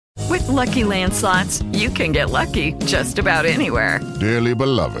Lucky Land Slots, you can get lucky just about anywhere. Dearly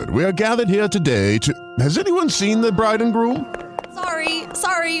beloved, we are gathered here today to... Has anyone seen the bride and groom?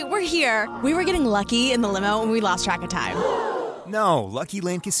 Sorry, we're here. We were getting lucky in the limo and we lost track of time. No, Lucky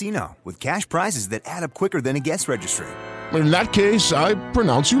Land Casino, with cash prizes that add up quicker than a guest registry. In that case, I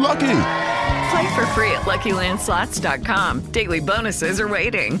pronounce you lucky. Play for free at LuckyLandSlots.com. Daily bonuses are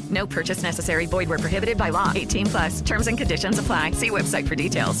waiting. No purchase necessary. Void where prohibited by law. 18+. Terms and conditions apply. See website for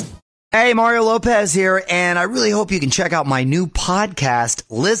details. Hey, Mario Lopez here, and I really hope you can check out my new podcast,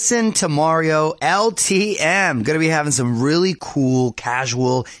 Listen to Mario LTM. Going to be having some really cool,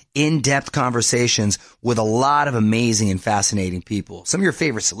 casual, in-depth conversations with a lot of amazing and fascinating people. Some of your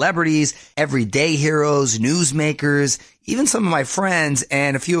favorite celebrities, everyday heroes, newsmakers, even some of my friends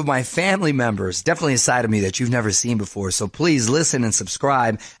and a few of my family members. Definitely a side of me that you've never seen before. So please listen and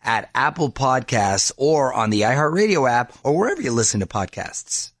subscribe at Apple Podcasts or on the iHeartRadio app or wherever you listen to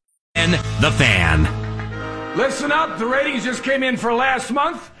podcasts. And The Fan. Listen up, the ratings just came in for last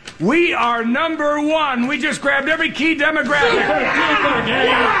month. We are number one. We just grabbed every key demographic.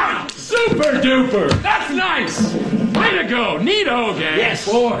 Super duper. That's nice. Way to go. Neato, gang. Yes.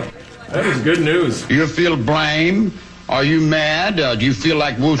 Boy, that is good news. Do you feel blame? Are you mad? Do you feel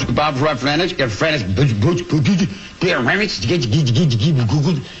like Woosh Bob Ruffanish? Get French.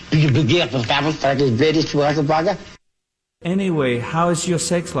 Anyway, how is your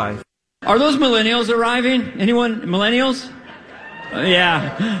sex life? Are those millennials arriving? Anyone? Millennials?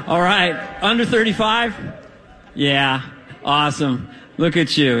 Yeah. All right. Under 35? Yeah. Awesome. Look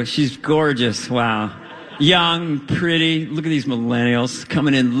at you. She's gorgeous. Wow. Young, pretty. Look at these millennials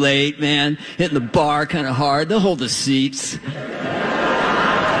coming in late, man. Hitting the bar kind of hard. They'll hold the seats.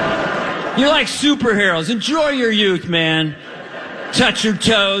 You're like superheroes. Enjoy your youth, man. Touch your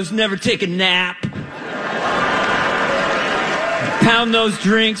toes. Never take a nap. Pound those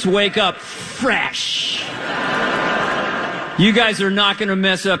drinks, wake up fresh. You guys are not going to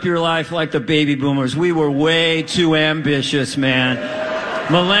mess up your life like the baby boomers. We were way too ambitious, man.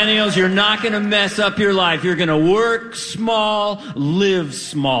 Millennials, you're not going to mess up your life. You're going to work small, live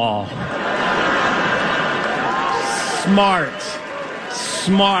small. Smart.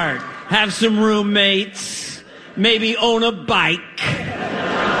 Have some roommates. Maybe own a bike.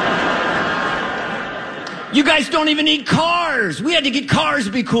 You guys don't even need cars. We had to get cars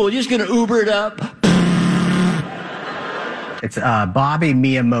to be cool. You're just going to Uber it up. It's Bobby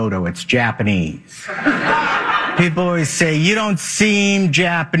Miyamoto. It's Japanese. People always say, you don't seem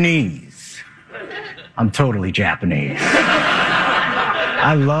Japanese. I'm totally Japanese.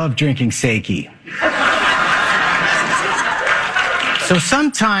 I love drinking sake. So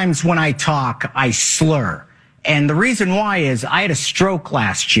sometimes when I talk, I slur. And the reason why is I had a stroke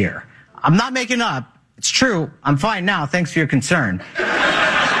last year. I'm not making up. It's true. I'm fine now. Thanks for your concern.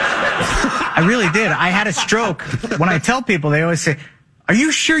 I really did. I had a stroke. When I tell people, they always say, are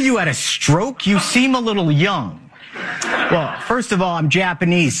you sure you had a stroke? You seem a little young. Well, first of all, I'm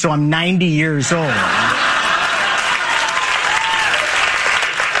Japanese, so I'm 90 years old.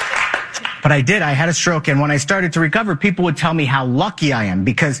 But I did. I had a stroke, and when I started to recover, people would tell me how lucky I am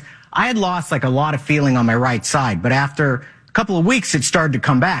because I had lost like a lot of feeling on my right side. But after a couple of weeks, it started to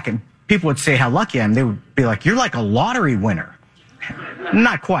come back, and people would say how lucky I am. They would be like, you're like a lottery winner.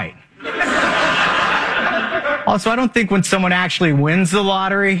 Not quite. Also, I don't think when someone actually wins the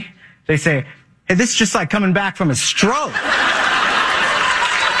lottery, they say, hey, this is just like coming back from a stroke.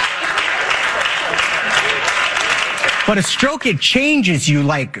 But a stroke, it changes you.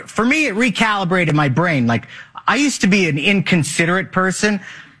 Like, for me, it recalibrated my brain. Like, I used to be an inconsiderate person,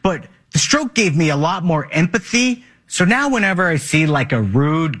 but the stroke gave me a lot more empathy. So now whenever I see like a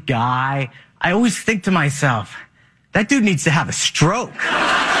rude guy, I always think to myself, that dude needs to have a stroke.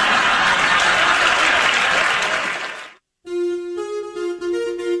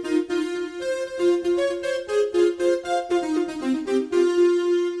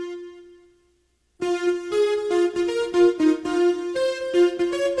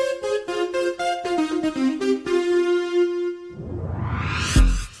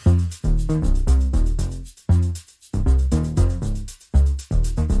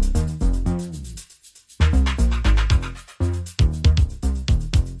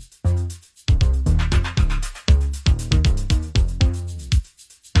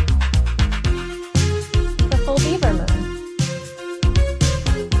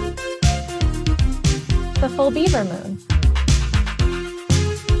 Beaver moon.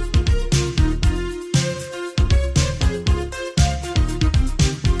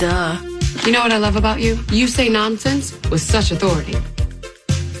 Duh. You know what I love about you? You say nonsense with such authority.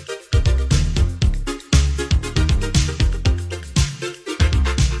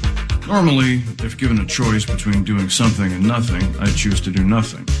 Normally, if given a choice between doing something and nothing, I'd choose to do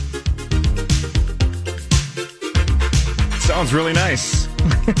nothing. Sounds really nice.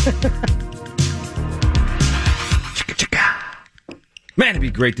 Man, it'd be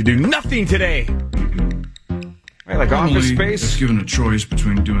great to do nothing today. Right, like Normally, Office Space. if given a choice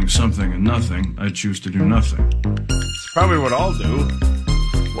between doing something and nothing, I'd choose to do nothing. It's probably what I'll do.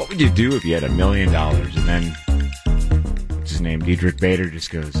 What would you do if you had $1 million and then, what's his name, Diedrich Bader just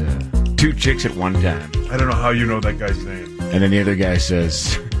goes, 2 chicks at one time. I don't know how you know that guy's name. And then the other guy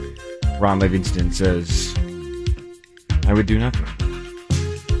says, Ron Livingston says, I would do nothing.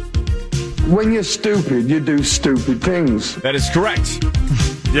 When you're stupid, you do stupid things. That is correct.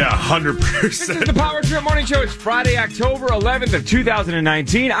 Yeah, 100%. This is the Power Trip Morning Show. It's Friday, October 11th of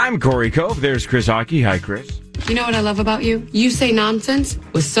 2019. I'm Corey Cove. There's Chris Hawkey. Hi, Chris. You know what I love about you? You say nonsense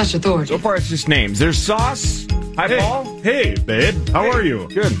with such authority. So far, it's just names. There's Sauce. Hi, Paul. Hey, babe. How are you?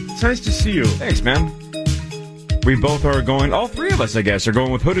 Good. It's nice to see you. Thanks, man. We both are going, all three of us, I guess, are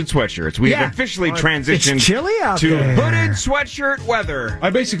going with hooded sweatshirts. We have officially transitioned It's chilly out to there. hooded sweatshirt weather.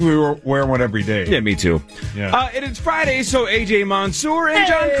 I basically wear one every day. Yeah, me too. Yeah. It is Friday, so AJ Mansour and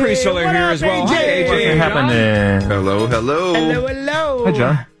John Creasel are here as well. AJ? Hi, AJ. What's and John. happening? Hello. Hello. Hi,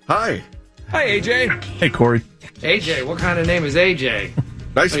 John. Hi. Hi, AJ. Hey, Corey. AJ, what kind of name is AJ?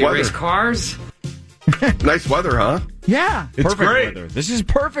 Nice You weather. race cars? Nice weather, huh? Yeah. It's Perfect great. weather. This is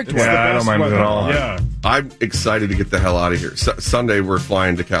perfect It's weather. the I don't best mind it weather. at all. Yeah. I'm excited to get the hell out of here. Sunday, we're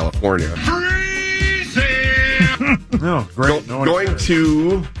flying to California. No, great. Going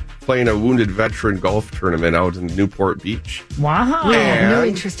to playing a wounded veteran golf tournament out in Newport Beach. Wow. We have no And-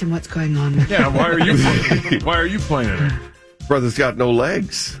 interest in what's going on. Yeah, why are you playing it? Brother's got no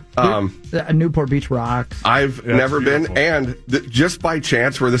legs. Newport Beach rocks. I've Yeah, never it's been, beautiful. and just by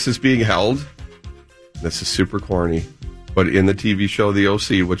chance where this is being held, this is super corny, but in the TV show The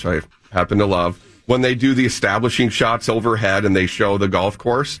OC, which I happen to love, when they do the establishing shots overhead and they show the golf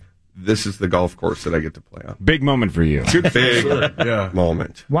course, this is the golf course that I get to play on. Big moment for you. Good big Yeah.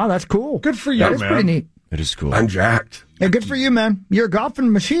 moment. Wow, that's cool. Good for you, That is man. pretty neat. It is cool. I'm jacked. Yeah, good for you, man. You're a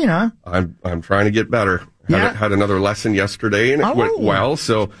golfing machine, huh? I'm trying to get better. Yeah. Had another lesson yesterday and it went well.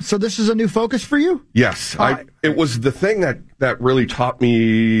 So this is a new focus for you? yes, it was the thing that really taught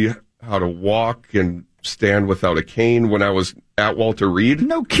me how to walk and stand without a cane when I was at Walter Reed.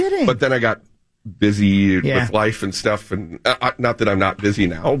 No kidding. But then I got busy Yeah. with life and stuff, and not that I'm not busy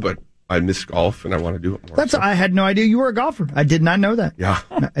now, but I miss golf and I want to do it more. I had no idea you were a golfer. I did not know that. Yeah.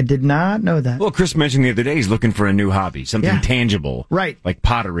 I did not know that. Well, Chris mentioned the other day he's looking for a new hobby, something tangible. Right. Like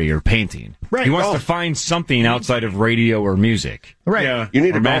pottery or painting. Right. He wants Oh. to find something outside of radio or music. Right. Yeah. You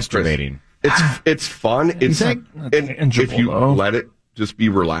need Or a golf Chris. masturbating. It's fun. It's think? and if you let it just be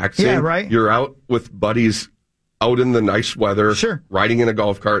relaxing. Yeah, right. You're out with buddies, out in the nice weather, Sure. riding in a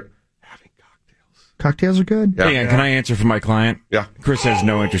golf cart. Cocktails are good. Yeah. Hey, and can I answer for my client? Yeah. Chris has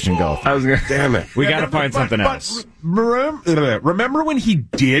no interest in golf. I was gonna. Damn it. We got to find something else. Remember when he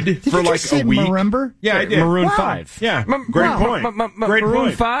did for you like just say a week? remember? Yeah, I did. Maroon Wow. 5. Yeah, great point. Great Maroon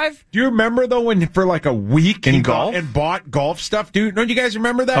point. 5? Do you remember though when for like a week In he golf? bought golf stuff? Don't you guys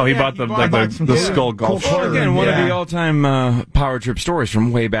remember that? Oh, he Yeah, bought the skull golf. Well, again, one of the all-time power trip stories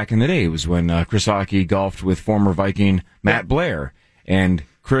from way back in the day was when Chris Hawkey golfed with former Viking Matt Blair. And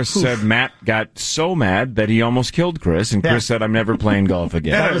Chris said Matt got so mad that he almost killed Chris, and Chris said, I'm never playing golf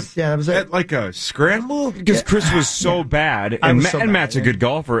again. That was it. At like a scramble? Because Chris was so bad, I and, was so bad, Matt's a good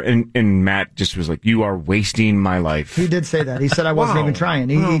golfer, and Matt just was like, you are wasting my life. He did say that. He said I wasn't even trying.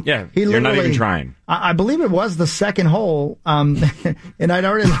 He you're not even literally- trying. I believe it was the second hole, and I'd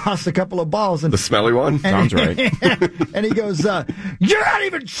already lost a couple of balls. And The smelly one? Sounds right. and he goes, "You're not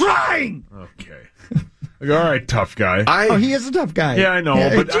even trying." Okay. Like, all right, tough guy. He is a tough guy. Yeah, I know,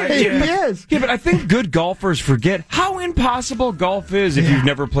 but he is. Yeah, but I think good golfers forget how impossible golf is if you've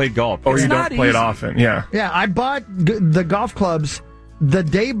never played golf. Or It's you not don't play it easy. often. Yeah. Yeah, I bought the golf clubs the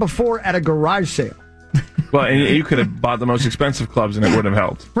day before at a garage sale. Well, and you could have bought the most expensive clubs and it would have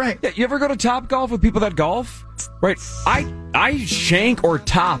helped. Right. Yeah, you ever go to Top Golf with people that golf? Right. I shank or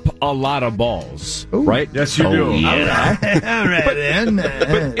top a lot of balls. Ooh. Right? Yes, you do. Yeah. All right, then.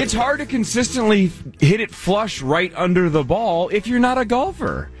 But it's hard to consistently hit it flush right under the ball if you're not a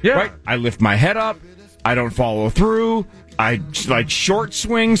golfer. Yeah. Right? I lift my head up. I don't follow through. I like short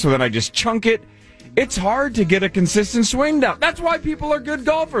swing, so then I just chunk it. It's hard to get a consistent swing down. That's why people are good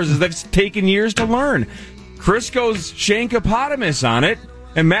golfers, is they've taken years to learn. Chris goes shankopotamus on it,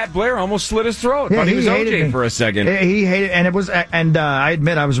 and Matt Blair almost slit his throat. Yeah, Thought he was hated OJ me. for a second. He hated, and it was, and I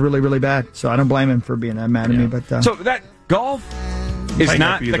admit I was really, really bad. So I don't blame him for being that mad at me. But So that golf is Might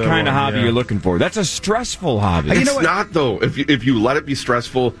not not be the the kind of one, hobby yeah. you're looking for. That's a stressful hobby. It's not though. If you let it be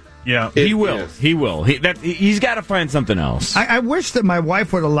stressful, Yeah, he will. He will. He's got to find something else. I wish that my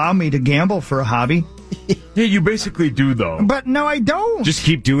wife would allow me to gamble for a hobby. Yeah, you basically do, though. But no, I don't. Just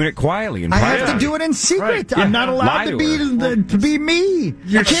keep doing it quietly and I privately. have to do it in secret. Right. I'm Yeah. not allowed to be me.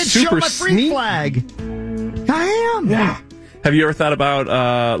 I can't show my freak flag. I am. Yeah. Have you ever thought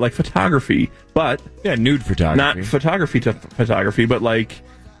about like photography? But nude photography. Not photography, but like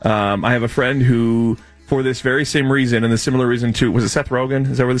I have a friend who, for this very same reason and the similar reason to, was it Seth Rogen?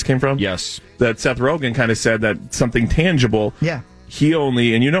 Is that where this came from? Yes. That Seth Rogen kind of said that something tangible. Yeah. He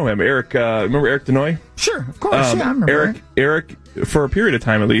only, and you know him, Eric. Remember Eric Denoy? Sure, of course. I remember Eric, for a period of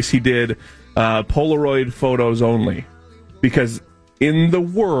time at least, he did Polaroid photos only, because in the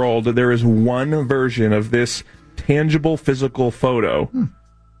world there is one version of this tangible physical photo,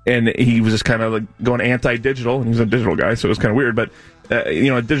 and he was just kind of like going anti-digital, and he was a digital guy, so it was kind of weird. But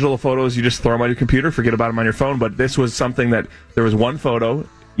digital photos, you just throw them on your computer, forget about them on your phone. But this was something that there was one photo,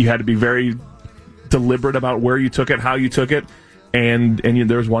 you had to be very deliberate about where you took it, how you took it. And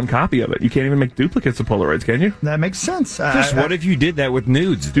there's one copy of it. You can't even make duplicates of Polaroids, can you? That makes sense. Chris, what if you did that with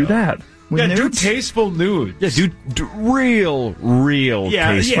nudes? Do that. Do tasteful nudes. Yeah, do real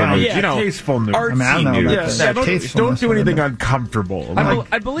tasteful nudes. Tasteful nudes. Artsy nudes. Don't do anything uncomfortable.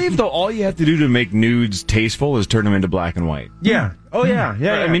 I believe, though, all you have to do to make nudes tasteful is turn them into black and white. Yeah. Oh, yeah.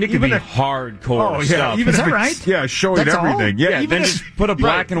 I mean, it could be hardcore stuff. Even is if that right? Yeah, showing That's everything. all? Yeah, then just put a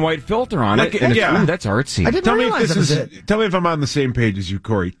black and white filter on it. And that's artsy. I didn't realize that was it. Tell me if I'm on the same page as you,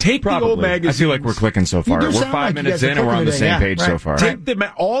 Corey. Take the old magazines. I feel like we're clicking so far. You do We're sound 5 like you minutes guys are in and we're on the clicking same today. page so far. Take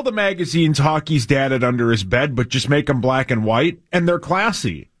all the magazines Hawkey's dad had under his bed, but just make them black and white, and they're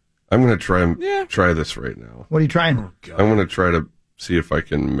classy. I'm going to try this right now. What are you trying? I'm going to try to see if I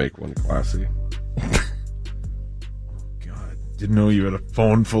can make one classy. Didn't know you had a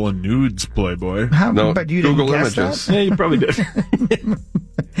phone full of nudes, Playboy. But you didn't Google guess Images. that? Yeah, you probably did.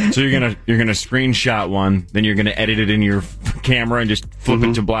 So you're gonna screenshot one, then you're gonna edit it in your camera and just flip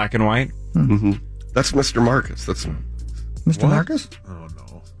it to black and white. Mm-hmm. That's Mr. Marcus. That's Mr. Marcus? Oh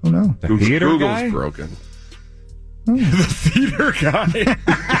no! Oh no! The theater Google's guy? broken. The theater guy.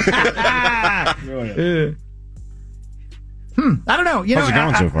 I don't know. How's it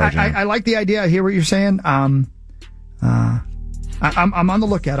going so far, John? I like the idea. I hear what you're saying. I'm on the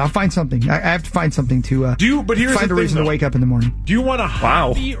lookout. I'll find something. I have to find something to but here's find the a reason thing, to wake up in the morning. Do you want a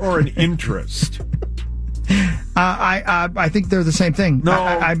hobby or an interest? I think they're the same thing.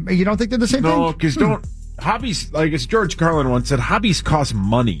 No. You don't think they're the same thing? No, because hobbies, like as George Carlin once said, hobbies cost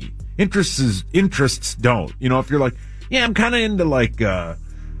money. Interests don't. You know, if you're like, yeah, I'm kind of into like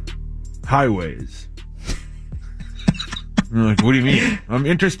highways. You're like, what do you mean? I'm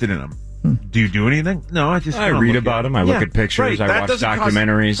interested in them. Do you do anything? No, I read about them. I look at pictures. Right, I watch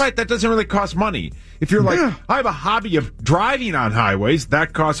documentaries. Right, that doesn't really cost money. If you're like, I have a hobby of driving on highways,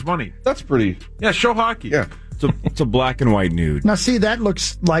 that costs money. That's pretty. Yeah, show Hawkey. Yeah. It's a black and white nude. Now, see, that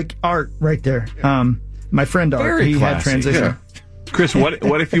looks like art right there. My friend Art, Very he classy. had transition. Yeah. Chris,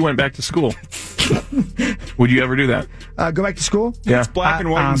 what if you went back to school? Would you ever do that? Go back to school? Yeah. It's black and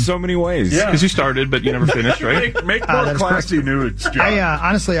white in so many ways. Yeah, because you started, but you never finished, right? Make more classy nudes, John.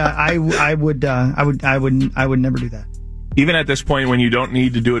 Honestly, I would never do that. Even at this point, when you don't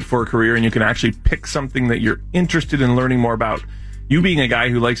need to do it for a career, and you can actually pick something that you're interested in learning more about. You being a guy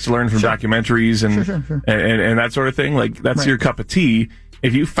who likes to learn from documentaries and that sort of thing, like that's your cup of tea.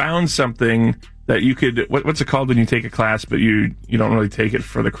 If you found something that you could, what's it called when you take a class, but you don't really take it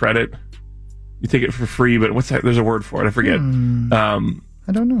for the credit? You take it for free, but what's that? There's a word for it. I forget.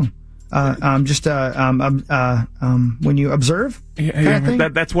 I don't know. When you observe?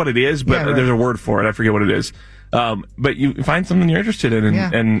 That's what it is, but there's a word for it. I forget what it is. But you find something you're interested in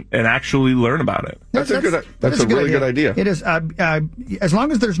and actually learn about it. That's a really good idea. It is. As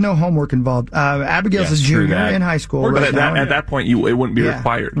long as there's no homework involved. Abigail's a junior in high school. But at that point, it wouldn't be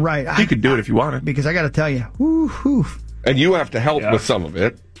required. Right. You could do it if you wanted. Because I got to tell you, whoo. And you have to help with some of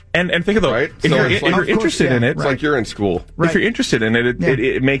it. And think of it, if you're interested in it, it's like you're in school. Right. If you're interested in it,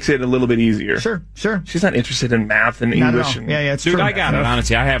 it makes it a little bit easier. Sure. She's not interested in math and English. It's Dude, true. I got it.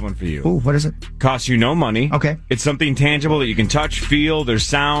 Honestly, I have one for you. Ooh, what is it? Costs you no money. Okay. It's something tangible that you can touch, feel. There's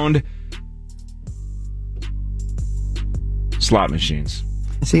sound. Slot machines.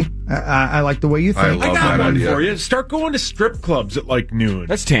 See, I like the way you think. I got one for you. Start going to strip clubs at like noon.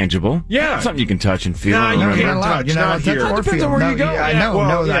 That's tangible. Yeah. That's something you can touch and feel. No, you're not allowed. You're not here. allowed to Depends on where you go. I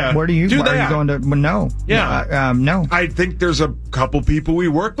know. Where do you? Do Are you going to? No. Yeah. No. I think there's a couple people we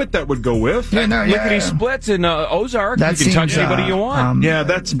work with that would go with. Lickety splits in Ozark. That you can touch seems, anybody you want.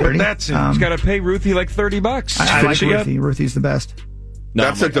 That's dirty. That's you just got to pay Ruthie like $30. I like Ruthie. Ruthie's the best. No,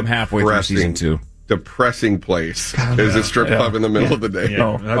 I'm halfway through season 2. depressing place is a strip club in the middle of the day.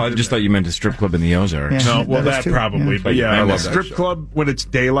 Yeah. I just thought you meant a strip club in the Ozarks. No, well, that probably. But I love strip club, when it's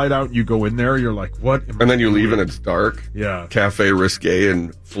daylight out, you go in there, you're like, what? And then you leave and it's dark. Yeah. Cafe Risque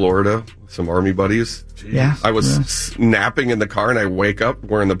in Florida, some Army buddies. Jeez. Yeah. I was napping in the car and I wake up.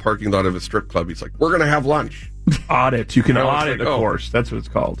 We're in the parking lot of a strip club. He's like, we're going to have lunch. Audit. You can audit, of course. That's what it's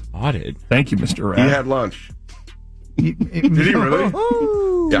called. Audit. Thank you, Mr. Rat. He had lunch. Did he really?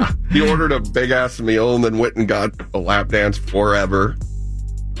 Yeah. He ordered a big-ass meal and then went and got a lap dance forever.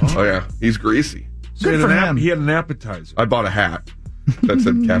 Oh, yeah. He's greasy. So he had an appetizer. I bought a hat that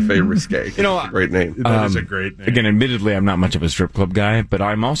said Cafe Risque. You know, a great name. That is a great name. Again, admittedly, I'm not much of a strip club guy, but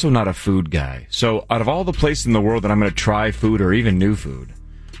I'm also not a food guy. So out of all the places in the world that I'm going to try food or even new food,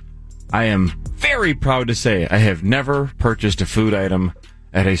 I am very proud to say I have never purchased a food item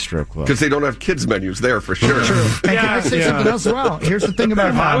at a strip club. Because they don't have kids' menus there, for sure. True. And can I say something else as well? Here's the thing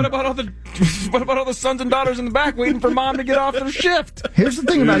about what about all the sons and daughters in the back waiting for mom to get off their shift? Here's the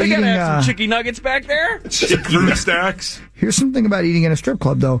thing about they eating. They gotta have some chicky nuggets back there. Fruit stacks. Here's something about eating in a strip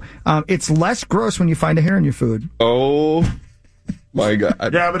club, though. It's less gross when you find a hair in your food. Oh my God!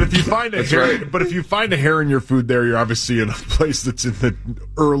 Yeah, but if you find a hair, but if you find a hair in your food, there, you're obviously in a place that's in the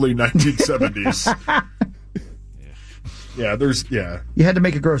early 1970s. You had to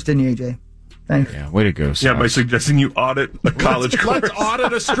make it gross, didn't you, AJ? Thanks. Yeah, way to go. Yeah, by suggesting you audit a college course. Let's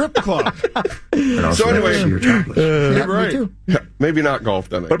audit a strip club. So anyway, you're right. Me too. Yeah, maybe not golf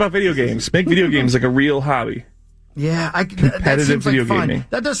then. What about video games? Make video games like a real hobby. Yeah, Competitive seems video like fun. gaming.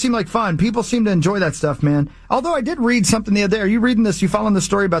 That does seem like fun. People seem to enjoy that stuff, man. Although I did read something the other day. Are you reading this? You following the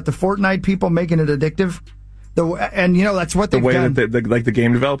story about the Fortnite people making it addictive? And that's what they've done. The way that like the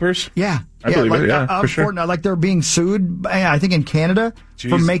game developers? Yeah. I believe it, for sure. Fortnite, like they're being sued, I think in Canada,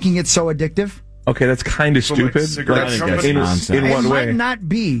 for making it so addictive. Okay, that's kind of stupid. In what way? It might not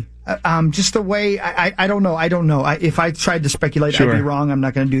be. Just the way, I don't know. If I tried to speculate, I'd be wrong. I'm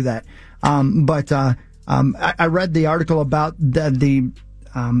not going to do that. But I read the article about the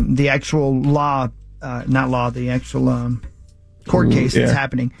actual law, the actual court case that's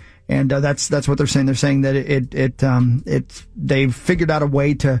happening. And that's what they're saying. They're saying that they've figured out a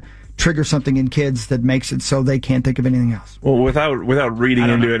way to trigger something in kids that makes it so they can't think of anything else. Well, without reading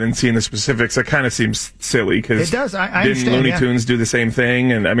into it and seeing the specifics, that kind of seems silly. Because it does. I didn't understand, Looney Tunes do the same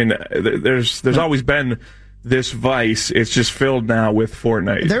thing? And I mean, there's always been this vice. It's just filled now with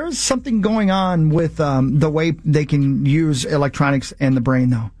Fortnite. There is something going on with the way they can use electronics and the brain,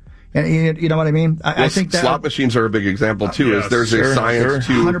 though. And you know what I mean? I think that slot machines are a big example too. There's a science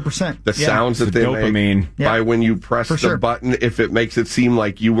to 100%. The sounds that they dopamine make by when you press the button, if it makes it seem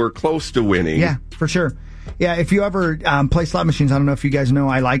like you were close to winning. Yeah, for sure. Yeah, if you ever play slot machines, I don't know if you guys know,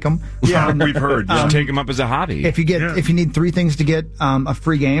 I like them. Yeah, we've heard. Take them up as a hobby. If you need 3 things to get a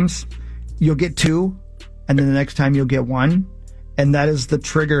free games, you'll get 2, and then the next time you'll get 1. And that is the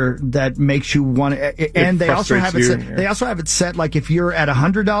trigger that makes you want to. And they also have it set. They also have it set like if you're at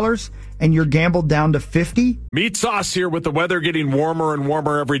 $100 and you're gambled down to $50. Meat Sauce here with the weather getting warmer and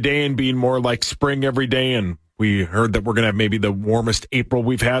warmer every day and being more like spring every day. And we heard that we're going to have maybe the warmest April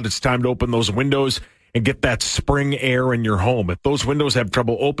we've had. It's time to open those windows and get that spring air in your home. If those windows have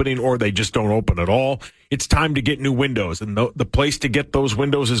trouble opening or they just don't open at all, it's time to get new windows. And the place to get those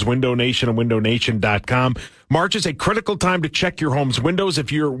windows is Window Nation and windownation.com. March is a critical time to check your home's windows.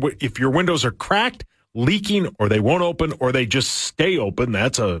 If your windows are cracked, leaking, or they won't open, or they just stay open,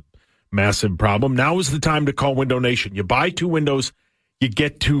 that's a massive problem. Now is the time to call Window Nation. You buy 2 windows, you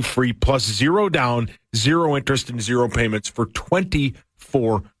get 2 free, plus 0 down, 0 interest, and 0 payments for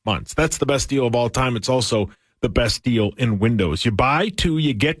 24 months. That's the best deal of all time. It's also the best deal in windows. You buy 2,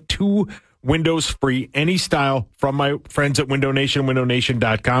 you get 2 windows free, any style, from my friends at Window Nation,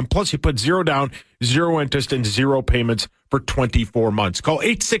 windownation.com. Plus, you put 0 down, 0 interest, and 0 payments for 24 months. Call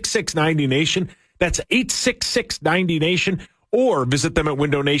 866-90-NATION. That's 866-90-NATION. Or visit them at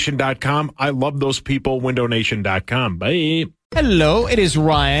windownation.com. I love those people, windownation.com. Bye. Hello, it is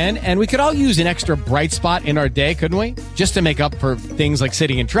Ryan, and we could all use an extra bright spot in our day, couldn't we? Just to make up for things like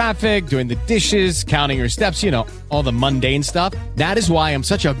sitting in traffic, doing the dishes, counting your steps, all the mundane stuff. That is why I'm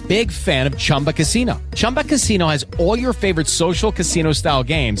such a big fan of Chumba Casino. Chumba Casino has all your favorite social casino-style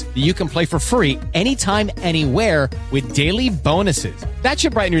games that you can play for free anytime, anywhere with daily bonuses. That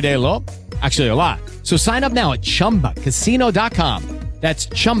should brighten your day a little. Actually, a lot. So sign up now at ChumbaCasino.com. That's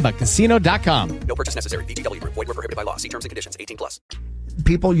ChumbaCasino.com. No purchase necessary. VGW Group. Void where prohibited by law. See terms and conditions. 18+.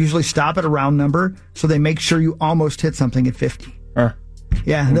 People usually stop at a round number, so they make sure you almost hit something at 50.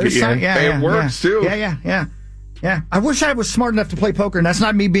 Yeah, there's it works too. Yeah. I wish I was smart enough to play poker, and that's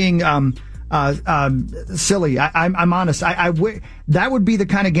not me being silly. I'm honest. That would be the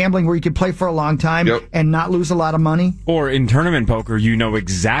kind of gambling where you could play for a long time and not lose a lot of money. Or in tournament poker, you know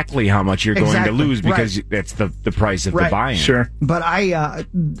exactly how much you're going to lose because that's the price of the buy-in. Sure. But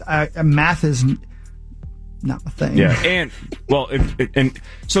math is not my thing. Yeah, and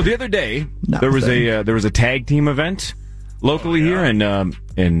so the other day there was a tag team event locally here, and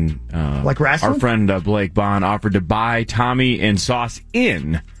like wrestling? Our friend Blake Bond offered to buy Tommy and Sauce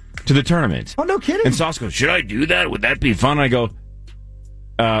in to the tournament. Oh, no kidding! And Sauce goes, "Should I do that? Would that be fun?" And I go,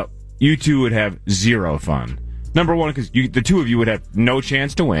 "You two would have zero fun. Number one, because the two of you would have no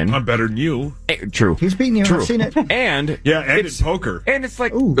chance to win. I'm better than you. True. He's beating you. True. I've seen it. And it's poker. And it's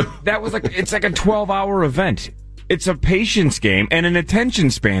like it's like a 12-hour event. It's a patience game and an attention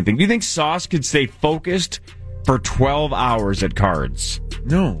span thing. Do you think Sauce could stay focused for 12 hours at cards?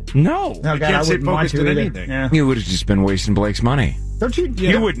 No. God, I can't stay focused at anything. Yeah. You would have just been wasting Blake's money. Don't you?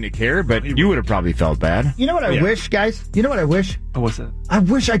 You wouldn't have cared, but you would have probably felt bad. You know what I wish, guys? You know what I wish? Oh, what's that? I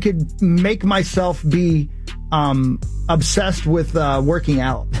wish I could make myself be obsessed with working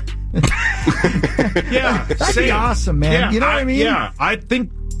out. Yeah, that'd be awesome, man. Yeah, you know what I mean? Yeah, I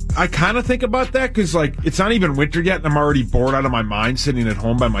kind of think about that because, like, it's not even winter yet, and I'm already bored out of my mind sitting at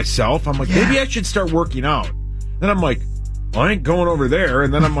home by myself. I'm like, maybe I should start working out. Then I'm like, well, I ain't going over there.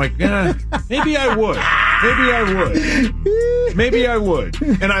 And then I'm like, maybe I would. Maybe I would.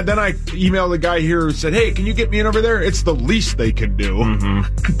 And then I emailed the guy here who said, hey, can you get me in over there? It's the least they can do. Mm-hmm.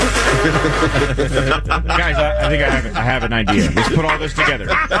 Guys, I think I have an idea. Let's put all this together.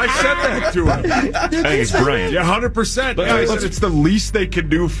 I said that to him. I think it's brilliant. Yeah, 100%. I said it's the least they can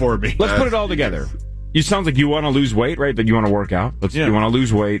do for me. Let's put it all together. You sounds like you want to lose weight, right? That you want to work out. You want to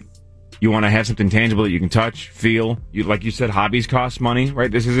lose weight. You want to have something tangible that you can touch, feel. Like you said, hobbies cost money,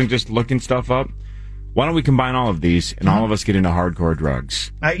 right? This isn't just looking stuff up. Why don't we combine all of these and all of us get into hardcore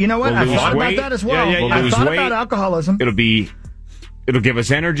drugs? You know what? I thought about that as well. I thought about alcoholism. It'll give us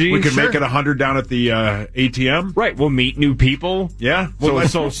energy. We could make it 100 down at the ATM. Right. We'll meet new people. Yeah.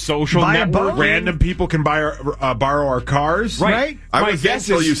 So social network. Random people can borrow our cars. Right. I was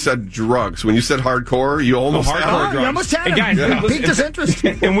until you said drugs. When you said hardcore, you almost had drugs. You almost had him. Guys, piqued his interest.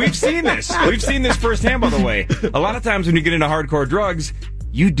 And we've seen this. We've seen this firsthand, by the way. A lot of times when you get into hardcore drugs,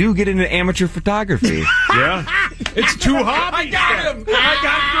 you do get into amateur photography. Yeah. It's two hobbies. I got him.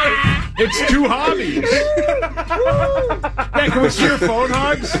 It's two hobbies. Hey, can we see your phone,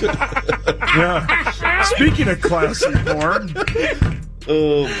 Hogs? Yeah. Speaking of classy porn.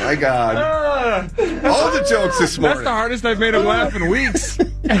 Oh, my God. All the jokes this morning. That's the hardest I've made him laugh in weeks.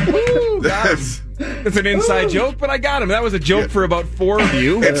 It's an inside joke, but I got him. That was a joke for about 4 of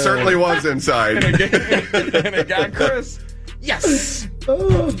you. It certainly was inside. And it got Chris. Yes.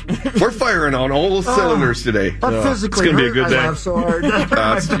 We're firing on all cylinders today. Physically, it's going to be a good day. I laughed so hard.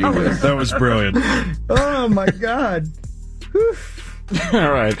 That was brilliant. Oh, my God.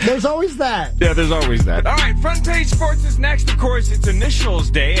 All right. There's always that. Yeah, there's always that. All right, Front Page Sports is next. Of course, it's Initials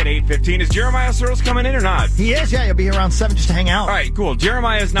Day at 8:15. Is Jeremiah Sirles coming in or not? He is, yeah. He'll be here around 7 just to hang out. All right, cool.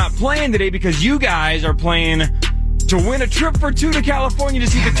 Jeremiah's not playing today because you guys are playing to win a trip for two to California to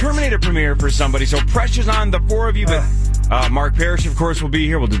see the Terminator premiere for somebody. So pressure's on the four of you, but Mark Parrish, of course, will be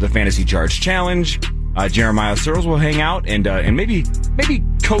here. We'll do the Fantasy Charge Challenge. Jeremiah Sirles will hang out and maybe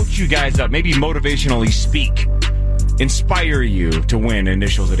coach you guys up, maybe motivationally speak, inspire you to win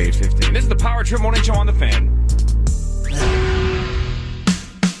Initials at 8:15. This is the Power Trip Morning Show on the Fan.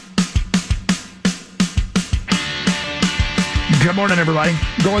 Good morning, everybody.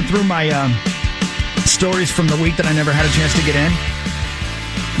 Going through my stories from the week that I never had a chance to get in.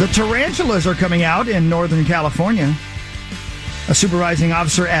 The tarantulas are coming out in Northern California. A supervising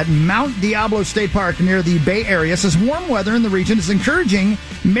officer at Mount Diablo State Park near the Bay Area says warm weather in the region is encouraging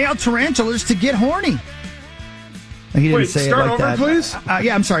male tarantulas to get horny. He didn't say it like that. Please?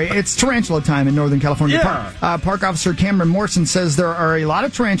 Yeah, I'm sorry. It's tarantula time in Northern California. Yeah. Park Officer Cameron Morrison says there are a lot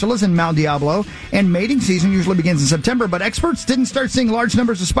of tarantulas in Mount Diablo, and mating season usually begins in September, but experts didn't start seeing large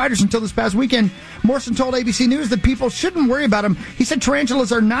numbers of spiders until this past weekend. Morrison told ABC News that people shouldn't worry about them. He said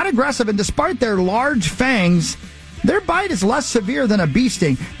tarantulas are not aggressive, and despite their large fangs, their bite is less severe than a bee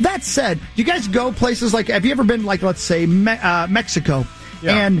sting. That said, you guys go places like, have you ever been, like, let's say, Mexico?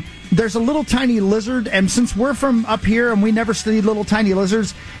 Yeah. And there's a little tiny lizard, and since we're from up here and we never studied little tiny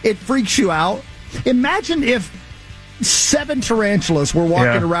lizards, it freaks you out. Imagine if 7 tarantulas were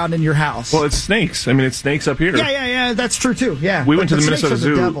walking around in your house. Well, it's snakes. I mean, it's snakes up here. Yeah, that's true, too. Yeah. We went to the Minnesota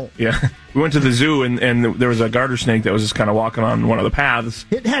Zoo. Yeah. We went to the zoo, and there was a garter snake that was just kind of walking on one of the paths.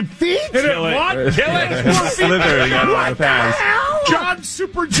 It had feet? Kill it. Slithering on one of the paths. John's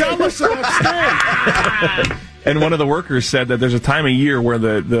super jealous of that snake. And one of the workers said that there's a time of year where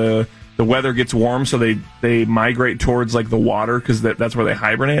the the weather gets warm, so they migrate towards like the water because that's where they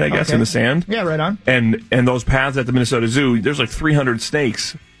hibernate, I guess, in the sand. Yeah, right on. And those paths at the Minnesota Zoo, there's like 300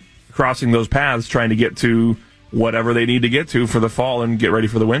 snakes crossing those paths trying to get to whatever they need to get to for the fall and get ready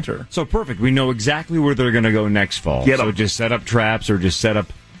for the winter. So perfect. We know exactly where they're going to go next fall. So just set up traps or just set up,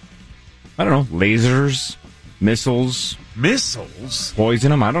 I don't know, lasers, missiles. Missiles?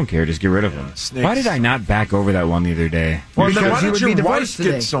 Poison them? I don't care. Just get rid of them. Snakes. Why did I not back over that one the other day? Well, then why did your wife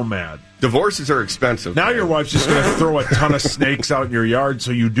get so mad? Divorces are expensive. Now your wife's just going to throw a ton of snakes out in your yard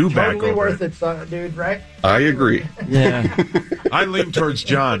so you do back Totally over worth it, son, dude, right? I agree. Yeah. I lean towards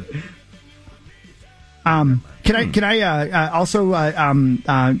John. Can I also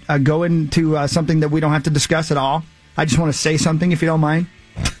go into something that we don't have to discuss at all? I just want to say something, if you don't mind.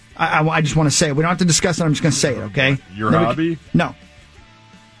 I just want to say it. We don't have to discuss it. I'm just going to say it, okay? Your hobby? No.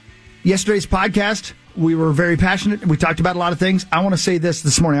 Yesterday's podcast, we were very passionate. We talked about a lot of things. I want to say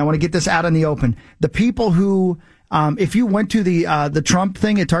this morning. I want to get this out in the open. The people who, if you went to the Trump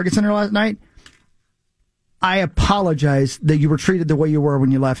thing at Target Center last night, I apologize that you were treated the way you were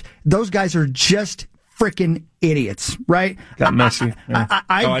when you left. Those guys are just freaking idiots, right? Got messy.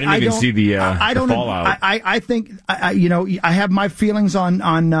 I didn't even see the fallout. I think I have my feelings on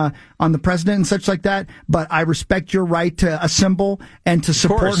the president and such like that, but I respect your right to assemble and to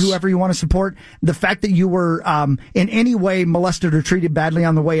support whoever you want to support. The fact that you were in any way molested or treated badly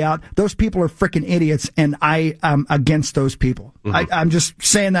on the way out, those people are freaking idiots, and I am against those people. Mm-hmm. I'm just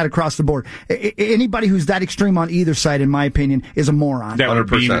saying that across the board. Anybody who's that extreme on either side, in my opinion, is a moron.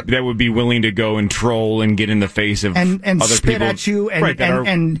 That would be willing to go and troll and get in the face of and other spit people. at you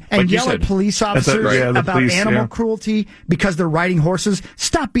and yell at police officers about animal cruelty because they're riding horses.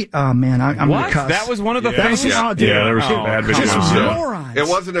 Stop it! Oh man, I'm gonna cuss. That was one of the things. There were some bad videos. Morons. It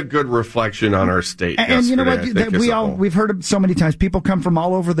wasn't a good reflection on our state. And you know what? We've heard it so many times. People come from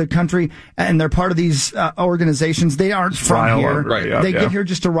all over the country, and they're part of these organizations. They aren't from here. They get here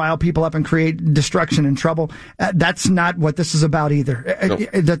just to rile people up and create destruction and trouble. That's not what this is about either.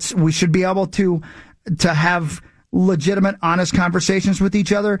 We should be able to have legitimate, honest conversations with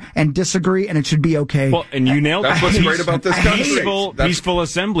each other and disagree, and it should be okay. Well, and you nailed That's what's great about this country. Peaceful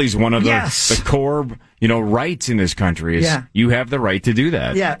assembly is one of the core, rights in this country. Is you have the right to do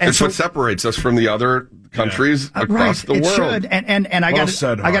that. Yeah, it's what separates us from the other countries across the world. It should. And I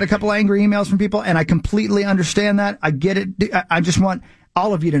got a couple angry emails from people, and I completely understand that. I get it. I just want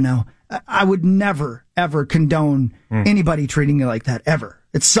all of you to know, I would never, ever condone anybody treating you like that, ever.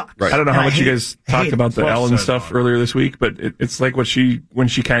 It sucks. Right. I don't know how much you guys talked about the Ellen stuff earlier this week, but it's like when she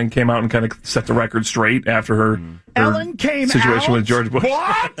kind of came out and kind of set the record straight after her Ellen came situation out? with George Bush.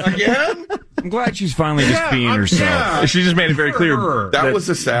 What? Again? I'm glad she's finally just being herself. Yeah. She just made it very clear that was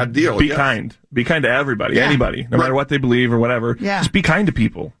a sad deal. Be kind. Be kind to everybody, anybody, no matter what they believe or whatever. Yeah. Just be kind to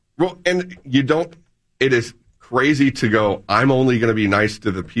people. Well, and it is crazy to go, I'm only going to be nice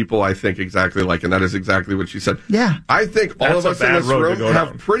to the people I think exactly like, and that is exactly what she said. Yeah. I think all of us in this room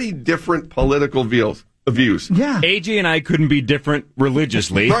have pretty different political views. Yeah. AJ and I couldn't be different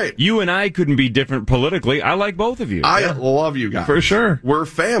religiously. Right. You and I couldn't be different politically. I like both of you. I love you guys. For sure. We're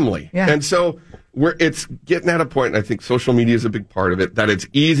family. Yeah. And so it's getting at a point, and I think social media is a big part of it, that it's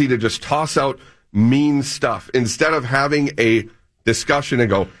easy to just toss out mean stuff instead of having a discussion and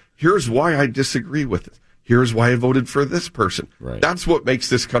go, here's why I disagree with it. Here's why I voted for this person. Right. That's what makes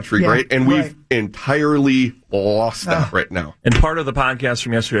this country great, and we've entirely lost that right now. And part of the podcast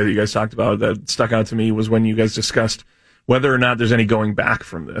from yesterday that you guys talked about that stuck out to me was when you guys discussed whether or not there's any going back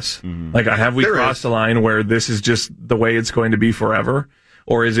from this. Mm-hmm. Like, have we crossed a line where this is just the way it's going to be forever?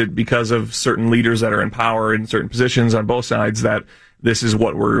 Or is it because of certain leaders that are in power in certain positions on both sides that this is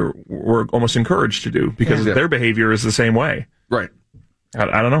what we're almost encouraged to do because their behavior is the same way? Right.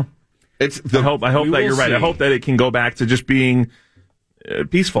 I don't know. I hope that you're right. I hope that it can go back to just being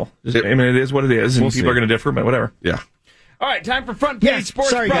peaceful. It is what it is, and people are going to differ, but whatever. Yeah. All right, time for Front Page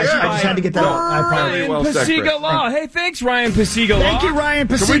Sports. Sorry, guys. I just had to get that out. Ryan Pasiga Law. Hey, thanks, Ryan Pasiga Law. Thank you, Ryan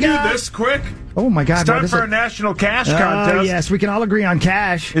Pasiga. Can we do this quick? Oh, my God. It's time for our national cash contest. Yes, we can all agree on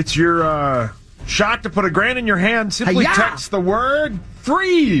cash. It's your shot to put $1,000 in your hand. Simply text the word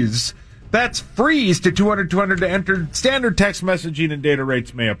FREEZE. That's freeze to 200-200 to enter. Standard text messaging and data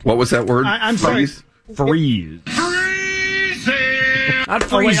rates may apply. What was that word? I'm sorry. Freeze. Not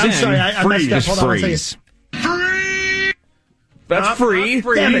freeze. I'm sorry. I messed up. Hold on. Freeze. That's free.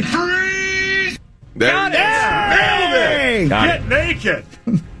 Damn it. Got it. Get naked.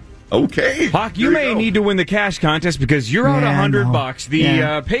 Okay. Hawk, you may need to win the cash contest because you're out $100.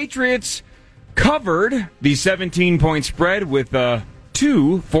 The Patriots covered the 17-point spread with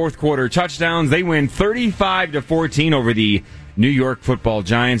 2 fourth-quarter touchdowns. They win 35-14 over the New York Football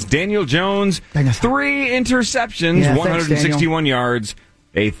Giants. Daniel Jones, 3 interceptions, 161 yards,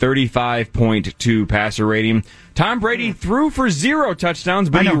 a 35.2 passer rating. Tom Brady threw for 0 touchdowns,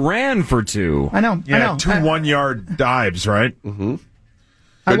 but he ran for 2. I know. 2 1-yard dives, right? Mm-hmm.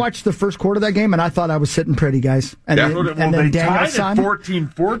 I watched the first quarter of that game, and I thought I was sitting pretty, guys. And then they Daniel tied Son, at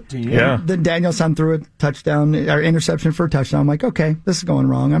 14-14. Yeah. Then Daniel Son threw a touchdown, or interception for a touchdown. I'm like, okay, this is going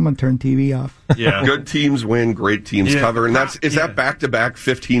wrong. I'm going to turn TV off. Yeah. Good teams win, great teams cover. And is that back-to-back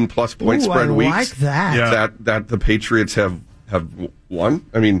 15-plus point spread weeks? I like that. That the Patriots have won?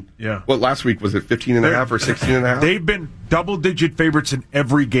 I mean, what last week was it 15.5 or 16.5? They've been double-digit favorites in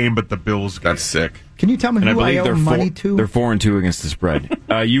every game but the Bills game. That's sick. Can you tell me who I owe money to? They're 4-2 against the spread.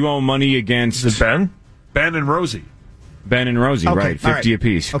 You owe money against... Is it Ben? Ben and Rosie. Ben and Rosie, right. 50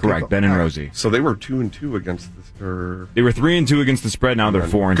 apiece. Okay, correct. cool. Ben and Rosie. So they were 2-2 against the... They were 3-2 against the spread. Now they're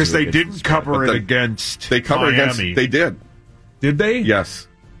 4-2. Because they didn't cover it against They covered Miami. They did. Did they? Yes.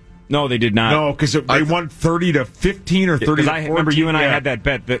 No, they did not. No, because they won 30-15 or 30-14. I remember you and I had that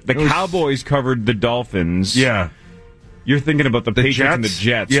bet. The Cowboys covered the Dolphins. Yeah. You're thinking about the Patriots Jets? and the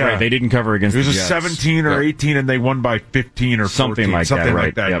Jets, Yeah. right? They didn't cover against the Jets. It was a 17 or 18, and they won by 15 or something 14. like something that,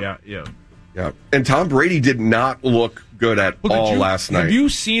 like right? that. Yep. Yeah. And Tom Brady did not look good at all last night. Have you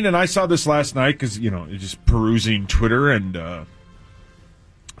seen, and I saw this last night because, just perusing Twitter, and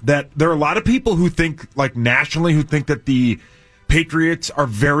that there are a lot of people who think, like nationally, who think that the Patriots are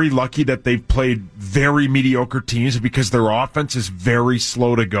very lucky that they've played very mediocre teams because their offense is very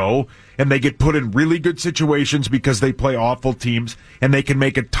slow to go, and they get put in really good situations because they play awful teams, and they can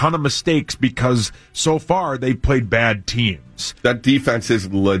make a ton of mistakes because so far they've played bad teams. That defense is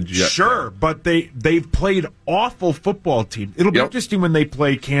legit. Sure, but they've played awful football teams. It'll be interesting when they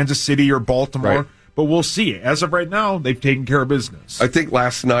play Kansas City or Baltimore. Right. But we'll see. As of right now, they've taken care of business. I think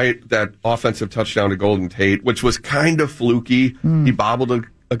last night that offensive touchdown to Golden Tate, which was kind of fluky, he bobbled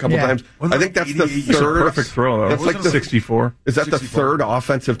a couple times. I think that's the third perfect throw, though. That's like the 64. Is that 64. the third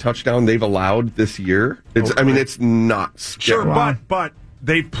offensive touchdown they've allowed this year? It's nuts. Sure, but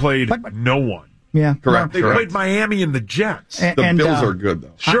they've played no one. Yeah, correct. They played Miami and the Jets. The Bills are good,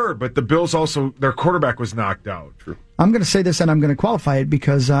 though. Sure, but the Bills also, their quarterback was knocked out. True. I'm going to say this, and I'm going to qualify it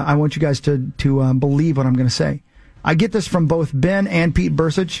because I want you guys to believe what I'm going to say. I get this from both Ben and Pete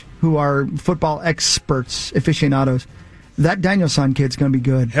Bursich, who are football experts, aficionados. That Danielson kid's going to be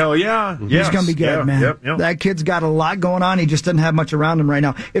good. Hell yeah. He's going to be good, man. Yep. That kid's got a lot going on. He just doesn't have much around him right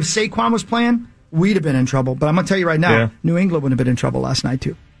now. If Saquon was playing, we'd have been in trouble. But I'm going to tell you right now, New England would have been in trouble last night,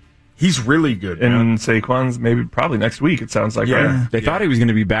 too. He's really good, man. And Saquon's probably next week, it sounds like. Right? They thought he was going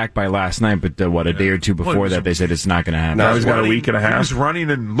to be back by last night, but a day or two before that, they said it's not going to happen. Now he's got a week and a half. He was running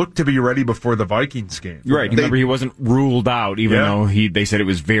and looked to be ready before the Vikings game. Right. Remember, he wasn't ruled out, even though they said it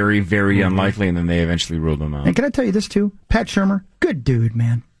was very, very unlikely, and then they eventually ruled him out. And can I tell you this, too? Pat Shurmur, good dude,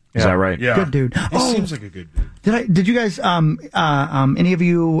 man. Is that right? Yeah. Good dude. He seems like a good dude. Did you guys, any of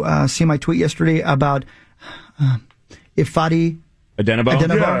you see my tweet yesterday about Ifeadi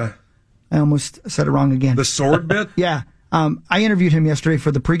Adenabo? Yeah. I almost said it wrong again. The sword bit? Yeah. I interviewed him yesterday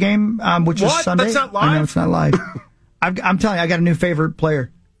for the pregame, which is Sunday. That's not live? I know it's not live. I'm telling you, I got a new favorite player.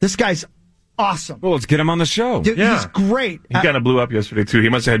 This guy's awesome. Well, let's get him on the show. Dude, he's great. He kind of blew up yesterday, too. He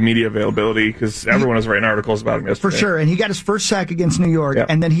must have had media availability because everyone was writing articles about him yesterday. For sure. And he got his first sack against New York. Yep.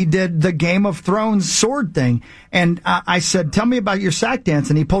 And then he did the Game of Thrones sword thing. And I said, tell me about your sack dance.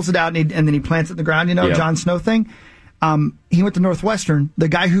 And he pulls it out and then he plants it in the ground, Jon Snow thing. He went to Northwestern. The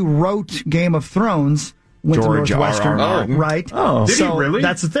guy who wrote Game of Thrones went George to Northwestern. R.R. Right? Oh. Did he really?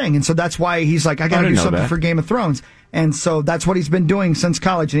 That's the thing. And so that's why he's like, I got to do something for Game of Thrones. And so that's what he's been doing since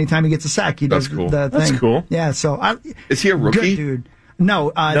college. Anytime he gets a sack, he does the thing. That's cool. Yeah, so is he a rookie? Good dude.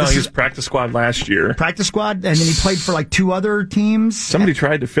 No, he was practice squad last year. Practice squad, and then he played for like 2 other teams. Philly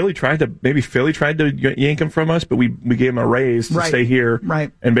tried to yank him from us, but we gave him a raise to stay here,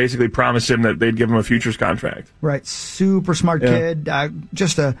 right? And basically promised him that they'd give him a futures contract. Right, super smart kid,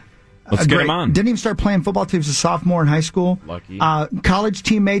 just a. Let's get him on. Didn't even start playing football till he was a sophomore in high school. Lucky. College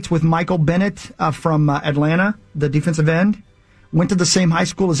teammates with Michael Bennett from Atlanta, the defensive end. Went to the same high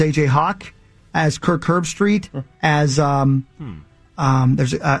school as A.J. Hawk, as Kirk Herbstreit, as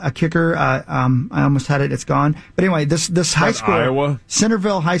there's a kicker. I almost had it. It's gone. But anyway, this high school, Iowa?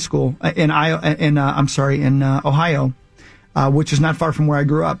 Centerville High School in Ohio, which is not far from where I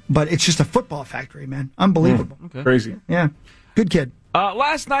grew up. But it's just a football factory, man. Unbelievable. Okay. Crazy. Yeah, good kid.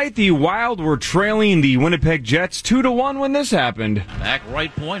 Last night, the Wild were trailing the Winnipeg Jets 2-1 when this happened. Back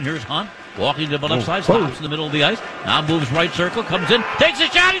right point. Here's Hunt. Walking to the left side, stops in the middle of the ice. Now moves right circle, comes in, takes a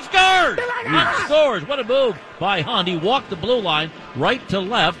shot, he scores! He scores! What a move by Hunt. He walked the blue line right to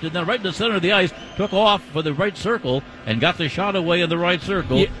left, and then right in the center of the ice, took off for the right circle, and got the shot away in the right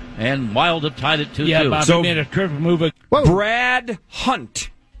circle. Yeah. And Wild have tied it 2-2. Yeah, Bobby made a curve move. Brad Hunt.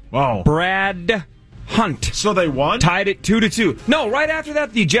 Wow. Brad Hunt. So they won? Tied it 2-2. No, right after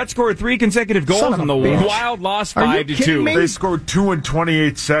that, the Jets scored 3 consecutive goals, and the Wild lost 5-2. They scored 2 in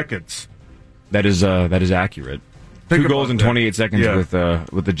 28 seconds. That is accurate. Think 2 goals in 28 seconds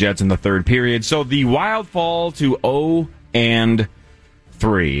with the Jets in the third period. So the Wild fall to 0-3.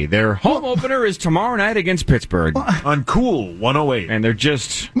 Their home opener is tomorrow night against Pittsburgh on Cool 108, and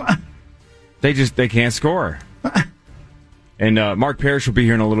they can't score. And Mark Parrish will be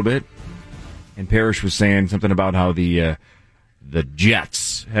here in a little bit. And Parrish was saying something about how the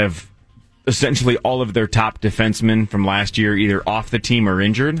Jets have essentially all of their top defensemen from last year either off the team or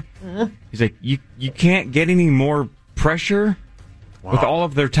injured. Mm-hmm. He's like, you can't get any more pressure with all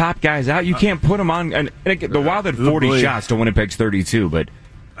of their top guys out. You can't put them on. And the Wild had 40 shots to Winnipeg's 32, but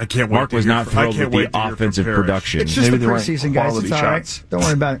I can't wait. Mark was not thrilled with the offensive production. It's just the preseason, guys. It's all right. Don't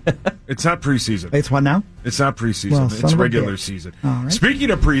worry about it. It's not preseason. It's what now? It's not preseason. Well, it's regular season. All right. Speaking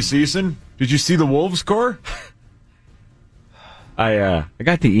of preseason, did you see the Wolves score? I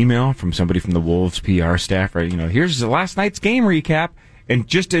got the email from somebody from the Wolves PR staff. Right, here's the last night's game recap, and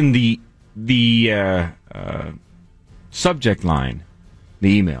just in the subject line,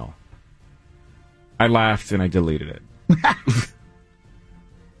 the email, I laughed and I deleted it.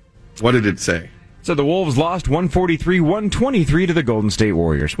 What did it say? So the Wolves lost 143-123 to the Golden State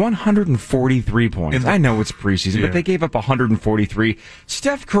Warriors. 143 points. I know it's preseason, but they gave up 143.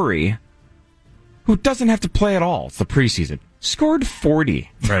 Steph Curry, who doesn't have to play at all, it's the preseason, scored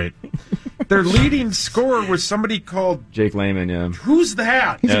 40. Right. Their leading scorer was somebody called Jake Layman, yeah. Who's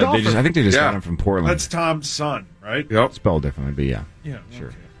that? He's a golfer. I think they just got him from Portland. That's Tom's son, right? Yep. Spelled differently, but yeah. Yeah, sure.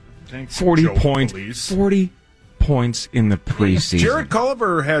 Okay. Thanks, 40 Joe points. Police. 40 points in the preseason. Jared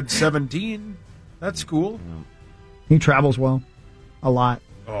Culver had 17. That's cool. He travels well. A lot.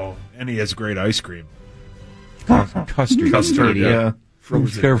 Oh, and he has great ice cream. Custard, yeah.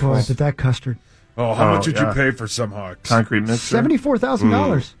 Frozen. Careful. But that custard. Oh, how much did you pay for some Hawks? Concrete mixer.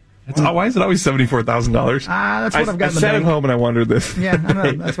 $74,000. Why is it always $74,000? That's what I've got in the sat bank. at home and I wondered this. Yeah, I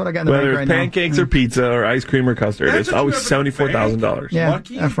know. That's what I got in the bank Whether right it's pancakes now. or pizza or ice cream or custard, it's always $74,000.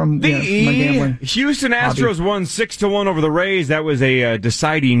 Yeah, from my gambling. Houston Astros won 6-1 over the Rays. That was a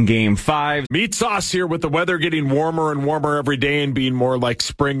deciding game 5. Meat Sauce here with the weather getting warmer and warmer every day and being more like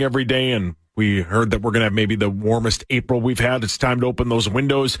spring every day. And we heard that we're going to have maybe the warmest April we've had. It's time to open those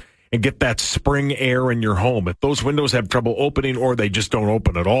windows and get that spring air in your home. If those windows have trouble opening or they just don't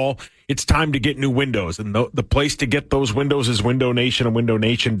open at all, it's time to get new windows. And the place to get those windows is Window Nation and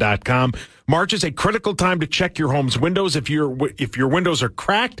windownation.com. March is a critical time to check your home's windows. If your windows are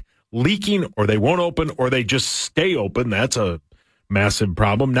cracked, leaking, or they won't open, or they just stay open, that's a massive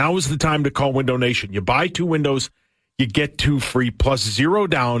problem. Now is the time to call Window Nation. You buy 2 windows, you get 2 free, plus 0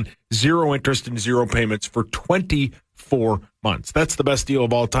 down, 0 interest, and 0 payments for 24 months. That's the best deal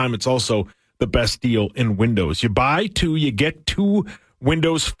of all time. It's also the best deal in windows. You buy 2, you get 2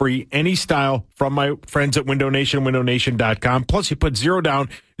 windows free, any style, from my friends at Window Nation, windownation.com. Plus, you put 0 down,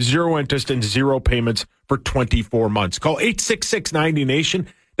 0 interest, and 0 payments for 24 months. Call 866-90-NATION.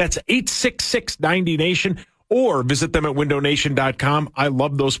 That's 866-90-NATION. Or visit them at windownation.com. I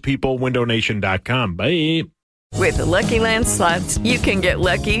love those people, windownation.com. Bye. With the Lucky Land Slots, you can get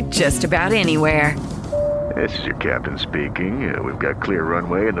lucky just about anywhere. This is your captain speaking. We've got clear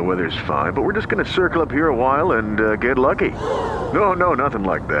runway and the weather's fine, but we're just going to circle up here a while and get lucky. No, nothing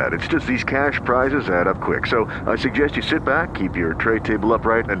like that. It's just these cash prizes add up quick. So I suggest you sit back, keep your tray table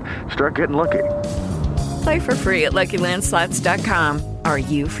upright, and start getting lucky. Play for free at LuckyLandSlots.com. Are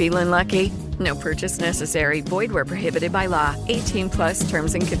you feeling lucky? No purchase necessary. Void where prohibited by law. 18+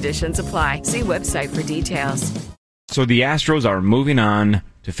 terms and conditions apply. See website for details. So the Astros are moving on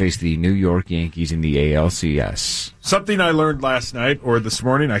to face the New York Yankees in the ALCS. Something I learned last night or this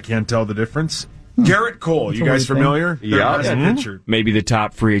morning, I can't tell the difference. Garrett Cole, you guys familiar? Yeah. Maybe the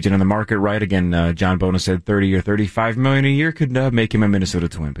top free agent on the market, right? Again, John Bona said $30 or $35 million a year could make him a Minnesota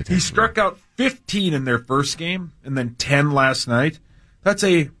Twin, potentially. He struck out 15 in their first game and then 10 last night. That's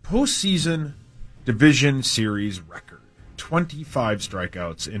a postseason division series record. 25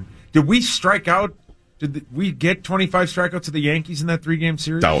 strikeouts. And did we strike out? Did we get 25 strikeouts to the Yankees in that 3-game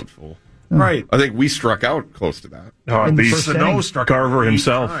series? Doubtful. Right. I think we struck out close to that. Oh, at least Sano struck Garver out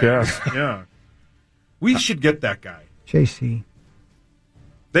himself, times. Yeah. We should get that guy. JC.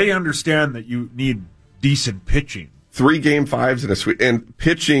 They understand that you need decent pitching 3 Game 5s and a sweep. And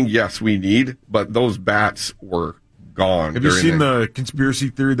pitching, yes, we need, but those bats were gone. Have you seen the conspiracy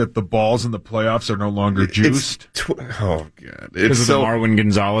theory that the balls in the playoffs are no longer juiced? Oh, God. Because of the Marwin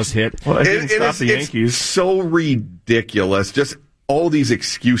Gonzalez hit. Well, it didn't stop the Yankees. It's so ridiculous. Just all these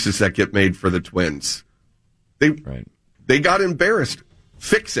excuses that get made for the Twins. They got embarrassed.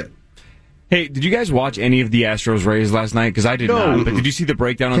 Fix it. Hey, did you guys watch any of the Astros-Rays last night? Because I did not. But did you see the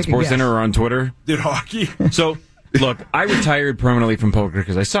breakdown on SportsCenter or on Twitter? Did Hawkey? So, look, I retired permanently from poker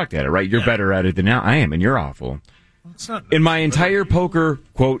because I sucked at it, right? You're better at it than I am, and you're awful. In my entire poker,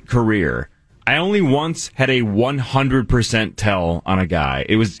 quote, career, I only once had a 100% tell on a guy.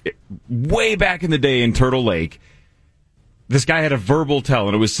 It was way back in the day in Turtle Lake. This guy had a verbal tell,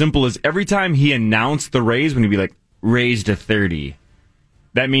 and it was simple as every time he announced the raise, when he'd be like, raised to 30.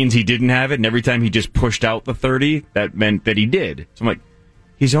 That means he didn't have it, and every time he just pushed out the 30, that meant that he did. So I'm like,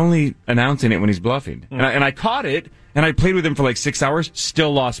 he's only announcing it when he's bluffing. And I caught it, and I played with him for like 6 hours,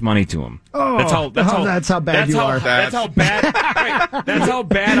 still lost money to him. Oh, that's how bad you are. That's how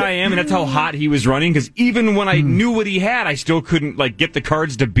bad I am, and that's how hot he was running, because even when I knew what he had, I still couldn't like get the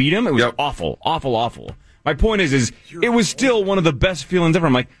cards to beat him. It was awful. My point is it was still one of the best feelings ever.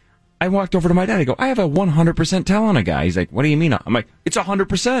 I'm like, I walked over to my dad. I go, I have a 100% tell on a guy. He's like, what do you mean? I'm like, it's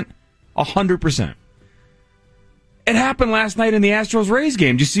 100%. 100%. It happened last night in the Astros-Rays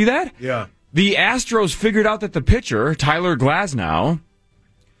game. Did you see that? Yeah. The Astros figured out that the pitcher, Tyler Glasnow,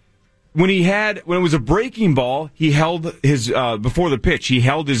 when it was a breaking ball, he held his, before the pitch, he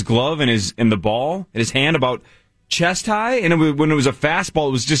held his glove and the ball in his hand about chest high. And when it was a fastball,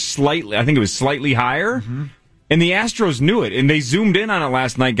 it was just slightly higher. Mm-hmm. And the Astros knew it, and they zoomed in on it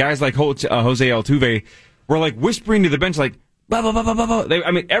last night. Guys like Jose Altuve were like whispering to the bench, like, blah, blah, blah, blah, blah,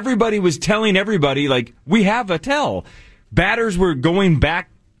 blah. Everybody was telling everybody, like, we have a tell. Batters were going back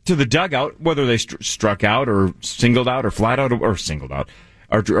to the dugout, whether they struck out or singled out or flat out or singled out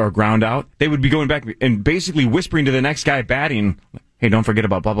or ground out. They would be going back and basically whispering to the next guy batting, hey, don't forget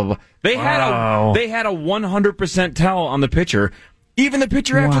about blah, blah, blah. They had a 100% tell on the pitcher. Even the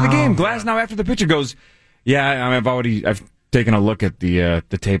pitcher after the game, Glasnow after the pitcher goes, yeah, I've taken a look at the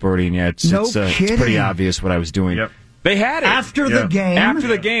tape already, and it's pretty obvious what I was doing. Yep. They had it after the game. After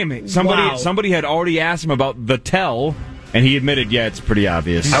the game, somebody had already asked him about the tell, and he admitted, yeah, it's pretty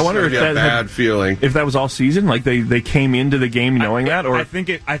obvious. I wonder if that bad feeling. If that was all season, like they came into the game knowing that, or I think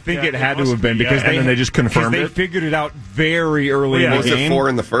it had to have been because then they just confirmed they figured it out very early in the game. Was it 4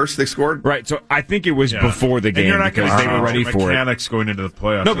 in the first they scored? Right, so I think it was before the game, and you're not because they were ready for mechanics going into the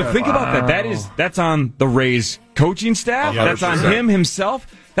playoffs. No, but think about that. That's on the Rays coaching staff. 100%. That's on him himself.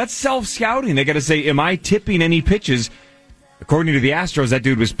 That's self-scouting. They got to say, am I tipping any pitches? According to the Astros, that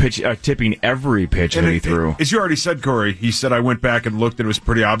dude was tipping every pitch that he threw. As you already said, Corey, he said, I went back and looked and it was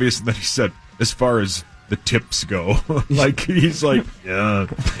pretty obvious. And then he said, as far as the tips go, he's like, yeah.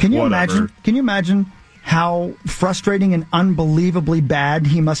 Can you imagine how frustrating and unbelievably bad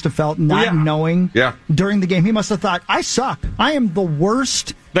he must have felt not knowing during the game? He must have thought, I suck. I am the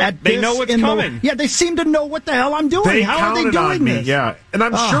worst at this. They know what's coming. They seem to know what the hell I'm doing. How are they doing this? Yeah, and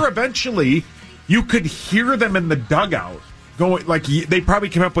I'm sure eventually you could hear them in the dugout. Going like they probably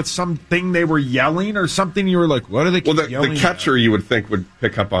came up with something they were yelling or something. You were like, "What are they?" The catcher you would think would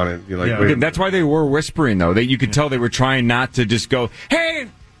pick up on it. You're like, Wait. That's why they were whispering though. You could tell they were trying not to just go, "Hey,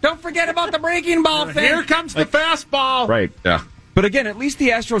 don't forget about the breaking ball thing." Here comes the fastball. Right. Yeah. But again, at least the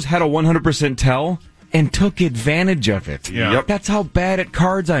Astros had a 100% tell and took advantage of it. Yeah. Yep. That's how bad at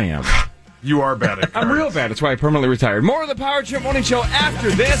cards I am. You are bad at cards. I'm real bad. That's why I permanently retired. More of the Power Trip Morning Show after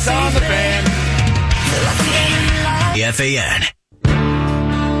this on the Fan. FAN.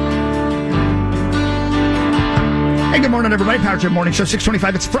 Hey, good morning, everybody. Power Trip Morning Show,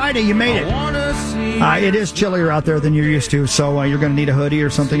 625. It's Friday. You made it. It is chillier out there than you're used to, so you're going to need a hoodie or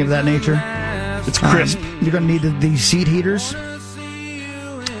something of that nature. It's crisp. You're going to need the seat heaters.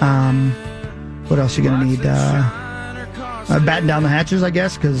 What else are you going to need? Batten down the hatches, I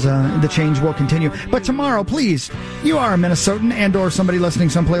guess, because the change will continue. But tomorrow, please, you are a Minnesotan and or somebody listening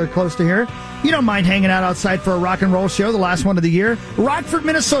someplace close to here. You don't mind hanging out outside for a rock and roll show, the last one of the year. Rockford,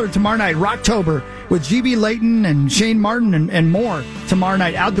 Minnesota, tomorrow night, Rocktober, with G.B. Layton and Shane Martin and more. Tomorrow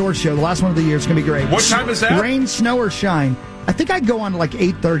night, outdoor show, the last one of the year. It's going to be great. What time is that? Rain, snow, or shine. I think I'd go on at like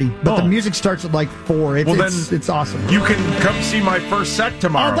 8:30, but the music starts at like 4. It's awesome. You can come see my first set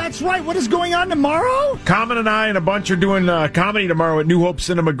tomorrow. Oh, that's right. What is going on tomorrow? Common and I and a bunch are doing comedy tomorrow at New Hope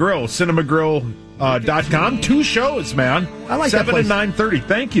Cinema Grill. cinemagrill.com. 2 shows, man. I like 7 that place. and 9:30.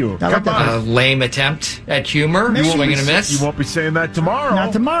 Thank you. Come on. Lame attempt at humor. Swing and a miss. You won't be saying that tomorrow.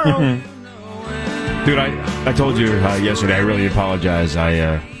 Not tomorrow. Dude, I told you yesterday, I really apologize.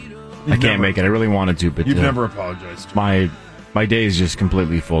 I can't make it. I really wanted to, but You've never apologized. My day is just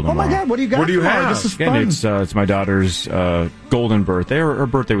completely full tomorrow. Oh my God! What do you got? What do you tomorrow? have? This is Again, fun. it's my daughter's golden birthday. Her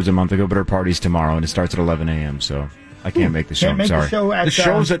birthday was a month ago, but her party's tomorrow, and it starts at 11 a.m., so I can't make the show. Can't make I'm sorry. the show at The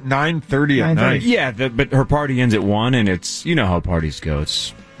show's at 9:30 at night. Yeah, but her party ends at 1, and it's, you know how parties go.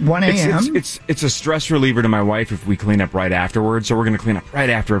 It's 1 a.m.? It's a stress reliever to my wife if we clean up right afterwards, so we're going to clean up right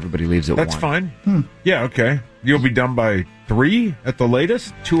after everybody leaves at 1. That's fine. Yeah, okay. You'll be done by 3 at the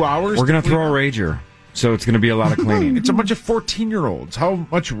latest? 2 hours? We're going to throw a rager, so it's going to be a lot of cleaning. It's a bunch of 14-year-olds. How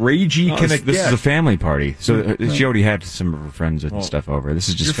much ragey can it get? This is a family party, so she already had some of her friends and stuff over. This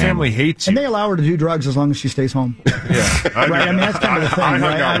is just Your family hates you. And they allow her to do drugs as long as she stays home. Yeah. Right? I mean, that's kind of the thing,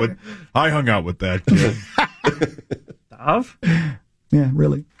 I hung out with that kid. Of? Yeah,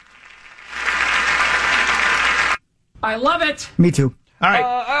 really. I love it. Me too. All right.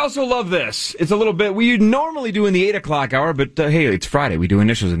 I also love this. It's a little bit, we normally do in the 8 o'clock hour, but hey, it's Friday. We do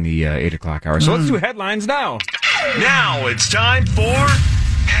initials in the 8 o'clock hour. So let's do headlines now. Now it's time for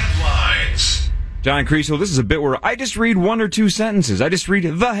headlines. John Creasel, this is a bit where I just read 1 or 2 sentences. I just read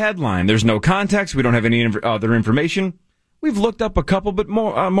the headline. There's no context. We don't have any other information. We've looked up a couple, but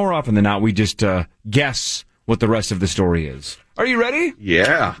more often than not, we just guess what the rest of the story is. Are you ready?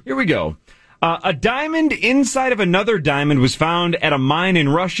 Yeah. Here we go. A diamond inside of another diamond was found at a mine in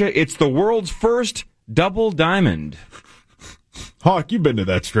Russia. It's the world's first double diamond. Hawk, you've been to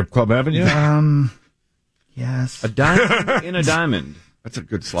that strip club, haven't you? Yes. A diamond in a diamond. That's a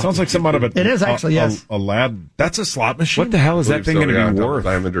good slot. Sounds like some out of It is actually, yes. A lab. That's a slot machine? What the hell is that thing going to be worth?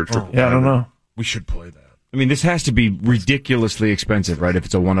 Diamond or triple Yeah, I don't know. We should play that. I mean, this has to be ridiculously expensive, right? If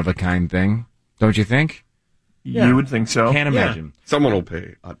it's a one-of-a-kind thing. Don't you think? Yeah. You would think so. Can't imagine. Someone will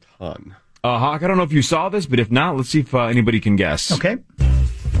pay a ton. Hawk, I don't know if you saw this, but if not, let's see if anybody can guess. Okay.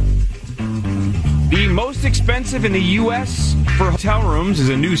 The most expensive in the U.S. for hotel rooms is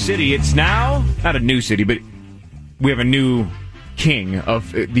a new city. It's now, not a new city, but we have a new king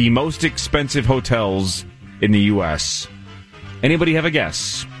of the most expensive hotels in the U.S. Anybody have a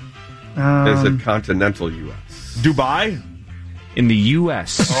guess? Is it continental U.S.? Dubai? In the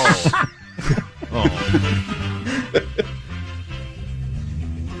U.S.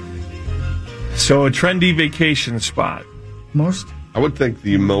 So a trendy vacation spot. Most? I would think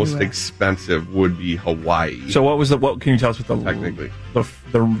the most expensive would be Hawaii. So what can you tell us what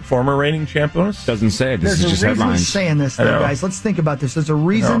the former reigning champion was? Doesn't say it. This There's is just a reason headlines. he's saying this, though, guys. Let's think about this. There's a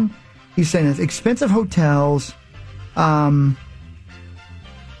reason he's saying this. Expensive hotels.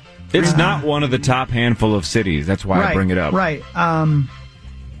 It's not one of the top handful of cities. That's why I bring it up. Right.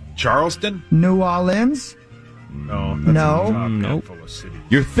 Charleston? New Orleans? No. Nope.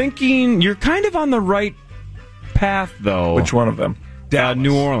 You're kind of on the right path, though. Which one of them?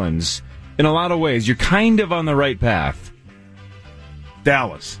 New Orleans. In a lot of ways, you're kind of on the right path.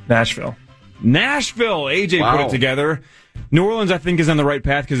 Dallas. Nashville. AJ put it together. New Orleans, I think, is on the right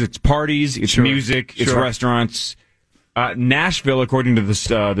path because it's parties, it's music, it's restaurants. Nashville, according to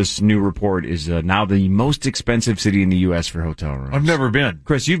this new report, is now the most expensive city in the U.S. for hotel rooms. I've never been.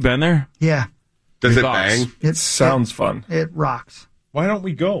 Chris, you've been there? Yeah. Does it bang? It sounds fun. It rocks. Why don't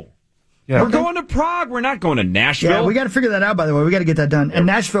we go? Yeah. We're going to Prague. We're not going to Nashville. Yeah, we got to figure that out, by the way. We got to get that done. And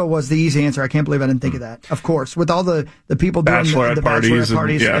Nashville was the easy answer. I can't believe I didn't think of that. Of course. With all the people doing the bachelorette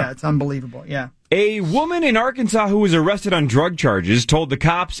parties. Yeah, it's unbelievable. Yeah. A woman in Arkansas who was arrested on drug charges told the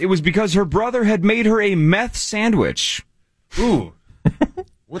cops it was because her brother had made her a meth sandwich. Ooh.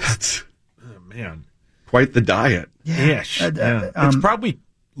 What's... Oh, man. Quite the diet. Yeah. It's probably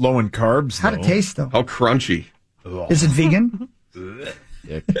low in carbs, How'd it taste, though? How crunchy. Is it vegan?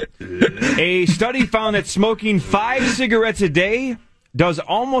 A study found that smoking 5 cigarettes a day does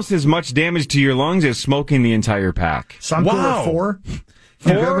almost as much damage to your lungs as smoking the entire pack. So I'm cool with 4?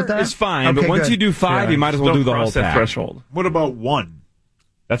 4 is fine, but once you do 5, you might as well do the whole pack. Threshold. What about 1?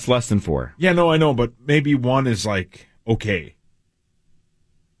 That's less than 4. Yeah, no, I know, but maybe 1 is like okay.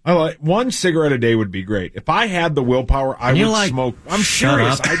 I like 1 cigarette a day would be great. If I had the willpower, I would smoke. I'm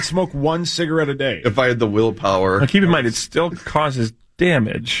serious. I'd smoke 1 cigarette a day. If I had the willpower. Now, keep in mind, it still causes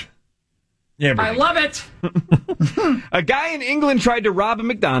damage. Yeah, I love it. A guy in England tried to rob a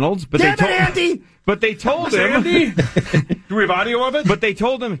McDonald's, but they told him. Do we have audio of it? But they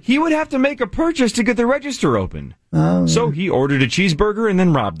told him he would have to make a purchase to get the register open. So he ordered a cheeseburger and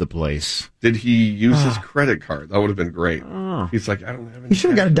then robbed the place. Did he use his credit card? That would have been great. He's like, I don't have any. He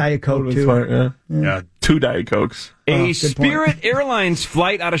should have got a Diet Coke, too. Yeah, 2 Diet Cokes. A Spirit Airlines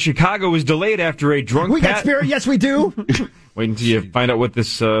flight out of Chicago was delayed after a drunk... We got Spirit? Yes, we do. Wait until you find out what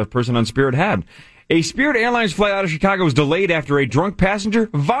this person on Spirit had. A Spirit Airlines flight out of Chicago was delayed after a drunk passenger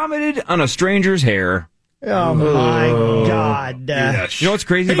vomited on a stranger's hair. Oh, my God. You know what's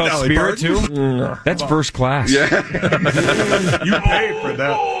crazy about Dolly Spirit, too? Parton. That's first class. Yeah. You pay for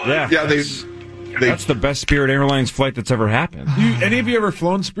that. Yeah. Yeah, That's the best Spirit Airlines flight that's ever happened. Any of you ever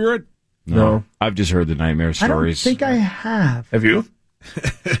flown Spirit? No. I've just heard the nightmare I don't stories. think I have. Have you?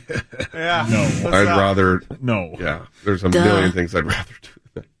 Yeah. No. I'd rather. No. Yeah, there's a million things I'd rather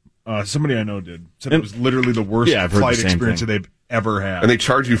do. Somebody I know did. Said it was literally the worst Yeah, I've heard flight the same experience thing. that they've ever had. And they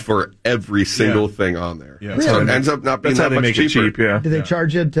charge you for every single thing on there. Yeah. So it ends up not being That's how that they much make cheaper. it cheap, yeah. Do they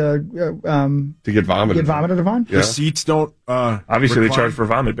charge you to get vomited. Get vomited upon? Yeah. The seats don't. Obviously, they recline. charge for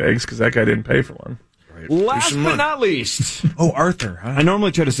vomit bags because that guy didn't pay for one. Last but not least. Oh, Arthur. Huh? I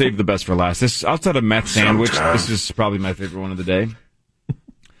normally try to save the best for last. This outside of Meth sandwich, this is probably my favorite one of the day.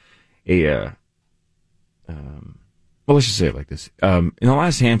 Well, let's just say it like this. In the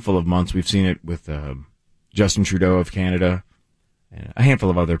last handful of months, we've seen it with Justin Trudeau of Canada and a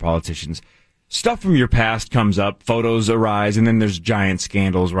handful of other politicians. Stuff from your past comes up, photos arise, and then there's giant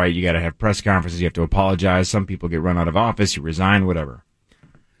scandals, right? You got to have press conferences, you have to apologize. Some people get run out of office, you resign, whatever.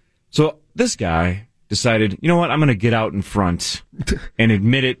 So this guy decided, you know what, I'm going to get out in front and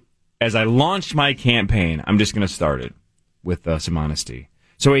admit it. As I launched my campaign, I'm just going to start it with some honesty.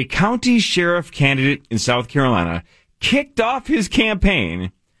 So a county sheriff candidate in South Carolina kicked off his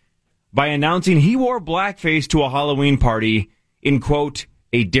campaign by announcing he wore blackface to a Halloween party in, quote,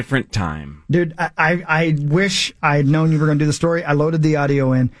 a different time. Dude, I wish I had known you were going to do the story. I loaded the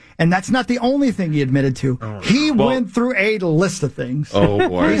audio in, and that's not the only thing he admitted to. He went through a list of things. Oh,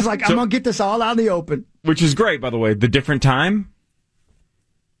 boy. He's like, I'm going to get this all out in the open. Which is great, by the way. The different time?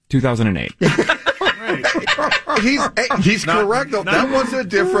 2008. He's correct, though. That was a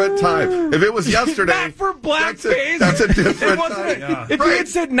different time. If it was yesterday. Not for blackface. That's a different time. If you had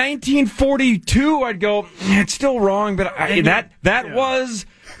said 1942, I'd go, it's still wrong, but that was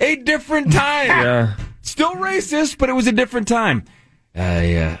a different time. Yeah. Still racist, but it was a different time.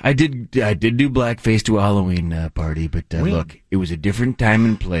 I did do blackface to a Halloween party, but look, it was a different time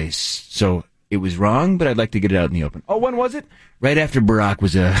and place. So it was wrong, but I'd like to get it out in the open. Oh, when was it? Right after Barack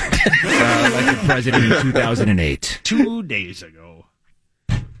was elected president in 2008. 2 days ago.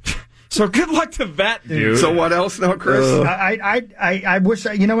 So good luck to that, dude. So what else now, Chris? I wish,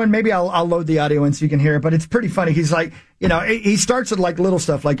 you know what, maybe I'll load the audio in so you can hear it, but it's pretty funny. He's like, you know, he starts with like little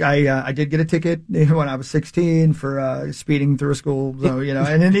stuff, like I did get a ticket when I was 16 for speeding through a school, so, you know,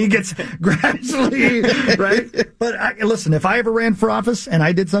 and then he gets gradually, right? But listen, if I ever ran for office and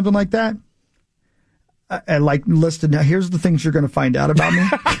I did something like that, like listed, now here's the things you're going to find out about me.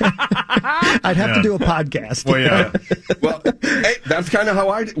 I'd have to do a podcast. Well, yeah. Well, hey, that's kind of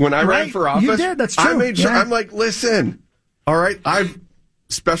how when I ran for office. You did, that's true. I made sure, Yeah. I'm like, listen, all right,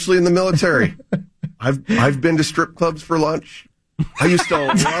 especially in the military, I've been to strip clubs for lunch. I used to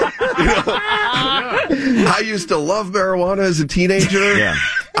love, I used to love marijuana as a teenager. Yeah.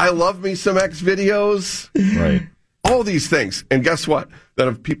 I love me some X videos. Right. All these things. And guess what? That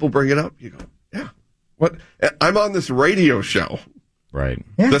if people bring it up, you go, yeah. What? I'm on this radio show. Right.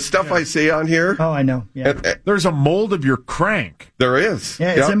 Yeah. The stuff I say on here. Oh, I know. Yeah. There's a mold of your crank. There is.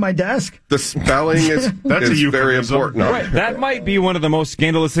 Yeah, it's in my desk. The spelling is, That's a is very euphemism. important. Right. That might be one of the most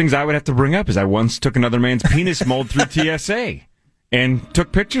scandalous things I would have to bring up is I once took another man's penis mold through TSA and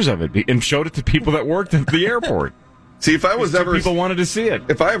took pictures of it and showed it to people that worked at the airport. See, if I was ever people wanted to see it.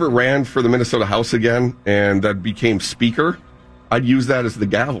 If I ever ran for the Minnesota House again and that became speaker, I'd use that as the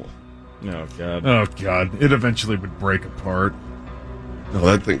gavel. Oh God. Oh God! It eventually would break apart. No,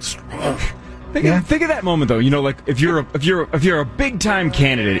 that thing's strong. Think of that moment though. You know, like if you're a big time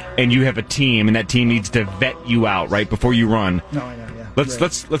candidate and you have a team and that team needs to vet you out right before you run. No, I know. Yeah.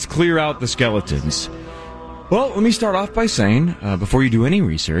 Let's clear out the skeletons. Well, let me start off by saying, before you do any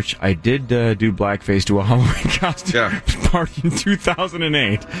research, I did do blackface to a Halloween costume party in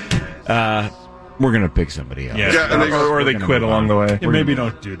 2008. We're going to pick somebody else. Yeah, or they quit along the way. Yeah, maybe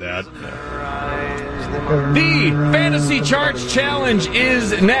don't do that. The Fantasy Charts Challenge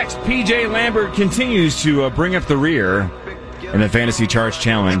is next. PJ Lambert continues to bring up the rear in the Fantasy Charts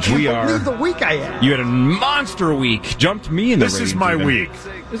Challenge. I can't believe the week I had. You had a monster week. Jumped me in the This is ratings my even. week.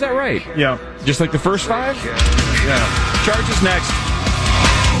 Is that right? Yeah. Just like the first 5? Yeah. Charts is next.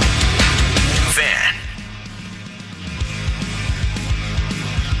 Fan.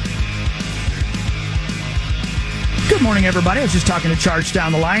 Good morning, everybody. I was just talking to Charge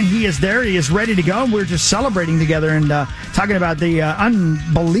down the line. He is there. He is ready to go. We're just celebrating together and talking about the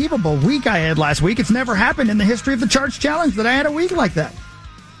unbelievable week I had last week. It's never happened in the history of the Charge Challenge that I had a week like that.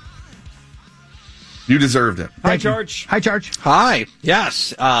 You deserved it. Hi, Charge. Hi, Charge. Hi.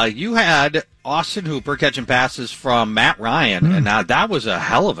 Yes, you had Austin Hooper catching passes from Matt Ryan, and that was a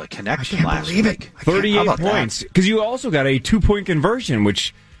hell of a connection last week. 38 points. Because you also got a 2-point conversion,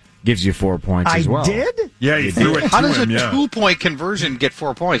 which gives you 4 points as well. I did? Yeah, you threw it to him. How does a 2-point conversion get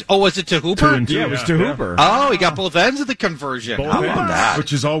 4 points? Oh, was it to Hooper? Yeah, it was to Hooper. Oh, he got both ends of the conversion. How about that?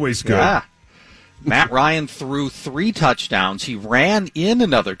 Which is always good. Yeah. Matt Ryan threw 3 touchdowns. He ran in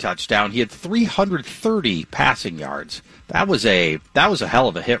another touchdown. He had 330 passing yards. That was a hell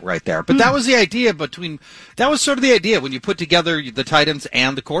of a hit right there. But that was the idea that was sort of the idea when you put together the tight ends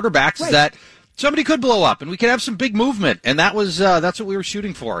and the quarterbacks, is that somebody could blow up and we could have some big movement, and that's what we were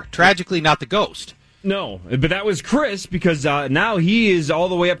shooting for. Tragically, not the Ghost. No, but that was Chris, because now he is all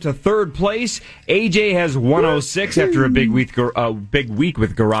the way up to third place. AJ has 106 after a big week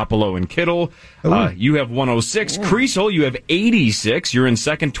with Garoppolo and Kittle. You have 106. Creasel, you have 86. You're in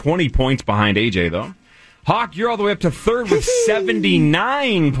second, 20 points behind AJ, though. Hawk, you're all the way up to third with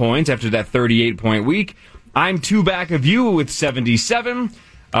 79 points after that 38-point week. I'm 2 back of you with 77.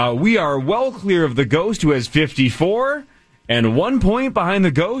 We are well clear of the Ghost, who has 54. And 1 point behind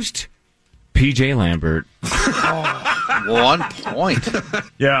the Ghost, PJ Lambert. 1 point.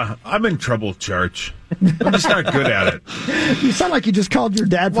 Yeah, I'm in trouble, Church. I'm just not good at it. You sound like you just called your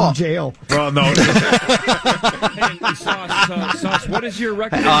dad from jail. Well, no. Hey, Sauce, what is your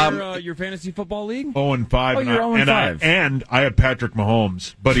record in your fantasy football league? 0-5. Oh, you're 0-5. And I have Patrick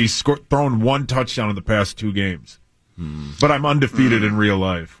Mahomes, but he's thrown 1 touchdown in the past 2 games. But I'm undefeated in real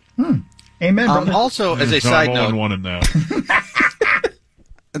life. Amen, brother. Also, as a side note, 0-1 in that.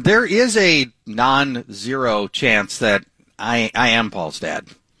 There is a non-zero chance that I am Paul's dad.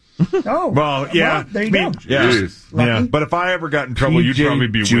 Oh, well, yeah. Well, there you go. Yeah, yeah. But if I ever got in trouble, you'd probably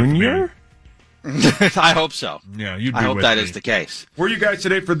be Junior? With me. I hope so. Yeah, you'd be I hope with that me. is the case. Where are you guys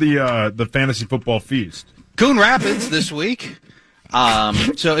today for the fantasy football feast? Coon Rapids this week.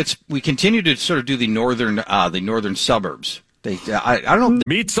 So we continue to sort of do the northern suburbs. I don't know.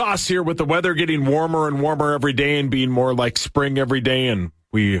 Meat Sauce here with the weather getting warmer and warmer every day and being more like spring every day. And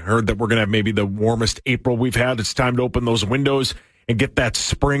we heard that we're going to have maybe the warmest April we've had. It's time to open those windows and get that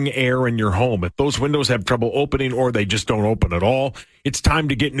spring air in your home. If those windows have trouble opening or they just don't open at all, it's time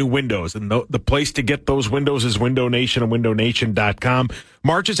to get new windows. And the place to get those windows is Window Nation and windownation.com.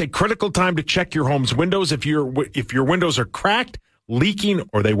 March is a critical time to check your home's windows. If your windows are cracked, leaking,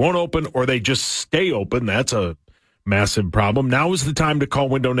 or they won't open, or they just stay open, that's a massive problem. Now is the time to call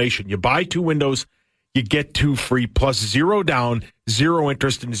Window Nation. You buy 2 windows, you get 2 free, plus 0 down, 0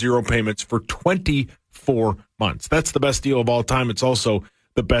 interest, and 0 payments for 24 months. That's the best deal of all time. It's also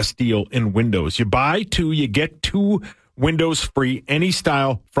the best deal in windows. You buy 2, you get 2 windows free, any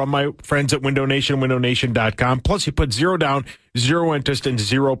style, from my friends at Window Nation, windownation.com. Plus, you put 0 down, 0 interest, and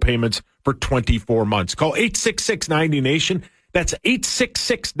 0 payments for 24 months. Call 866-90-NATION. That's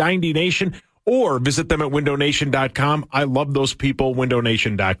 866-90-NATION. Or visit them at windownation.com. I love those people.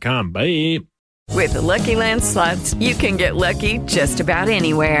 windownation.com. Bye. With the Lucky Land Slots, you can get lucky just about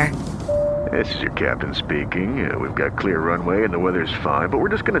anywhere. This is your captain speaking. We've got clear runway and the weather's fine, but we're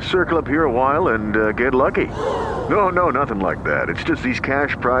just going to circle up here a while and get lucky. No, nothing like that. It's just these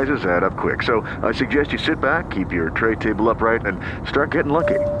cash prizes add up quick. So I suggest you sit back, keep your tray table upright, and start getting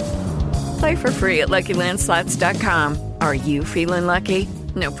lucky. Play for free at LuckyLandSlots.com. Are you feeling lucky?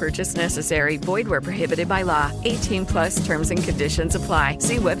 No purchase necessary. Void where prohibited by law. 18+ terms and conditions apply.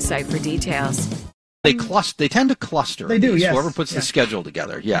 See website for details. They tend to cluster. They do, yes. Whoever puts the schedule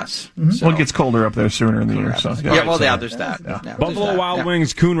together, yes. Mm-hmm. So, Well, it gets colder up there sooner in the year. So there's that. Yeah. Buffalo Wild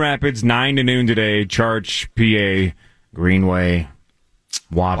Wings, Coon Rapids, 9 to noon today. Church, PA, Greenway,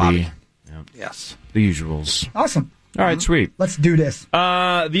 Wabi. Yep. Yes. The usuals. Awesome. All right, sweet. Let's do this.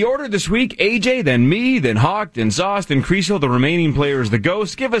 The order this week, AJ, then me, then Hawk, then Sauce, then Creasel, the remaining players, the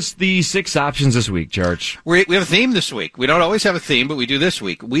Ghost. Give us the 6 options this week, Church. We have a theme this week. We don't always have a theme, but we do this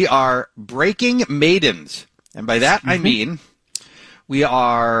week. We are breaking maidens. And by that, I mean we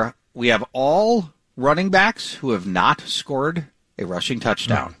have all running backs who have not scored a rushing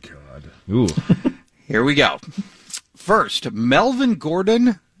touchdown. Oh, God. Ooh. Here we go. First, Melvin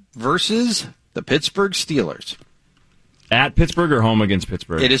Gordon versus the Pittsburgh Steelers. At Pittsburgh or home against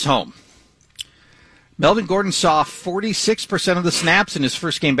Pittsburgh? It is home. Melvin Gordon saw 46% of the snaps in his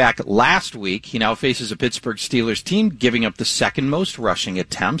first game back last week. He now faces a Pittsburgh Steelers team giving up the 2nd most rushing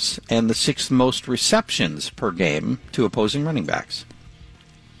attempts and the 6th most receptions per game to opposing running backs.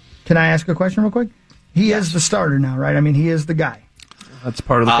 Can I ask a question real quick? He is the starter now, right? I mean, he is the guy. That's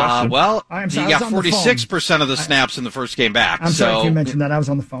part of the question. He got 46% of the snaps in the first game back. I'm sorry if you mentioned that. I was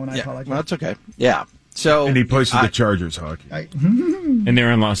on the phone. I apologize. Well, that's okay. Yeah. So And he plays for the Chargers, Hawkey. And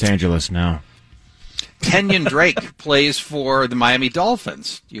they're in Los Angeles now. Kenyon Drake plays for the Miami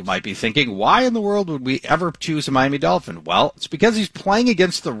Dolphins. You might be thinking, why in the world would we ever choose a Miami Dolphin? Well, it's because he's playing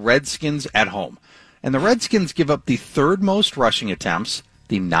against the Redskins at home. And the Redskins give up the 3rd most rushing attempts,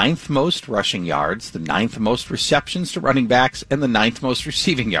 the 9th most rushing yards, the 9th most receptions to running backs, and the 9th most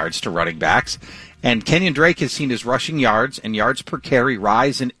receiving yards to running backs. And Kenyon Drake has seen his rushing yards and yards per carry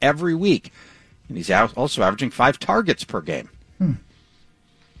rise in every week. And he's also averaging 5 targets per game.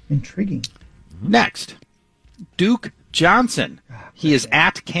 Intriguing. Next, Duke Johnson. He is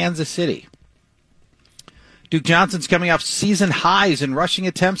at Kansas City. Duke Johnson's coming off season highs in rushing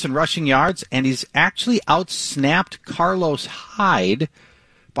attempts and rushing yards, and he's actually outsnapped Carlos Hyde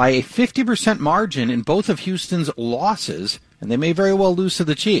by a 50% margin in both of Houston's losses, and they may very well lose to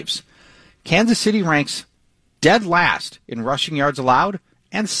the Chiefs. Kansas City ranks dead last in rushing yards allowed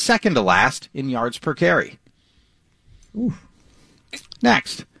and second to last in yards per carry. Oof.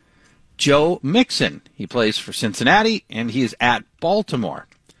 Next, Joe Mixon. He plays for Cincinnati, and he is at Baltimore.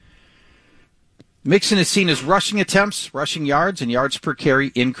 Mixon has seen his rushing attempts, rushing yards, and yards per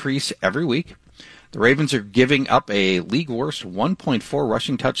carry increase every week. The Ravens are giving up a league-worst 1.4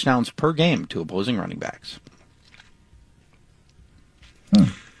 rushing touchdowns per game to opposing running backs.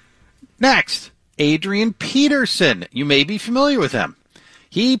 Next, Adrian Peterson. You may be familiar with him.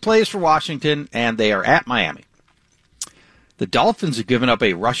 He plays for Washington, and they are at Miami. The Dolphins have given up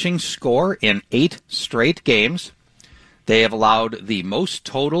a rushing score in 8 straight games. They have allowed the most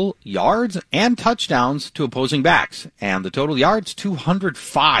total yards and touchdowns to opposing backs. And the total yards,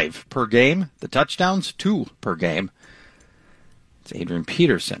 205 per game. The touchdowns, 2 per game. It's Adrian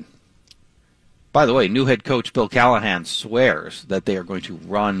Peterson. By the way, new head coach Bill Callahan swears that they are going to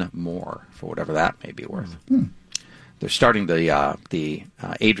run more, for whatever that may be worth. They're starting the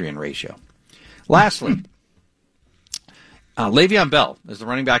Adrian ratio. Lastly, Le'Veon Bell is the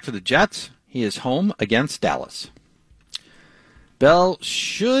running back for the Jets. He is home against Dallas. Bell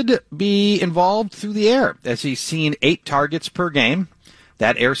should be involved through the air, as he's seen 8 targets per game.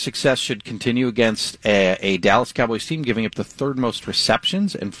 That air success should continue against a Dallas Cowboys team giving up the 3rd most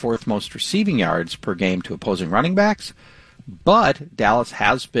receptions and 4th most receiving yards per game to opposing running backs. But Dallas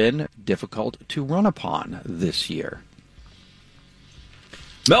has been difficult to run upon this year.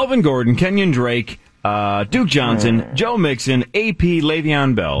 Melvin Gordon, Kenyon Drake, Duke Johnson, Joe Mixon, AP,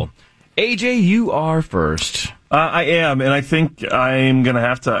 Le'Veon Bell. AJ, you are first. I am, and I think I'm going to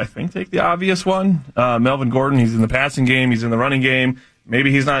have to, take the obvious one. Melvin Gordon, he's in the passing game, he's in the running game.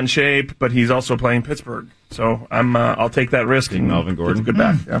 Maybe he's not in shape, but he's also playing Pittsburgh. So I'll take that risk. And Melvin Gordon. Good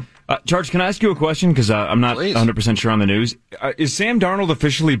back, yeah. George, can I ask you a question? Because I'm not 100% sure on the news. Is Sam Darnold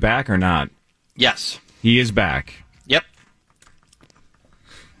officially back or not? Yes. He is back. Yep.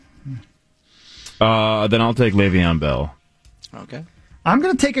 Then I'll take Le'Veon Bell. Okay. I'm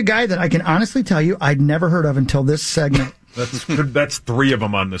going to take a guy that I can honestly tell you I'd never heard of until this segment. That's 3 of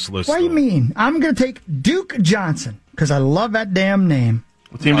them on this list. What do you mean? I'm going to take Duke Johnson because I love that damn name.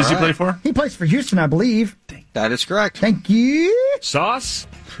 What team does he play for? He plays for Houston, I believe. That is correct. Thank you. Sauce?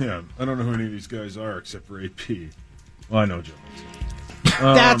 Yeah, I don't know who any of these guys are except for AP. Well, I know Joe.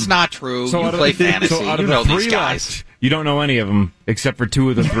 That's not true. You play fantasy. So out you of know the 3 these guys. left, you don't know any of them except for 2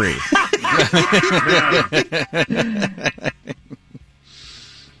 of the 3.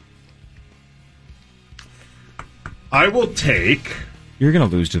 I will take... You're going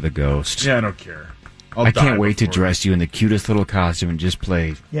to lose to the Ghost. Yeah, I don't care. I can't wait to dress you in the cutest little costume and just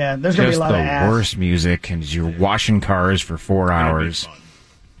play there's gonna be a lot of ass. the worst music, and you're washing cars for 4 hours.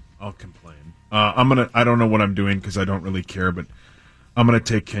 I'll complain. I don't know what I'm doing because I don't really care, but I'm gonna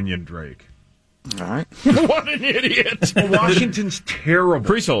take Kenyon Drake. All right. What an idiot! Washington's terrible.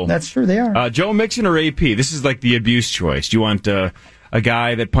 Priesel. That's true, they are. Joe Mixon or AP? This is like the abuse choice. Do you want a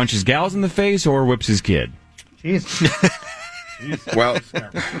guy that punches gals in the face or whips his kid? Jeez. Well,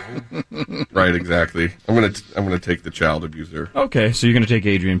 right, exactly. I'm gonna take the child abuser. Okay, so you're gonna take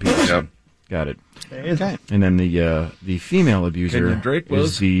Adrian Peterson. Yep. Got it. Okay. And then the female abuser Kenyon Drake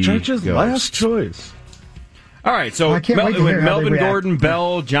was is the Church's Ghost. last choice. All right, so I can't wait to hear how Melvin they react. Gordon,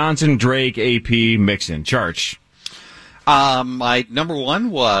 Bell, Johnson, Drake, AP, Mixon. Church. My number 1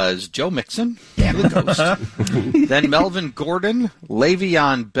 was Joe Mixon, the Ghost. Then Melvin Gordon,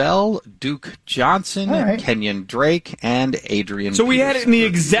 Le'Veon Bell, Duke Johnson, right. Kenyon Drake, and Adrian So we Peterson. had it in the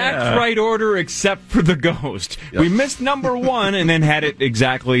exact right order except for the Ghost. Yep. We missed number 1 and then had it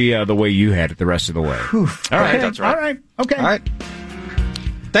exactly the way you had it the rest of the way. All right, that's right. All right. Okay. All right.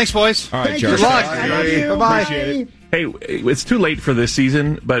 Thanks, boys. All right, Thank George. you. Good luck. I love you. Bye-bye. Bye. Hey, it's too late for this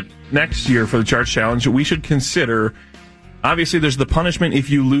season, but next year for the Charts Challenge, we should consider Obviously, there's the punishment if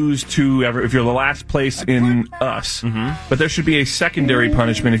you lose if you're the last place in us. Mm-hmm. But there should be a secondary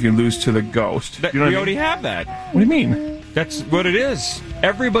punishment if you lose to the ghost. We already have that. What do you mean? That's what it is.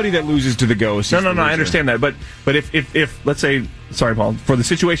 Everybody that loses to the ghost. No, I understand that. But if let's say, sorry, Paul, for the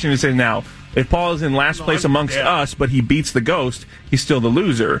situation it's in now, if Paul is in last place amongst us, but he beats the ghost, he's still the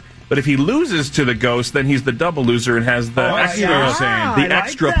loser. But if he loses to the ghost, then he's the double loser and has the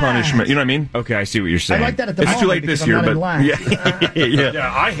extra punishment. You know what I mean? Okay, I see what you're saying. I like that at the moment. It's too late this year, but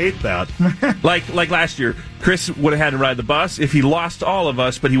yeah, I hate that. like last year, Chris would have had to ride the bus if he lost to all of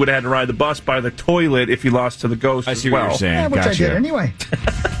us, but he would have had to ride the bus by the toilet if he lost to the ghost. I see what you're saying. Yeah, which I did anyway.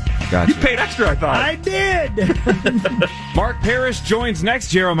 Gotcha. You paid extra, I thought. I did. Mark Parrish joins next.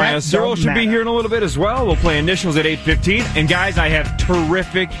 Jeremiah Sirles should be here in a little bit as well. We'll play initials at 8:15. And guys, I have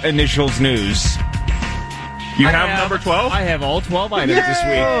terrific initials news. You have number 12? I have all 12 items this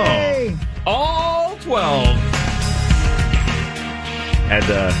week. All 12. Had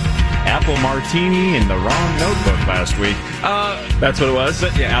the apple martini in the wrong notebook last week. That's what it was?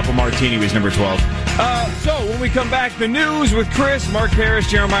 Yeah, apple martini was number 12. So when we come back, the news with Chris, Mark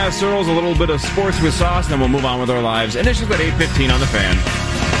Parrish, Jeremiah Sirles, a little bit of sports with sauce, and then we'll move on with our lives. Initials at 8:15 on the Fan.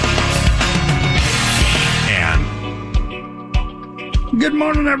 Good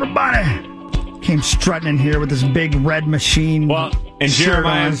morning, everybody. Came strutting in here with this big red machine. Well, and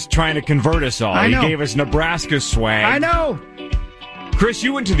Jeremiah's trying to convert us all. I know. He gave us Nebraska swag. I know. Chris,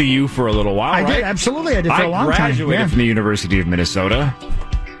 you went to the U for a little while, I right? did, absolutely. I did for a long time. I graduated from the University of Minnesota.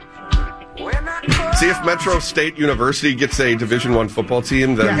 See, if Metro State University gets a Division I football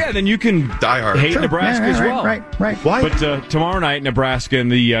team, then then you can die hard. Hate Nebraska as well. Right. Why? But tomorrow night, Nebraska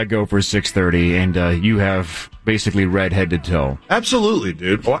and the Gophers 6:30, and you have basically red head to toe. Absolutely,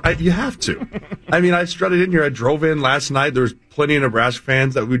 dude. Well, you have to. I mean, I strutted in here. I drove in last night. There was plenty of Nebraska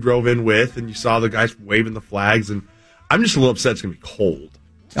fans that we drove in with, and you saw the guys waving the flags. And I'm just a little upset. It's going to be cold.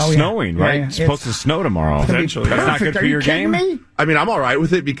 Snowing, right? Yeah. It's supposed to snow tomorrow. Potentially. That's not good for your game. Me? I mean, I'm all right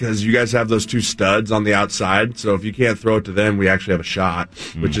with it because you guys have those two studs on the outside. So if you can't throw it to them, we actually have a shot,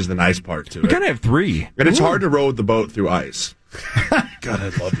 which is the nice part to it. We kind of have three. And it's hard to row the boat through ice. God, I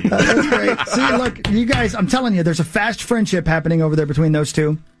love you. That's great. See, look, you guys, I'm telling you, there's a fast friendship happening over there between those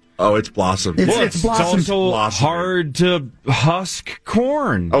two. Oh, it's blossomed. It's blossomed. It's also hard to husk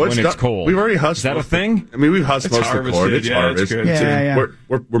corn when it's cold. We've already husked. Is that a thing? I mean, we've husked most of the corn. It's harvest. It's good. Yeah.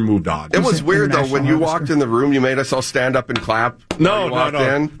 We're moved on. It was weird, though, when you walked in the room, you made us all stand up and clap. No.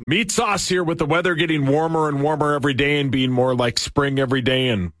 In. Meat sauce here with the weather getting warmer and warmer every day and being more like spring every day.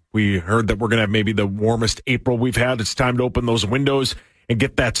 And we heard that we're going to have maybe the warmest April we've had. It's time to open those windows and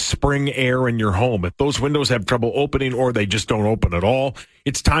get that spring air in your home. If those windows have trouble opening or they just don't open at all,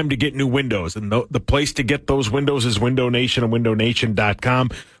 it's time to get new windows. And the place to get those windows is Window Nation and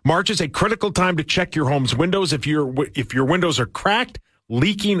windownation.com. March is a critical time to check your home's windows. If your windows are cracked,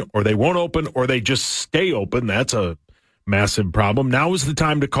 leaking, or they won't open, or they just stay open, that's a massive problem. Now is the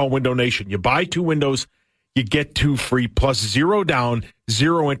time to call Window Nation. You buy 2 windows, you get 2 free, plus 0 down,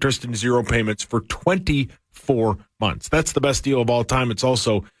 0 interest, and 0 payments for 24 months. That's the best deal of all time. It's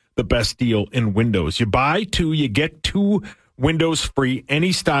also the best deal in windows. You buy 2, you get 2 windows free,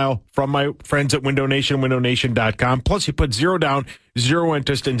 any style, from my friends at Window Nation, windownation.com. Plus, you put 0 down, 0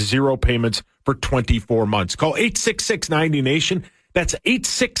 interest, and 0 payments for 24 months. Call 866-90-NATION. That's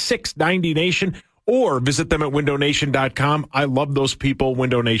 866-90-NATION. Or visit them at windownation.com. I love those people,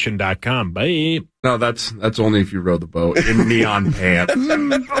 windownation.com. Bye. No, that's only if you row the boat in neon pants.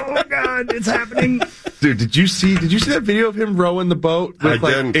 Oh, God, it's happening. Dude, did you see that video of him rowing the boat? With,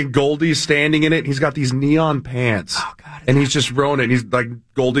 and Goldie's standing in it. He's got these neon pants. Oh, God. And he's just rowing it. And he's like,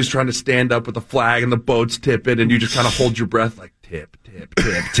 Goldie's trying to stand up with the flag and the boat's tipping. And you just kind of hold your breath like, tip.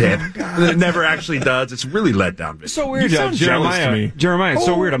 And it never actually does. It's really let down. It's so weird, Jeremiah. It's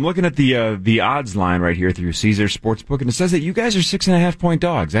so weird. I'm looking at the odds line right here through Caesar Sportsbook, and it says that you guys are 6.5-point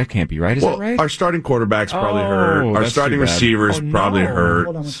dogs. That can't be right. Is that right? Our starting quarterback's probably hurt. Our starting receiver's probably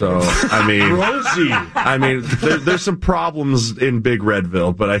hurt. So I mean, there's some problems in Big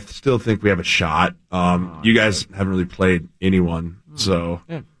Redville, but I still think we have a shot. You guys haven't really played anyone, so.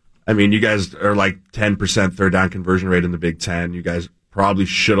 Yeah. I mean, you guys are like 10% third down conversion rate in the Big Ten. You guys probably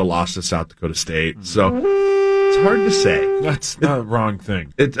should have lost to South Dakota State. So it's hard to say. That's the wrong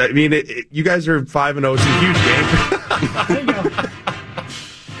thing. You guys are 5-0. It's a huge game. There you go.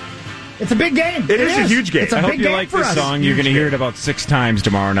 It's a big game. It is a huge game. It's a I big hope you game like for this us. song. You're going to hear it about 6 times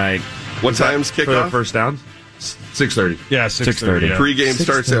tomorrow night. What time's kickoff? For the first down? 6:30. Yeah, 6:30. Yeah. Pre-game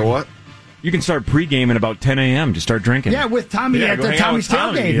starts at what? You can start pregame at about 10 a.m. to start drinking. Yeah, with Tommy at the Tommy's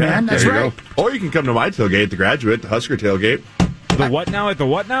tailgate, man. That's right. Or you can come to my tailgate, the Graduate, the Husker tailgate. The what now? At the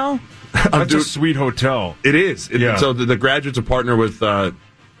what now? That's a sweet hotel. It is. Yeah. So the graduates are partner with the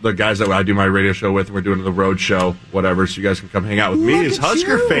guys that I do my radio show with. We're doing the road show, whatever, so you guys can come hang out with me as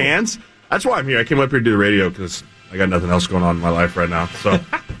Husker fans. That's why I'm here. I came up here to do the radio because I got nothing else going on in my life right now. So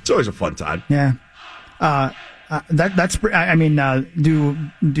it's always a fun time. Yeah.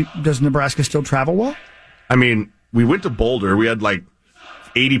 Does Nebraska still travel well? I mean, we went to Boulder. We had like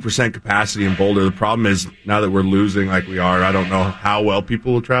 80% capacity in Boulder. The problem is now that we're losing like we are, I don't know how well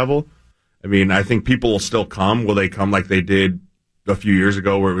people will travel. I mean, I think people will still come. Will they come like they did a few years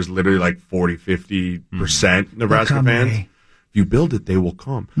ago where it was literally like 40-50% Nebraska fans? If you build it, they will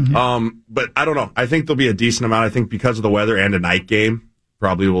come. Mm-hmm. But I don't know. I think there'll be a decent amount. I think because of the weather and a night game,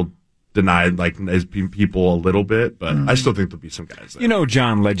 probably will deny like as people a little bit, but I still think there'll be some guys there. You know,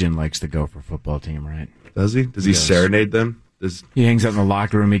 John Legend likes to go for football team, right? Does he? Does he serenade them? He hangs out in the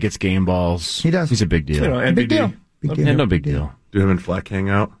locker room. He gets game balls. He does. He's a big deal. Big deal. Big deal. Yeah, no big deal. Do him and Fleck hang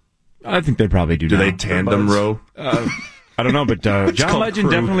out? I think they probably do. Do they tandem row? I don't know, but John Legend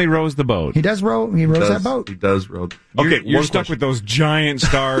definitely rows the boat. He does row. He rows that boat. He does row. Okay, you're stuck with those giant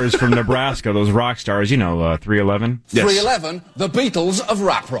stars from Nebraska, those rock stars. 311. Yes. 311, the Beatles of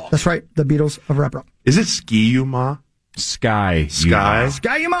rap rock. That's right, the Beatles of rap rock. Is it Ski-U-Ma? Sky.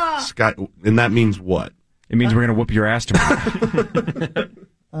 Sky-U-Ma. And that means what? It means we're going to whoop your ass tomorrow.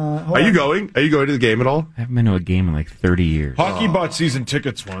 Are you going? Are you going to the game at all? I haven't been to a game in like 30 years. Hawkey bought season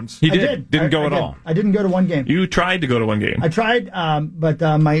tickets once. He did. Didn't go at all. I didn't go to one game. You tried to go to one game. I tried, but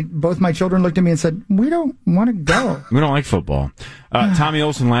both my children looked at me and said, "We don't want to go. We don't like football." Tommy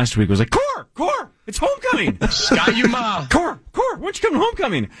Olson last week was like, "Core, it's homecoming." Sky-U-Ma. Core, why don't you come to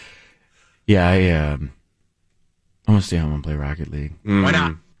homecoming? Yeah, I'm going to stay home and play Rocket League. Why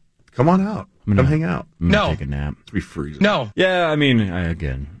not? Come on out. Come hang out. I'm gonna take a nap. It's be freezing. No. Yeah, I mean,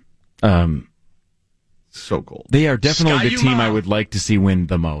 so cold. They are definitely the team Sky-U-Ma. I would like to see win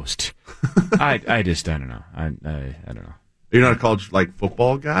the most. I don't know. I don't know. You're not a college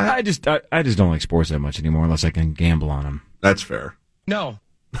football guy? I just don't like sports that much anymore unless I can gamble on them. That's fair. No.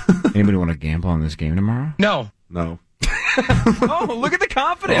 Anybody want to gamble on this game tomorrow? No. Oh, look at the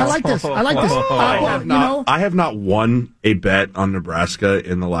confidence. I like this. I have not won a bet on Nebraska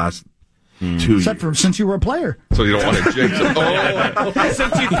in the last 2 years. Except for since you were a player. So you don't want to jinx it.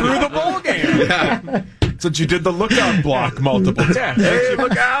 Since you threw the ball game. Yeah. Since you did the lookout block multiple times. Hey,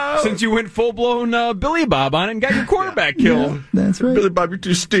 look out. Since you went full-blown Billy Bob on it and got your quarterback killed. Yeah, that's right. Billy Bob, you're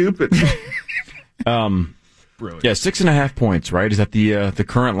too stupid. Brilliant. Yeah, 6.5 points, right? Is that the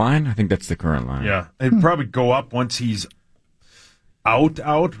current line? I think that's the current line. Yeah. It'd probably go up once he's out,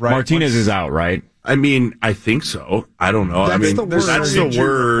 right? Martinez is out, right? I mean, I think so. I don't know. That's the word. That's the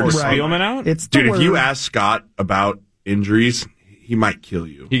word. Is Spielman out? It's the Dude, word. if you ask Scott about injuries, he might kill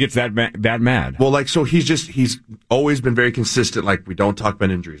you. He gets that mad. Well, so he's always been very consistent. Like, we don't talk about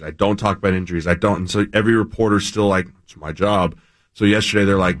injuries. I don't talk about injuries. I don't. And so every reporter's still like, it's my job. So yesterday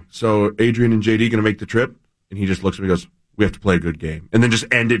they're like, so Adrian and JD going to make the trip? And he just looks at me and goes, we have to play a good game. And then just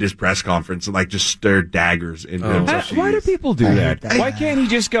ended his press conference and just stared daggers into him. Why do people do that? Why can't he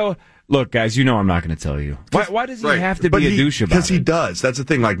just go, look, guys, I'm not going to tell you. Why does he have to be a douche about it? Because he does. That's the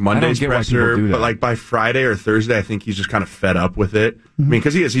thing. Like Monday's presser, but by Friday or Thursday, I think he's just kind of fed up with it. Mm-hmm. I mean,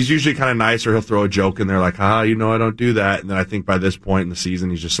 because he's usually kind of nice, or he'll throw a joke in there like, I don't do that. And then I think by this point in the season,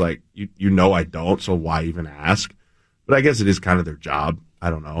 he's just like, I don't, so why even ask? But I guess it is kind of their job. I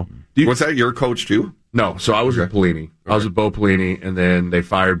don't know. Was that your coach too? No. So I was with Pelini. I was with Bo Pelini, and then they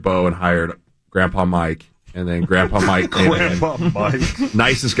fired Bo and hired Grandpa Mike. And then Grandpa Mike came in.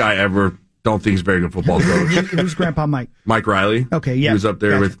 Nicest guy ever. Don't think he's a very good football coach. Who's Grandpa Mike? Mike Riley. Okay, yeah. He was up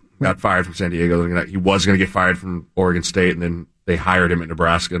there Gotcha. got fired from San Diego. He was going to get fired from Oregon State, and then they hired him at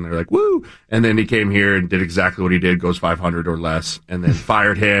Nebraska, and they're like, woo! And then he came here and did exactly what he did, goes 500 or less, and then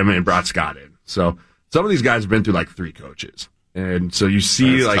fired him and brought Scott in. So some of these guys have been through 3 coaches. And so you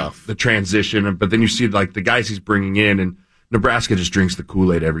see tough. The transition, but then you see the guys he's bringing in, and Nebraska just drinks the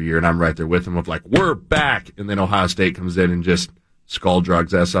Kool-Aid every year, and I'm right there with him of we're back. And then Ohio State comes in and just skull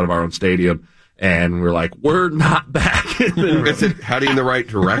drugs us out of our own stadium. And we're like, we're not back. Is it heading in the right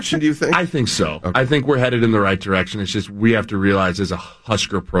direction, do you think? I think so. Okay. I think we're headed in the right direction. It's just we have to realize as a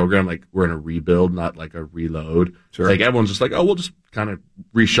Husker program, we're in a rebuild, not a reload. Sure. Everyone's just we'll just kind of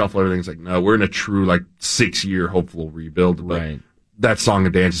reshuffle everything. It's no, we're in a true 6-year hopeful rebuild. But Right. that song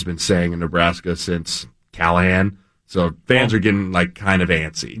and dance has been saying in Nebraska since Callahan. So fans are getting kind of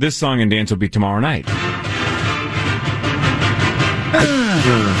antsy. This song and dance will be tomorrow night.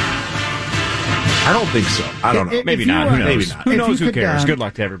 I don't think so. I don't know. Maybe not. Who knows? Maybe not. Who knows? Who cares? Good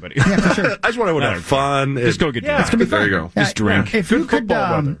luck to everybody. Yeah, for sure. I just want to have fun. Just go get It's going to be fun. There you go. Just drink. If you could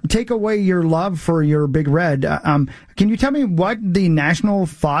take away your love for your Big Red, can you tell me what the national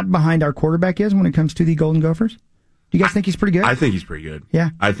thought behind our quarterback is when it comes to the Golden Gophers? Do you guys think he's pretty good? I think he's pretty good.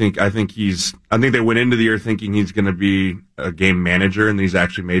 Yeah. I think they went into the year thinking he's going to be a game manager, and he's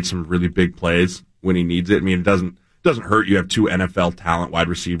actually made some really big plays when he needs it. I mean, it doesn't hurt. You have two NFL talent wide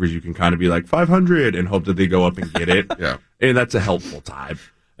receivers. You can kind of be like 500 and hope that they go up and get it. Yeah. And that's a helpful time.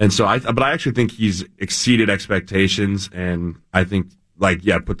 And so but I actually think he's exceeded expectations. And I think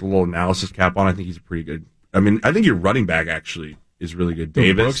put the little analysis cap on. I think he's pretty good. I mean, I think your running back actually is really good.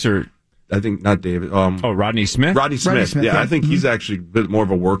 Davis. I think not David. Rodney Smith? Rodney Smith. Yeah, I think he's actually a bit more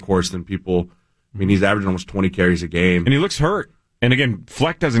of a workhorse than people. I mean, he's averaging almost 20 carries a game. And he looks hurt. And again,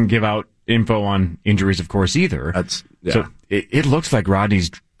 Fleck doesn't give out info on injuries, of course, either. So it looks like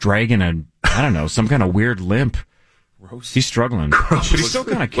Rodney's dragging some kind of weird limp. Gross. He's struggling. But he's still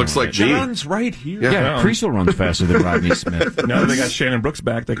kind of looks like John's right here. Yeah, Creasel runs faster than Rodney Smith. Now they got Shannon Brooks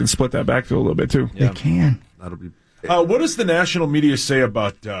back. They can split that backfield a little bit, too. They can. That'll be. What does the national media say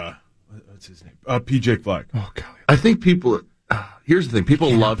about what's his name? PJ Fleck. Oh God. I think people. Here's the thing: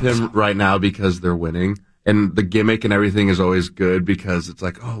 people love him right now because they're winning, and the gimmick and everything is always good because it's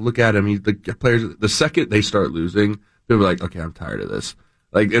like, oh, look at him. The players. The second they start losing, people are like, okay, I'm tired of this.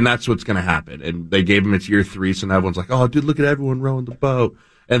 And that's what's going to happen. And they gave him its year 3, so now everyone's like, oh, dude, look at everyone rowing the boat.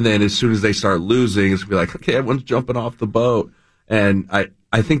 And then as soon as they start losing, it's going to be like, okay, everyone's jumping off the boat. And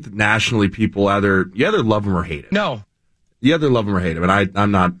I think that nationally people either love him or hate him. No. You either love him or hate him.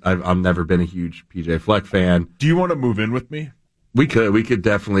 And I've never been a huge PJ Fleck fan. Do you want to move in with me? We could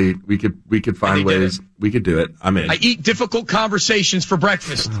definitely find ways. We could do it. I'm in. I eat difficult conversations for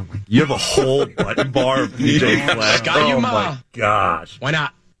breakfast. You have a whole button bar of PJ Fleck. Oh my gosh. Why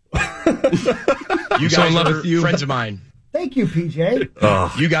not? You guys are friends of mine. Thank you,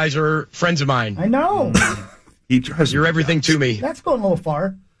 PJ. You guys are friends of mine. I know. You're everything to me. That's going a little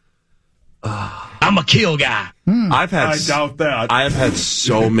far. I'm a kill guy. I doubt that. I have had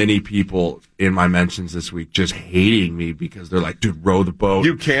so many people in my mentions this week just hating me because they're like, dude, row the boat.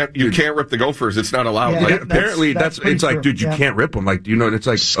 You can't rip the Gophers. It's not allowed. Yeah, like, apparently it's like, true. dude, you can't rip them. Like, do you know? It's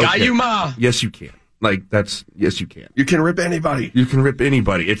like, Sky-U-Ma. Yes, you can. Yes, you can. You can rip anybody. You can rip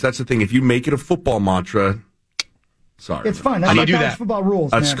anybody. That's the thing. If you make it a football mantra, sorry. It's fun. That's college football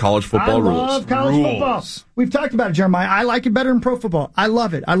rules. That's college football rules. I love college football. We've talked about it, Jeremiah. I like it better than pro football. I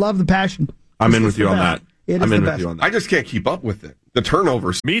love it. I love the passion. I'm in with you on that. I'm in with you on that. I just can't keep up with it. The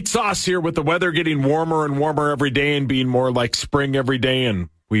turnovers. Meat Sauce here with the weather getting warmer and warmer every day and being more like spring every day. And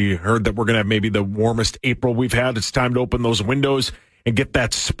we heard that we're going to have maybe the warmest April we've had. It's time to open those windows and get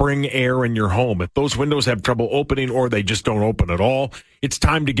that spring air in your home. If those windows have trouble opening or they just don't open at all, it's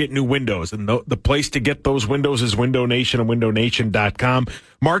time to get new windows. And the place to get those windows is Window Nation and windownation.com.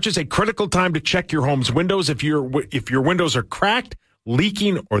 March is a critical time to check your home's windows. If your windows are cracked,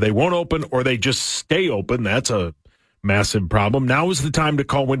 leaking, or they won't open, or they just stay open, that's a massive problem. Now is the time to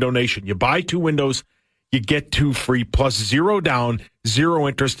call Window Nation. You buy 2 windows, you get 2 free, plus 0 down, 0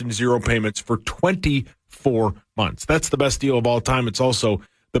 interest, and 0 payments for 24 months. That's the best deal of all time. It's also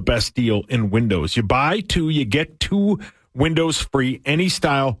the best deal in windows. You buy 2, you get 2 windows free, any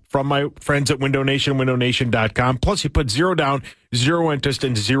style, from my friends at Window Nation, windownation.com. Plus, you put 0 down, 0 interest,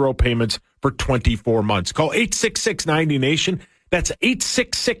 and 0 payments for 24 months. Call 866-90-NATION. That's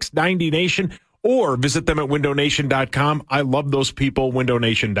 866-90-NATION, or visit them at windownation.com. I love those people,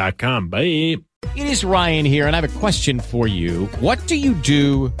 windownation.com. Bye. It is Ryan here, and I have a question for you. What do you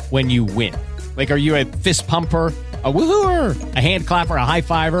do when you win? Like, are you a fist pumper, a woohooer, a hand clapper, a high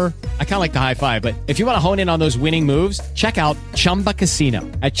fiver? I kind of like the high five, but if you want to hone in on those winning moves, check out Chumba Casino.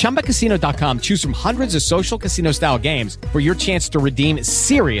 At ChumbaCasino.com, choose from hundreds of social casino-style games for your chance to redeem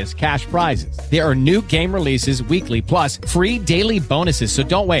serious cash prizes. There are new game releases weekly, plus free daily bonuses, so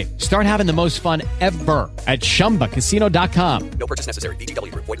don't wait. Start having the most fun ever at ChumbaCasino.com. No purchase necessary.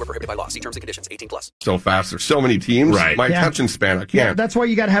 VGW. Void where prohibited by law. See terms and conditions. 18+. So fast. There's so many teams. Right. My attention span, I can't. Yeah, that's why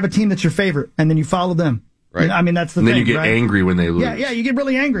you got to have a team that's your favorite, and then you follow them. Right. I mean, that's the thing. thing. Then you get angry when they lose. Yeah, you get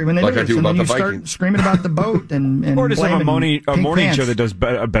really angry when they like lose. I do and about then the you Vikings. start screaming about the boat and or just have a morning pants. show that does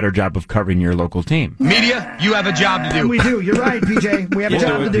a better job of covering your local team. Media, you have a job to do. And we do. You're right, PJ. We have a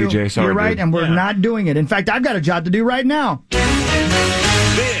job to do. PJ, sorry, You're right, dude. and we're not doing it. In fact, I've got a job to do right now.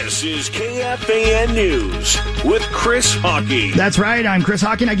 This is KFAN News with Chris Hawkey. That's right. I'm Chris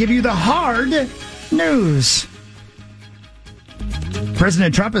Hawkey, and I give you the hard news.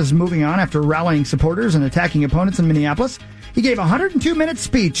 President Trump is moving on after rallying supporters and attacking opponents in Minneapolis. He gave a 102-minute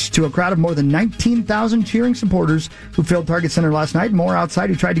speech to a crowd of more than 19,000 cheering supporters who filled Target Center last night. More outside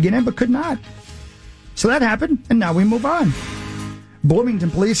who tried to get in but could not. So that happened, and now we move on. Bloomington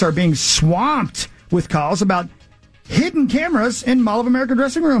police are being swamped with calls about hidden cameras in Mall of America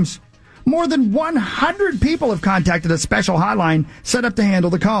dressing rooms. More than 100 people have contacted a special hotline set up to handle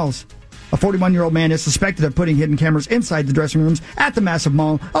the calls. A 41-year-old man is suspected of putting hidden cameras inside the dressing rooms at the massive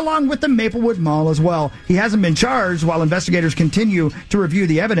mall, along with the Maplewood Mall as well. He hasn't been charged while investigators continue to review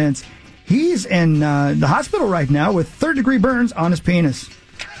the evidence. He's in the hospital right now with third-degree burns on his penis.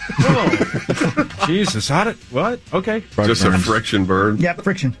 Jesus, what? Okay. Just a friction burn. Yep,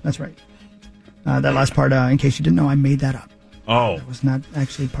 friction. That's right. That last part, in case you didn't know, I made that up. Oh. That was not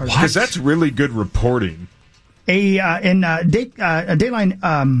actually part of it. Because that's really good reporting. In Dateline,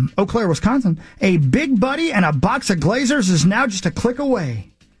 Eau Claire, Wisconsin, a Big Buddy and a box of Glazers is now just a click away.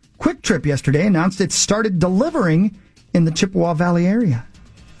 Quick Trip yesterday announced it started delivering in the Chippewa Valley area.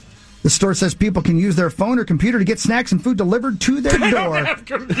 The store says people can use their phone or computer to get snacks and food delivered to their door. They don't have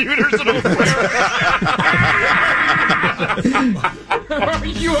computers in Eau Claire. Are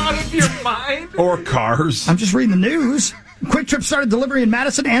you out of your mind? Or cars. I'm just reading the news. Quick Trip started delivery in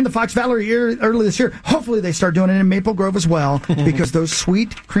Madison and the Fox Valley early this year. Hopefully they start doing it in Maple Grove as well, because those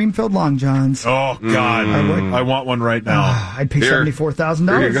sweet cream-filled Long Johns. Oh, God. I want one right now. I'd pay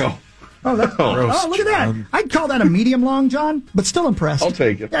 $74,000. Here you go. Oh, look at that. I'd call that a medium Long John, but still impressed. I'll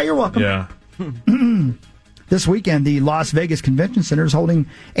take it. Yeah, you're welcome. Yeah. This weekend, the Las Vegas Convention Center is holding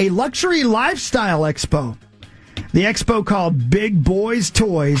a luxury lifestyle expo. The expo, called Big Boys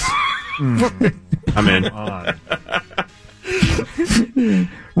Toys. I'm in.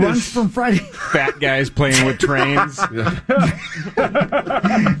 Runs from Friday. Fat guys playing with trains.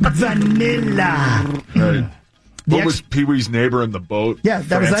 Vanilla. Right. What was Pee-wee's neighbor in the boat? Yeah,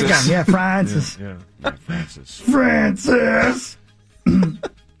 that was that guy. Yeah, Francis. Yeah. Francis.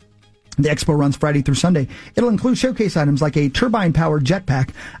 The expo runs Friday through Sunday. It'll include showcase items like a turbine-powered jetpack,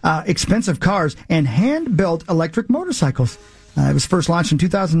 expensive cars, and hand-built electric motorcycles. It was first launched in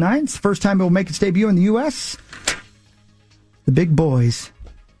 2009. It's the first time it will make its debut in the U.S. The Big Boys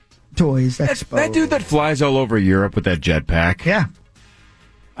Toys Expo. That dude that flies all over Europe with that jetpack. Yeah.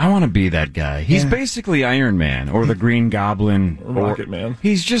 I want to be that guy. He's basically Iron Man or the Green Goblin. Or Rocket Man.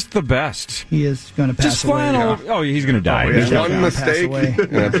 He's just the best. He is going to pass just flying away. All over. Oh, he's going to die. One mistake.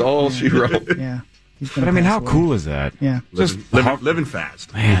 That's all she wrote. Yeah. But I mean, how cool is that? Yeah. Just living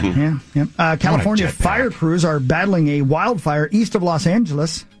fast. Man. Yeah. California fire crews are battling a wildfire east of Los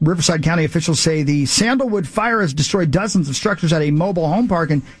Angeles. Riverside County officials say the Sandalwood fire has destroyed dozens of structures at a mobile home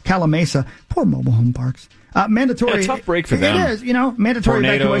park in Calamasa. Poor mobile home parks. Mandatory. A tough break for them. It is. Mandatory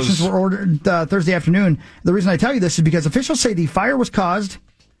evacuations were ordered Thursday afternoon. The reason I tell you this is because officials say the fire was caused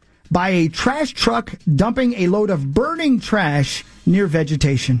by a trash truck dumping a load of burning trash near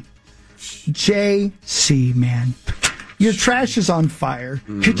vegetation. JC, man. Your trash is on fire.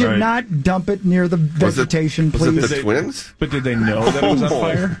 Could you not dump it near the vegetation, please? Was it the twins? But did they know that it was on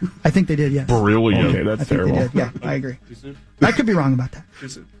fire? I think they did, yes. Brilliant. Okay, that's terrible. They did. Yeah, I agree. I could be wrong about that.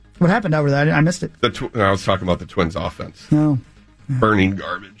 What happened over there? I missed it. I was talking about the Twins' offense. No. Burning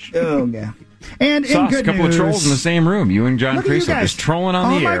garbage. Oh, yeah. And in Sauce, good a couple news, of trolls in the same room. You and John Look at you Creasock guys. just trolling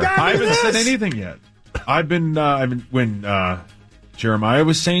on the my air. God, I look at haven't said this. anything yet. When Jeremiah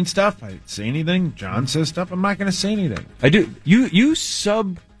was saying stuff, I didn't say anything. John says stuff, I'm not going to say anything. I do. You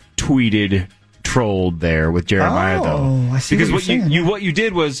sub-tweeted trolled there with Jeremiah, though. I see because what you're saying. what you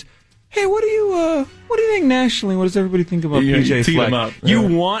did was, hey, what do you think nationally? What does everybody think about You PJ teed Fleck? him up. You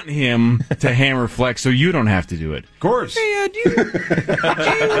Yeah. want him to hammer Fleck so you don't have to do it. Of course. Hey,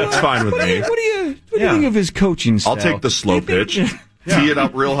 That's fine with me. What do you think of his coaching style? I'll take the slow pitch. Tee it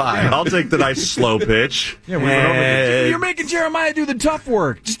up real high. I'll take the nice slow pitch. Yeah, we went over You're making Jeremiah do the tough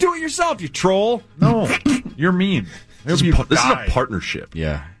work. Just do it yourself, you troll. No, you're mean. This is a partnership.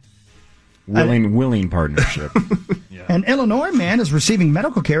 Yeah. Willing partnership. An Illinois man is receiving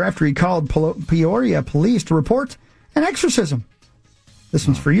medical care after he called Peoria police to report an exorcism. This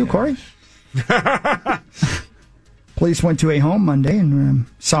one's for you, Corey. Police went to a home Monday and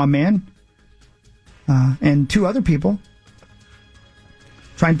saw a man and two other people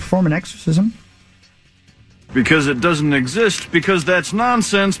trying to perform an exorcism. Because it doesn't exist, because that's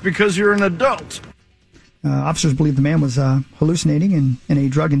nonsense, because you're an adult. Officers believe the man was hallucinating and in a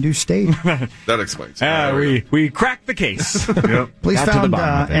drug-induced state. That explains. We cracked the case. Yep. Police found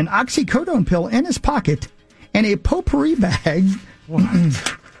an oxycodone pill in his pocket and a potpourri bag.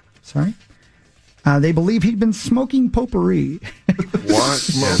 Sorry. They believe he'd been smoking potpourri. What?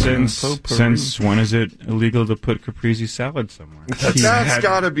 Since when is it illegal to put caprese salad somewhere? That's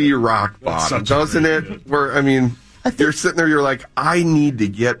got to be rock bottom, doesn't it? Where, I mean, you're sitting there, you're like, I need to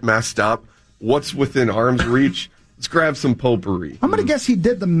get messed up. What's within arm's reach? Let's grab some potpourri. I'm going to guess he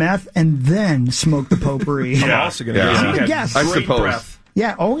did the meth and then smoked the potpourri. I'm also going to guess. I'm going to guess. I suppose. Breath.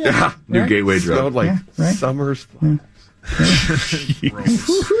 Yeah. Oh, yeah. Yeah. New gateway drug. Smelled like summer's flowers.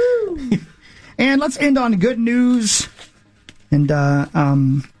 And let's end on good news and a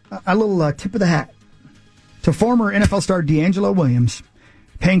little tip of the hat to former NFL star D'Angelo Williams,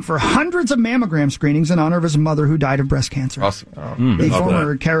 paying for hundreds of mammogram screenings in honor of his mother who died of breast cancer. Awesome. The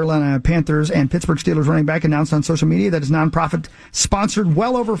former Carolina Panthers and Pittsburgh Steelers running back announced on social media that his nonprofit sponsored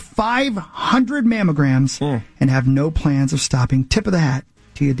well over 500 mammograms and have no plans of stopping. Tip of the hat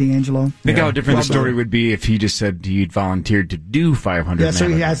to you, D'Angelo. Think how different the story would be if he just said he'd volunteered to do 500 Yeah, so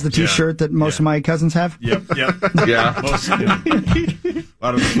he has the T-shirt that most of my cousins have? Yep. Yeah. Most of them. A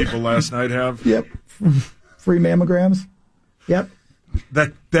lot of the people last night have. Yep. Free mammograms. Yep.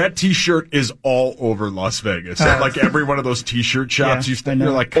 That T-shirt is all over Las Vegas. Like every one of those T-shirt shops,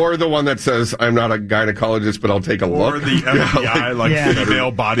 you're like, or the one that says, "I'm not a gynecologist, but I'll take a look." Or the FBI,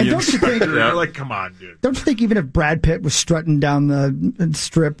 female body inspector. You're like, come on, dude. Don't you think even if Brad Pitt was strutting down the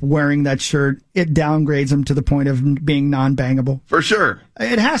strip wearing that shirt, it downgrades him to the point of being non-bangable? For sure.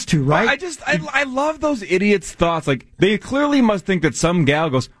 It has to, right? I love those idiots' thoughts. Like, they clearly must think that some gal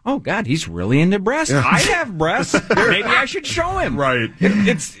goes, "Oh, God, he's really into breasts. I have breasts. Maybe I should show him." Right.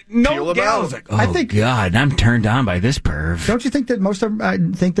 It's no gal's like, "Oh, God, I'm turned on by this perv." Don't you think that most of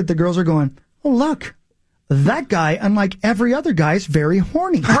them think that the girls are going, "Oh, look, that guy, unlike every other guy, is very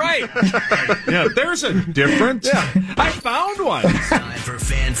horny." Right. Yeah, there's a difference. Yeah, I found one. Time for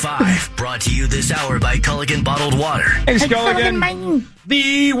Fan 5, brought to you this hour by Culligan Bottled Water. Hey, Culligan.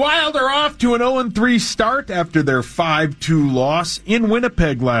 The Wild are off to an 0-3 start after their 5-2 loss in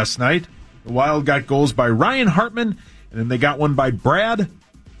Winnipeg last night. The Wild got goals by Ryan Hartman, and then they got one by Brad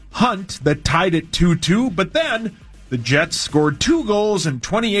Hunt that tied it 2-2. But then the Jets scored 2 goals in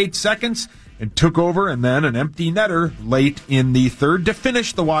 28 seconds and took over, and then an empty netter late in the third to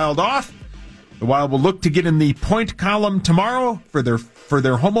finish the Wild off. The Wild will look to get in the point column tomorrow for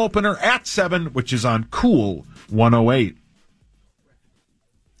their home opener at 7, which is on Cool 108.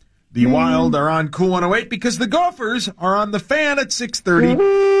 The Wild are on Cool 108 because the Gophers are on the Fan at 6:30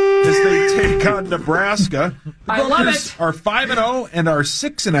 as they take on Nebraska. The Gophers are 5-0 and are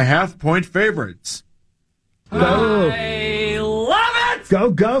 6.5-point favorites. I love it!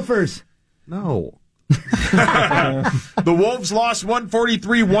 Go Gophers! No. The Wolves lost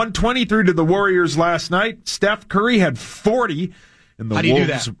 143-123 to the Warriors last night. Steph Curry had 40. And the How do you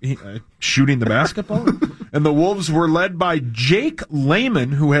Wolves, do that? Shooting the basketball. And the Wolves were led by Jake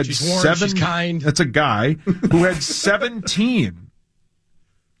Layman, who had She's warm, 7. she's kind. That's a guy who had 17.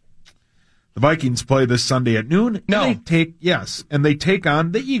 The Vikings play this Sunday at noon. No. And they take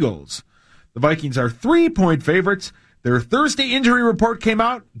on the Eagles. The Vikings are 3-point favorites. Their Thursday injury report came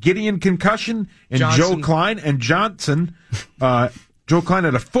out. Gideon concussion and Johnson. Joe Klein and Johnson. Joe Klein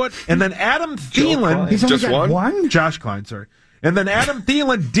had a foot. And then Adam Thielen. He's only Just got one? Josh Klein, sorry. And then Adam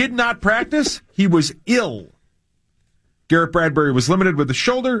Thielen did not practice. He was ill. Garrett Bradbury was limited with the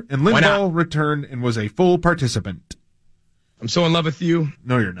shoulder, and Linval returned and was a full participant. I'm so in love with you.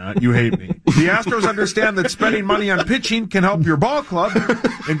 No, you're not. You hate me. The Astros understand that spending money on pitching can help your ball club,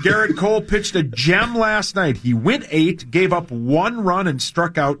 and Garrett Cole pitched a gem last night. He went 8, gave up 1 run, and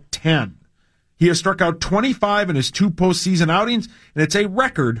struck out 10. He has struck out 25 in his 2 postseason outings, and it's a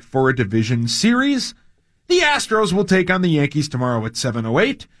record for a division series. The Astros will take on the Yankees tomorrow at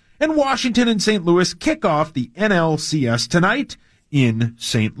 7:08, and Washington and St. Louis kick off the NLCS tonight in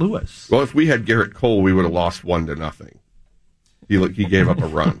St. Louis. Well, if we had Garrett Cole, we would have lost 1-0. He gave up a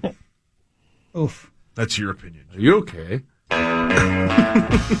run. Oof. That's your opinion. Are you okay?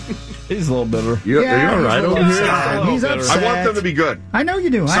 He's a little bitter. Are you all right over here? He's upset. I want them to be good. I know you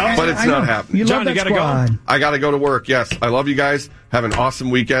do. But it's not happening. You John, love you that gotta squad. I got to go to work. Yes. I love you guys. Have an awesome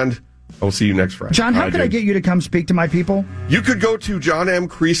weekend. I will see you next Friday. John, how can I get you to come speak to my people? You could go to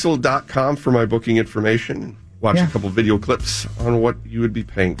johnmcreasel.com for my booking information. Watch a couple video clips on what you would be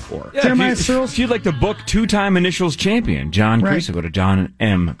paying for. Yeah, Jeremiah if you'd like to book 2-time initials champion, John Creasel, go to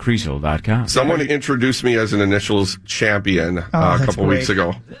johnmcreasel.com. Someone introduced me as an initials champion a couple weeks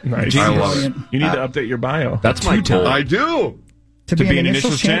ago. Nice. I love it. You need to update your bio. That's my goal. I do. To be an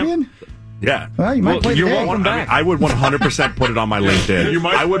initials champion? Yeah. Well, you might play you're today. welcome back. I would 100% put it on my LinkedIn.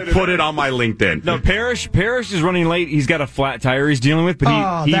 I would put it on my LinkedIn. No, Parrish is running late. He's got a flat tire he's dealing with,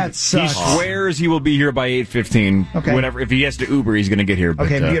 but that he sucks. swears he will be here by 8:15. Okay. Whatever. If he has to Uber, he's going to get here.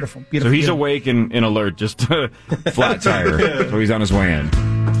 But, Okay, beautiful. So he's awake and alert, just flat tire. So he's on his way in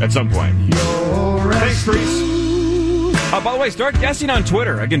at some point. Thanks, Crease. By the way, start guessing on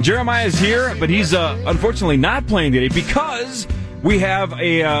Twitter. Again, Jeremiah is here, but he's unfortunately not playing today because We have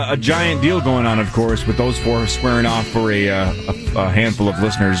a giant deal going on, of course, with those four squaring off for a handful of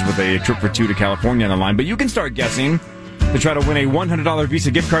listeners with a trip for two to California on the line. But you can start guessing to try to win a $100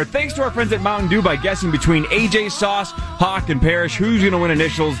 Visa gift card thanks to our friends at Mountain Dew by guessing between AJ Sauce, Hawk, and Parrish who's going to win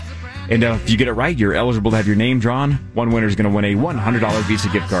initials. And if you get it right, you're eligible to have your name drawn. One winner is going to win a $100 Visa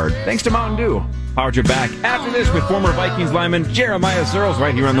gift card. Thanks to Mountain Dew. Power Trip back after this with former Vikings lineman Jeremiah Sirles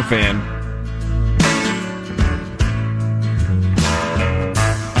right here on The Fan.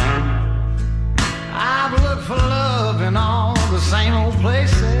 I've looked for love in all the same old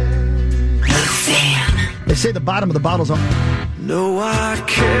places. The Fan. They say the bottom of the bottle's on. No, I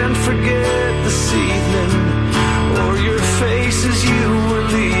can't forget this evening or your face as you were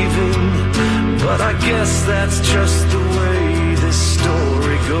leaving. But I guess that's just the way this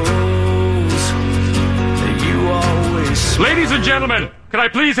story goes. You always... Ladies and gentlemen, can I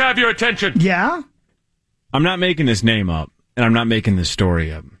please have your attention? Yeah? I'm not making this name up, and I'm not making this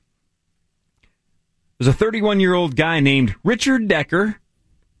story up. There's a 31-year-old guy named Richard Decker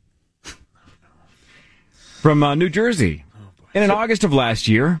from New Jersey. And in August of last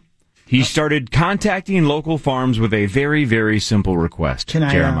year, he started contacting local farms with a very, very simple request.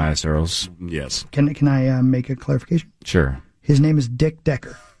 Jeremiah Sirles. Yes. Can I make a clarification? Sure. His name is Dick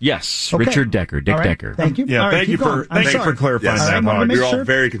Decker. Yes, Okay. Richard Decker. Dick All right. Decker. Thank you. Yeah, All right, thank you keep going. for clarifying Yes. that, I wanted to Hawk. make You're all sure.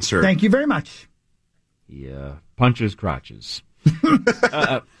 very concerned. Thank you very much. Yeah, punches crotches.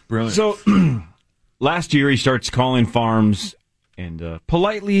 Brilliant. So last year he starts calling farms and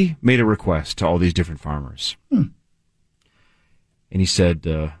politely made a request to all these different farmers. And he said,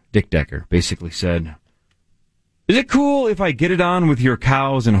 Dick Decker basically said, is it cool if I get it on with your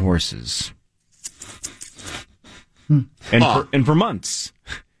cows and horses? And for months,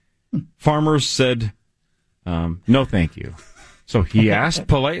 farmers said, no, thank you. So he asked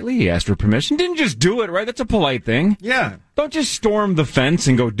politely, he asked for permission. Didn't just do it, right? That's a polite thing. Yeah. Don't just storm the fence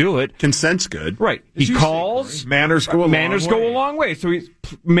and go do it. Consent's good. Right. He calls. Manners go a long way. So he's,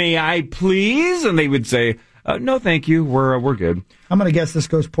 may I please? And they would say, no, thank you. We're good. I'm going to guess this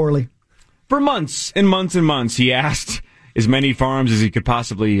goes poorly. For months and months and months, he asked as many farms as he could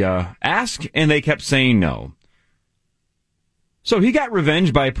possibly ask, and they kept saying no. So he got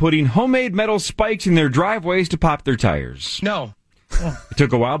revenge by putting homemade metal spikes in their driveways to pop their tires. No. It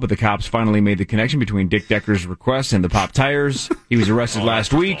took a while, but the cops finally made the connection between Dick Decker's request and the pop tires. He was arrested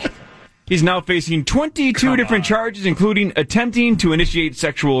last week. He's now facing 22 different charges, including attempting to initiate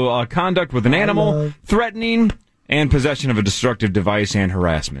sexual conduct with an animal, threatening, and possession of a destructive device and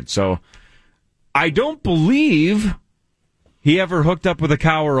harassment. So I don't believe he ever hooked up with a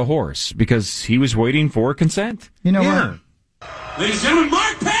cow or a horse because he was waiting for consent. You know what? Ladies and gentlemen,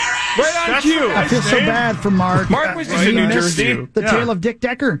 Mark Parrish! Right on cue. I feel so bad for Mark. Mark was just in New Jersey. The tale of Dick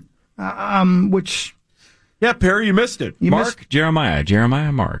Decker, which... Yeah, Perry, you missed it. Mark, Jeremiah,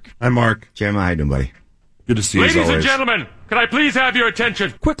 Mark. I'm Mark. Jeremiah, how you doing, buddy? Good to see you, as Ladies and always. gentlemen, can I please have your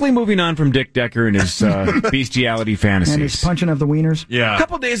attention? Quickly moving on from Dick Decker and his bestiality fantasies. And his punching of the wieners. Yeah. A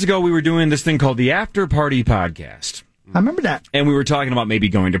couple days ago, we were doing this thing called the After Party Podcast. I remember that. And we were talking about maybe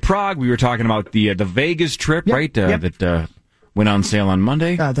going to Prague. We were talking about the Vegas trip, right? That went on sale on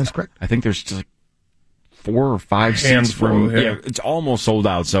Monday. That's correct. I think there's just like 4 or 5 seats from. Yeah, it's almost sold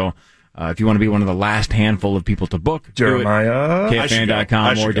out. So if you want to be one of the last handful of people to book, Jeremiah,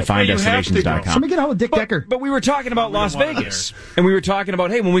 KFan.com or definedestinations.com. So let me get a hold of Dick Decker. But we were talking about Las Vegas. And we were talking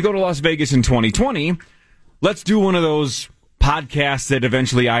about, hey, when we go to Las Vegas in 2020, let's do one of those podcasts that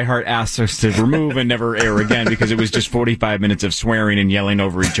eventually iHeart asked us to remove and never air again because it was just 45 minutes of swearing and yelling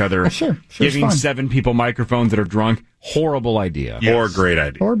over each other. Sure, giving fun. 7 people microphones that are drunk. Horrible idea. Yes. Or great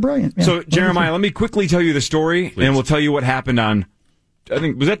idea. Or brilliant. Yeah. So, Jeremiah, let me quickly tell you the story, and we'll tell you what happened on, I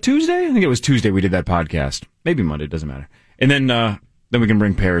think, was that Tuesday? I think it was Tuesday we did that podcast. Maybe Monday, doesn't matter. And then we can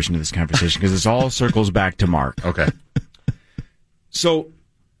bring Parrish into this conversation because this all circles back to Mark. Okay. So,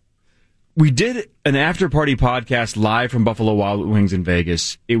 we did an after-party podcast live from Buffalo Wild Wings in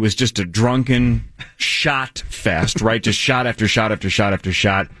Vegas. It was just a drunken shot fest, right? Just shot after shot after shot after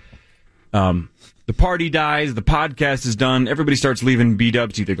shot. The party dies. The podcast is done. Everybody starts leaving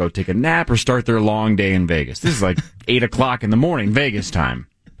B-dubs to either go take a nap or start their long day in Vegas. This is like 8 o'clock in the morning, Vegas time.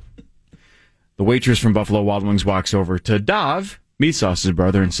 The waitress from Buffalo Wild Wings walks over to Dov, Meat Sauce's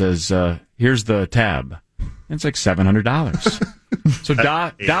brother, and says, here's the tab. And it's like $700. So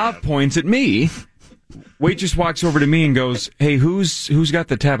Dov points at me. Waitress walks over to me and goes, hey, who's got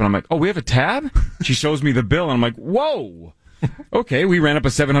the tab? And I'm like, oh, we have a tab? She shows me the bill, and I'm like, whoa. Okay, we ran up a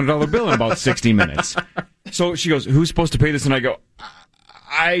 $700 bill in about 60 minutes. So she goes, who's supposed to pay this? And I go,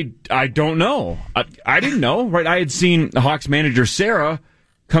 I don't know. I didn't know, right? I had seen the Hawks manager, Sarah,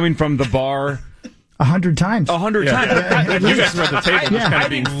 coming from the bar 100 times. 100 times. You guys were at the table just kind of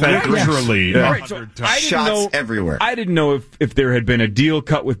being fed. Literally. All right, so shots everywhere. I didn't know if there had been a deal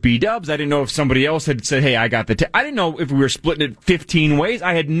cut with B-dubs. I didn't know if somebody else had said, hey, I got the I didn't know if we were splitting it 15 ways.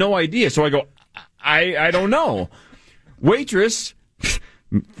 I had no idea. So I go, I don't know. Waitress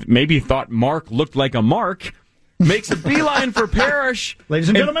maybe thought Mark looked like a Mark. Makes a beeline for Parrish. Ladies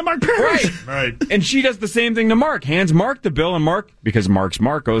and gentlemen, Mark Parrish. Right. And she does the same thing to Mark. Hands Mark the bill, and Mark, because Mark's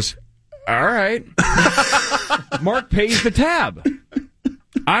Mark, goes, all right. Mark pays the tab.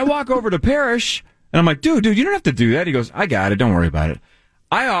 I walk over to Parrish, and I'm like, dude, you don't have to do that. He goes, I got it. Don't worry about it.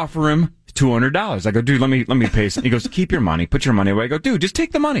 I offer him $200. I go, dude, let me pay some. He goes, keep your money. Put your money away. I go, dude, just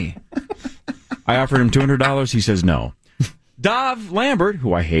take the money. I offered him $200. He says no. Dov Lambert,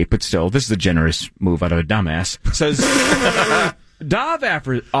 who I hate, but still, this is a generous move out of a dumbass, says, Dov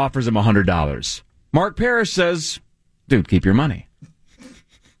offers him $100. Mark Parrish says, dude, keep your money.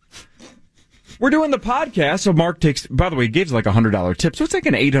 We're doing the podcast, so Mark takes, by the way, he gives like a $100 tip, so it's like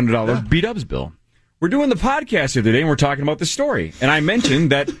an $800 B-dubs bill. We're doing the podcast the other day, and we're talking about this story. And I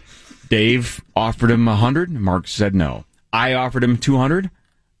mentioned that Dave offered him $100, Mark said no. I offered him $200,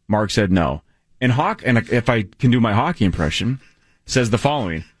 Mark said no. And if I can do my Hawkey impression, says the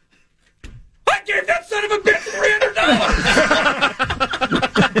following. I gave that son of a bitch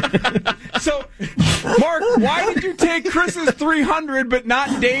 $300! So, Mark, why did you take Chris's $300 but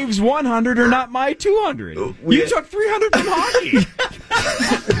not Dave's $100 or not my $200? You took $300 from Hawkey.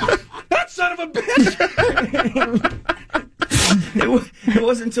 That son of a bitch! It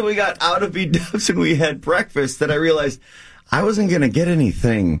wasn't until we got out of B-dubs and we had breakfast that I realized I wasn't going to get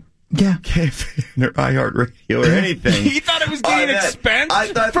anything. Yeah. KFN or iHeartRadio or anything. He thought it was getting expense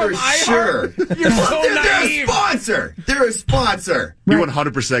I thought from for iHeart. sure. You're so naive. They're a sponsor. You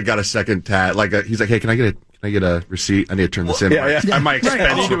 100% got a second tat. He's like, hey, can I get a receipt? I need to turn this in. Yeah. My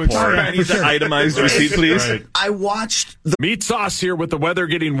expense report. I need the itemized receipt, please. Right. I watched the Meat Sauce here with the weather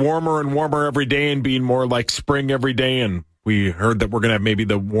getting warmer and warmer every day and being more like spring every day. And we heard that we're going to have maybe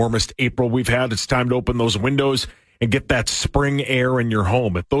the warmest April we've had. It's time to open those windows and get that spring air in your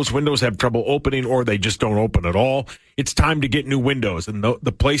home. If those windows have trouble opening or they just don't open at all, it's time to get new windows. And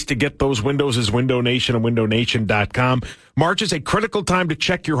the place to get those windows is Window Nation and windownation.com. March is a critical time to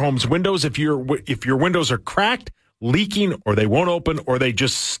check your home's windows. If your windows are cracked, leaking, or they won't open, or they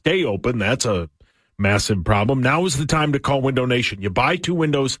just stay open, that's a massive problem. Now is the time to call Window Nation. You buy 2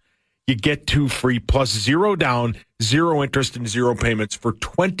 windows, you get 2 free, plus 0 down, 0 interest, and 0 payments for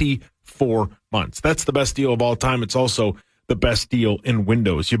 24 months. That's the best deal of all time. It's also the best deal in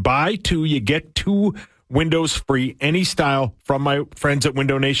windows. You buy 2, you get 2 windows free, any style, from my friends at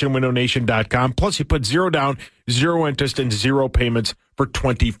Window Nation, windownation.com. Plus, you put 0 down, 0 interest, and 0 payments for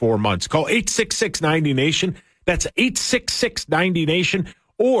 24 months. Call 866-90-NATION. That's 866-90-NATION.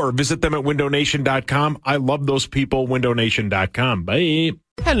 Or visit them at windownation.com. I love those people, windownation.com. Bye.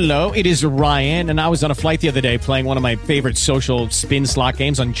 Hello, it is Ryan, and I was on a flight the other day playing one of my favorite social spin slot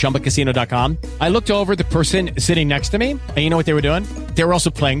games on ChumbaCasino.com. I looked over at the person sitting next to me, and you know what they were doing? They were also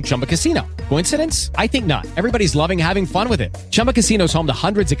playing Chumba Casino. Coincidence? I think not. Everybody's loving having fun with it. Chumba Casino is home to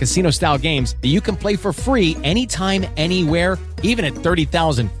hundreds of casino-style games that you can play for free anytime, anywhere, even at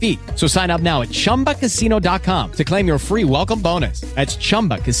 30,000 feet. So sign up now at ChumbaCasino.com to claim your free welcome bonus. That's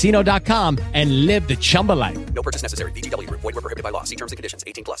ChumbaCasino.com and live the Chumba life. No purchase necessary. VGW. Void where prohibited by law. See terms and conditions.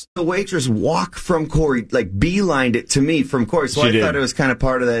 18+. The waitress walked from Corey, beelined it to me from Corey. So I thought it was kind of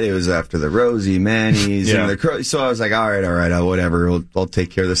part of that. It was after the Rosie Manny's and the Crow. So I was like, all right, whatever. I'll take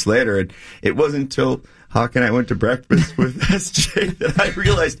care of this later. And it wasn't until Hawk and I went to breakfast with SJ that I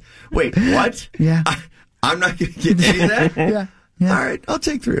realized, wait, what? Yeah. I'm not going to get any of that? Yeah. All right, I'll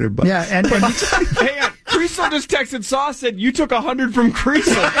take $300. Yeah, and hang on. Creasel just texted Sauce, said you took $100 from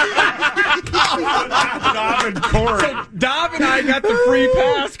Creasel. Dov and Corey. So Dov and I got the free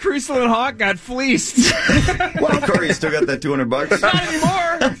pass. Creasel and Hawk got fleeced. Well, Corey still got that $200. Not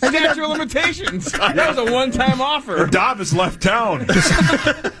anymore. Statute of limitations. That was a one-time offer. Dov has left town.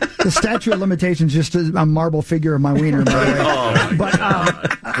 The statute of limitations just a marble figure of my wiener, by the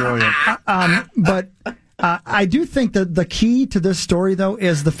way. Brilliant. I do think that the key to this story, though,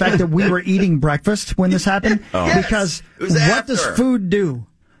 is the fact that we were eating breakfast when this happened. Because what does food do?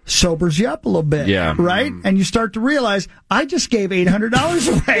 Sobers you up a little bit, right? And you start to realize, I just gave $800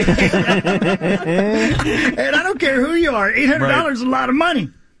 away. And I don't care who you are. $800 is a lot of money.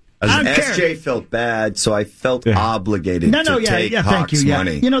 SJ felt bad, so I felt obligated to take Hawk's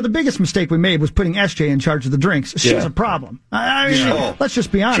money. You know, the biggest mistake we made was putting SJ in charge of the drinks. She's a problem. I mean, let's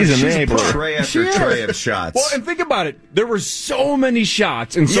just be honest. She's a tray after tray of shots. Well, and think about it. There were so many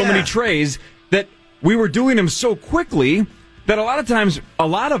shots and so many trays that we were doing them so quickly that a lot of times, a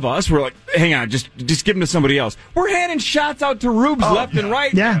lot of us were like, hang on, just give them to somebody else. We're handing shots out to Rubes left and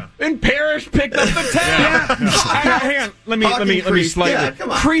right. Yeah. And Parrish picked up the tab. Hang on. Let me slightly. Yeah,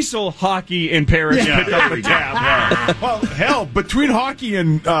 come on. Creasel, Hawkey, and Parrish picked up the tab. Well, hell, between Hawkey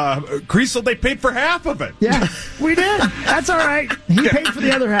and Creasel, they paid for half of it. Yeah, we did. That's all right. He paid for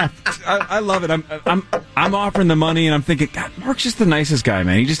the other half. I love it. I'm offering the money, and I'm thinking, God, Mark's just the nicest guy,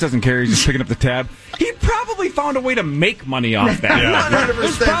 man. He just doesn't care. He's just picking up the tab. He probably found a way to make money off that.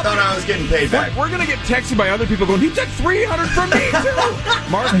 100% thought I was getting paid back. We're going to get texted by other people going, he took $300 from me,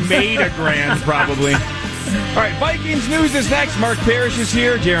 too. Mark made $1,000, probably. All right, Vikings news is next. Mark Parrish is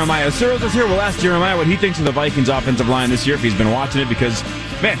here. Jeremiah Sirles is here. We'll ask Jeremiah what he thinks of the Vikings offensive line this year, if he's been watching it, because,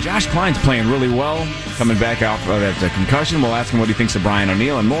 man, Josh Klein's playing really well, coming back off of that concussion. We'll ask him what he thinks of Brian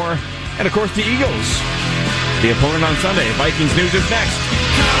O'Neill and more. And, of course, the Eagles, the opponent on Sunday. Vikings news is next.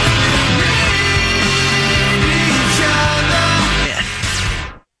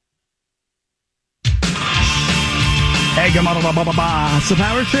 Hey, good morning, it's the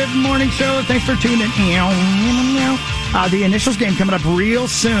Power Trip Morning Show. Thanks for tuning in. The Initials game coming up real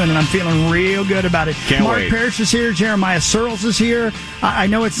soon, and I'm feeling real good about it. Mark Parrish is here. Jeremiah Sirles is here. I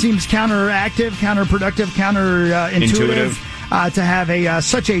know it seems counterproductive, counterintuitive to have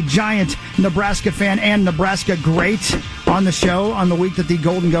such a giant Nebraska fan and Nebraska great on the show on the week that the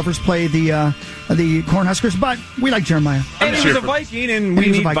Golden Gophers play the Cornhuskers, but we like Jeremiah. And he was a Viking, and we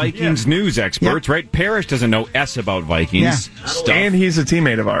need Vikings news experts, right? Parrish doesn't know S about Vikings stuff. And he's a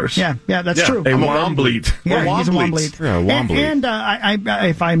teammate of ours. Yeah, that's true. A Wombleet. Yeah, he's a Wombleet. And I,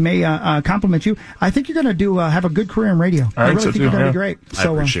 if I may compliment you, I think you're going to have a good career in radio. I really think you're going to be great.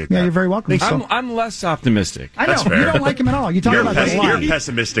 So, I appreciate that. Yeah, you're very welcome. I'm less optimistic. I know. You don't like him at all. You talk about that a lot. You're a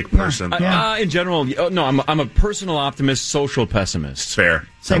pessimistic person. In general, no, I'm a personal optimist, social pessimist. Fair.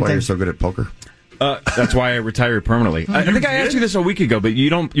 Same thing. You're so good at poker. That's why I retired permanently. I think I asked you this a week ago, but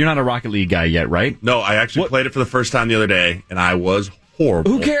you're not a Rocket League guy yet, right? No, I actually played it for the first time the other day, and I was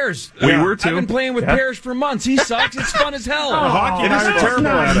horrible. Who cares? We were too. I've been playing with Parrish for months. He sucks. It's fun as hell. Hawkey and I are terrible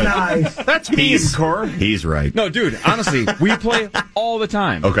at it. Nice. That's me and Cor. He's right. No, dude, honestly, we play all the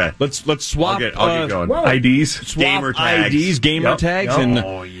time. Okay. Let's swap I'll get going. IDs. Gamer tags. IDs, gamer tags,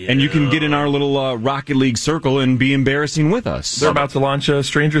 and you can get in our little Rocket League circle and be embarrassing with us. They're about to launch a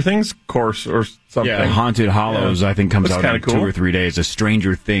Stranger Things course or something. Yeah, Haunted Hollows, I think, comes out in cool. 2 or 3 days. A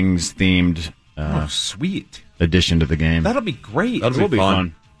Stranger Things themed sweet addition to the game. That'll be great. That'll be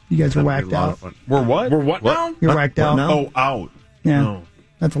fun. You guys are whacked out. We're what? We're what now? You're whacked out. Oh, out. Yeah. No.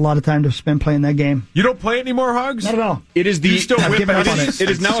 That's a lot of time to spend playing that game. You don't play anymore, Hugs? Not at all. It is it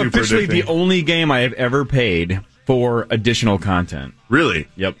is now officially the only game I have ever paid for additional content. Really?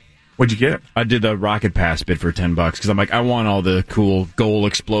 Yep. What'd you get? I did the Rocket Pass bid for $10 because I'm like, I want all the cool goal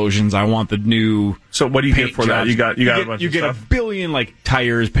explosions. I want the new. So what do you get for jobs. that? You got a bunch you of get stuff. a billion like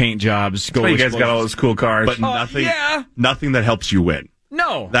tires, paint jobs. Goal you guys got all those cool cars, but nothing that helps you win.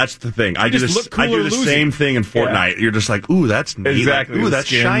 No, that's the thing. I do the losing. same thing in Fortnite. You're just like, ooh, that's neat. Exactly. Like, ooh, that's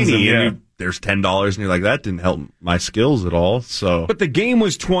shiny. And there's $10, and you're like, that didn't help my skills at all. So, but the game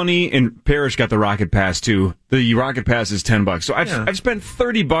was $20, and Parrish got the Rocket Pass too. The Rocket Pass is $10. So I've spent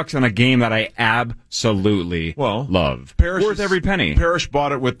 $30 on a game that I absolutely love. Parrish worth every penny. Parrish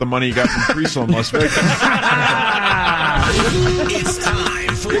bought it with the money he got from Creasel in Las Vegas. It's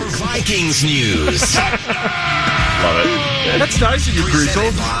time for Vikings news. Love it. That's nice of you,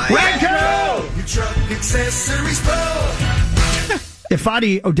 Creasel. Ranko! Your truck accessories pro.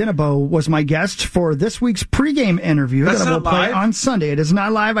 Ifeadi Odenigbo was my guest for this week's pregame interview that I will play on Sunday. It is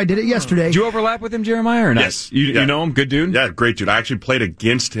not live. I did it yesterday. Did you overlap with him, Jeremiah, or not? Yes. You know him? Good dude? Yeah, great dude. I actually played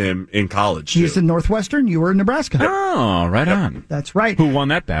against him in college. He's in Northwestern. You were in Nebraska. Oh, right on. That's right. Who won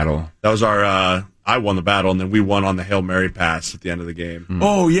that battle? That was our... I won the battle, and then we won on the Hail Mary pass at the end of the game.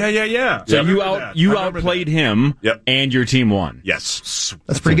 Oh, yeah. So you outplayed him, and your team won. Yes.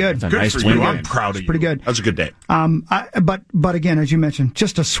 That's pretty good. That's a Good nice for win. you. I'm proud of you. Pretty good. That was a good day. But again, as you mentioned,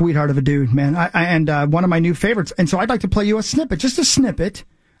 just a sweetheart of a dude, man. And one of my new favorites. And so I'd like to play you a snippet, just a snippet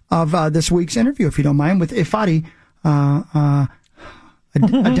of this week's interview, if you don't mind, with Ifeadi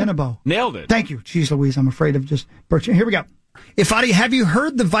Odenigbo. Nailed it. Thank you. Jeez Louise, I'm afraid of just birching. Here we go. Ifeadi, have you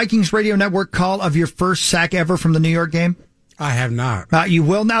heard the Vikings radio network call of your first sack ever from the New York game? I have not. You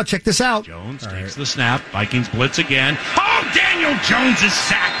will now. Check this out. Jones takes the snap. Vikings blitz again. Oh, Daniel Jones is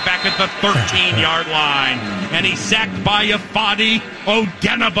sacked back at the 13-yard line. And he's sacked by Ifeadi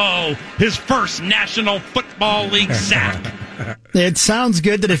Odenigbo, his first National Football League sack. It sounds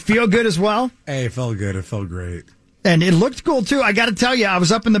good. Did it feel good as well? Hey, it felt good. It felt great. And it looked cool, too. I got to tell you, I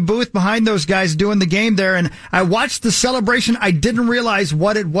was up in the booth behind those guys doing the game there, and I watched the celebration. I didn't realize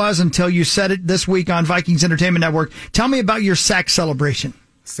what it was until you said it this week on Vikings Entertainment Network. Tell me about your sack celebration.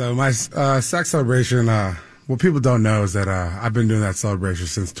 So my sack celebration, what people don't know is that I've been doing that celebration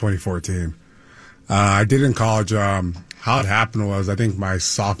since 2014. I did in college. How it happened was, I think my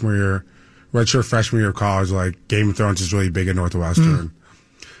sophomore year, redshirt freshman year of college, like Game of Thrones is really big at Northwestern.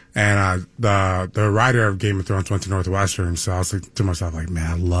 And the writer of Game of Thrones went to Northwestern, so I was like to myself, like,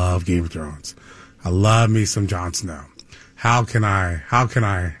 man, I love Game of Thrones. I love me some Jon Snow. How can I help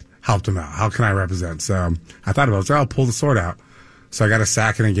them out? How can I represent? So I thought about it. So I'll pull the sword out. So I got a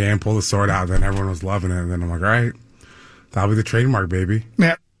sack in a game, pull the sword out, and then everyone was loving it. And then I'm like, all right, that'll be the trademark, baby.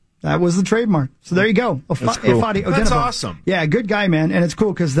 Yeah. That was the trademark. So there you go. That's cool. That's awesome. Yeah, good guy, man. And it's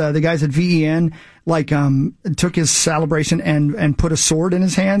cool because the guys at VEN took his celebration and put a sword in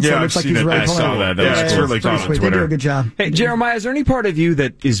his hand. So it looks like he's ready. I saw that. That was really cool on Twitter. They do a good job. Hey, Jeremiah, is there any part of you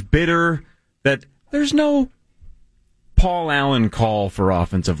that is bitter that there's no Paul Allen call for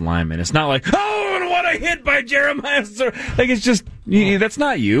offensive linemen? It's not like, oh, what a hit by Jeremiah Sirles. Like, it's just, that's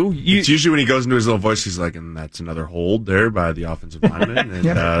not you. It's usually when he goes into his little voice, he's like, and that's another hold there by the offensive lineman,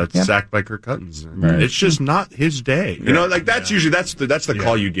 and sacked by Kirk Cousins. Right. It's just not his day. You know, like that's usually, that's the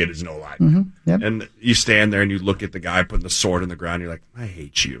call you get as an O-line. And you stand there and you look at the guy putting the sword in the ground, you're like, I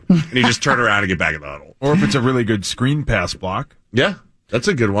hate you. And you just turn around and get back in the huddle. Or if it's a really good screen pass block. Yeah. That's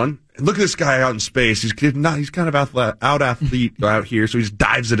a good one. And look at this guy out in space. He's kind of out athlete out here, so he just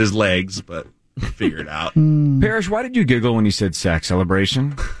dives at his legs, but figure it out. Parrish, why did you giggle when you said sack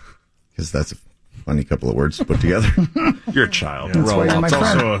celebration? Because that's a funny couple of words to put together. You're a child. That's why you're my It's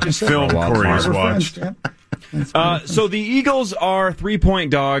friend. also a film Corey has watched. So the Eagles are 3-point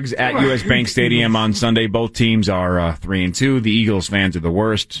dogs at U.S. Bank Stadium on Sunday. Both teams are 3-2. The Eagles fans are the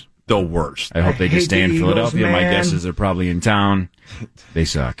worst. The worst. I hope they just stay in Philadelphia. Man. My guess is they're probably in town. They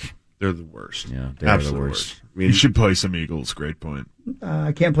suck. They're the worst. Yeah, they're the worst. I mean, You should play some Eagles. Great point.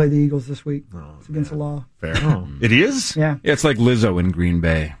 I can't play the Eagles this week. It's against the law. Fair. It is? Yeah. It's like Lizzo in Green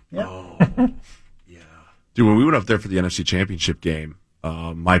Bay. Dude, when we went up there for the NFC Championship game,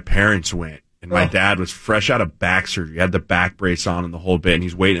 my parents went, and my dad was fresh out of back surgery. He had the back brace on and the whole bit, and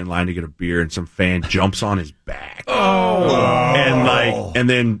he's waiting in line to get a beer, and some fan jumps on his back. And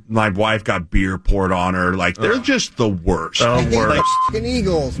then my wife got beer poured on her. Like, they're just the worst. The fucking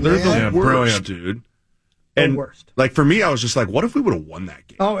Eagles, man. They're the worst, brilliant. dude. And worst. Like, for me, I was just like, what if we would have won that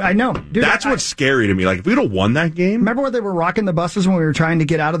game? Oh, I know. Dude, That's what's scary to me. Like, if we would have won that game. Remember when they were rocking the buses when we were trying to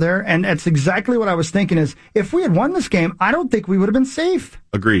get out of there? And that's exactly what I was thinking is, if we had won this game, I don't think we would have been safe.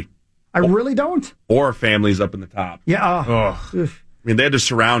 Agree. I really don't. Or our families up in the top. Yeah. I mean, they had to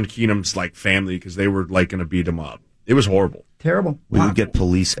surround Keenum's, like, family because they were, like, going to beat him up. It was horrible. Terrible. We would get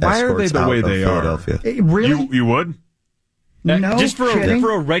police Why are they escorts the out way of they are? Philadelphia. Really? You would? No Just for kidding?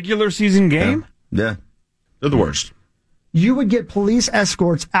 a regular season game? Yeah. They're the worst. You would get police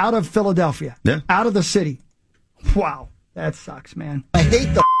escorts out of Philadelphia. Yeah. Out of the city. Wow. That sucks, man. I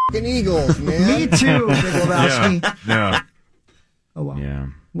hate the fucking Eagles, man. Me too, Big Lebowski. Yeah. Oh, wow. Yeah.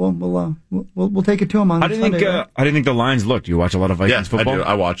 We'll take it to them on How do you Sunday. think? Right? How do you think the lines look? Do you watch a lot of Vikings football? I do.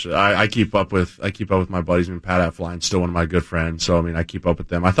 I watch it. I keep up with my buddies. I mean, Pat Affline's still one of my good friends, so I mean, I keep up with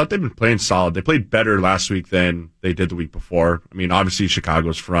them. I thought they've been playing solid. They played better last week than they did the week before. I mean, obviously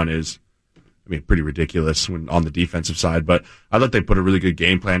Chicago's front is, pretty ridiculous when on the defensive side, but I thought they put a really good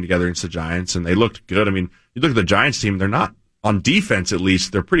game plan together against the Giants, and they looked good. I mean, you look at the Giants team; they're not on defense, at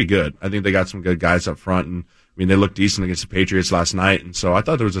least. They're pretty good. I think they got some good guys up front, and they looked decent against the Patriots last night, and so I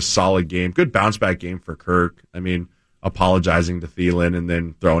thought there was a solid game, good bounce back game for Kirk. I mean, apologizing to Thielen and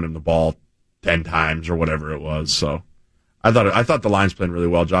then throwing him the ball 10 times or whatever it was. So I thought the line's playing really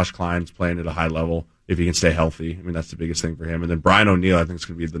well. Josh Klein's playing at a high level if he can stay healthy. I mean, that's the biggest thing for him. And then Brian O'Neill, I think, is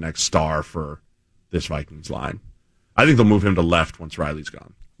going to be the next star for this Vikings line. I think they'll move him to left once Riley's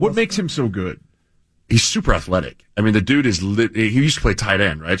gone. What makes him so good? He's super athletic. I mean, the dude is he used to play tight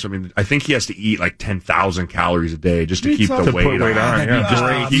end, right? So, I mean, I think he has to eat like 10,000 calories a day just to keep the weight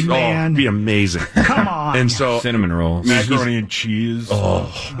on. It'd be amazing. Come on. And so, cinnamon rolls, macaroni and cheese,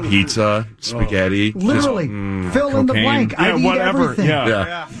 pizza, spaghetti. Literally, fill in the blank. I eat everything.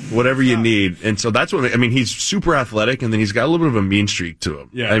 Yeah. Whatever you need. And so that's what, he's super athletic, and then he's got a little bit of a mean streak to him.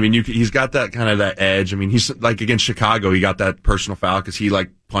 Yeah. I mean, he's got that kind of that edge. I mean, he's like against Chicago, he got that personal foul because he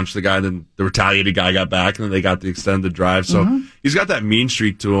punched the guy, then the retaliated guy got back, and then they got the extended drive. So he's got that mean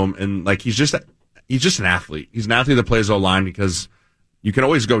streak to him, and he's just an athlete. He's an athlete that plays O-line because you can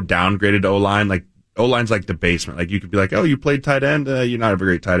always go downgraded to O-line. Like O-line's like the basement. Like you could be like, oh, you played tight end, you're not a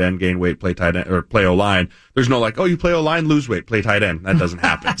very great tight end, gain weight, play tight end, or play O-line. There's no like, oh, you play O-line, lose weight, play tight end. That doesn't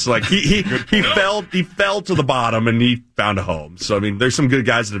happen. So he fell to the bottom and he found a home. So there's some good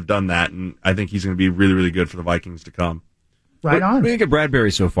guys that have done that, and I think he's going to be really, really good for the Vikings to come. Right on. What do you think of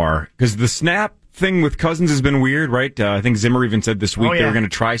Bradbury so far? Because the snap thing with Cousins has been weird, right? I think Zimmer even said this week they were going to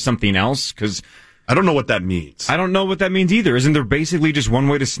try something else because I don't know what that means. I don't know what that means either. Isn't there basically just one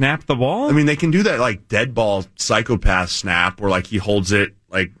way to snap the ball? I mean, they can do that like dead ball psychopath snap where like he holds it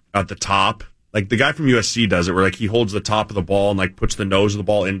like at the top. Like the guy from USC does it where like he holds the top of the ball and like puts the nose of the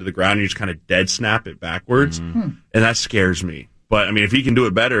ball into the ground and you just kind of dead snap it backwards. And that scares me. But I mean, if he can do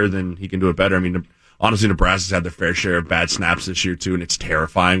it better, then he can do it better. I mean, honestly, Nebraska's had their fair share of bad snaps this year too, and it's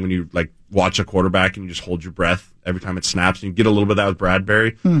terrifying when you like watch a quarterback and you just hold your breath every time it snaps. And you get a little bit of that with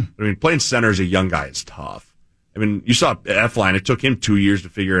Bradbury. But, I mean, playing center as a young guy is tough. I mean, you saw F-line. It took him 2 years to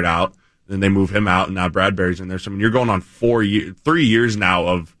figure it out. Then they move him out, and now Bradbury's in there. So I mean, you're going on 3 years now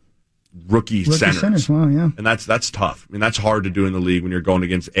of rookie centers. Wow, yeah. And that's tough. I mean, that's hard to do in the league when you're going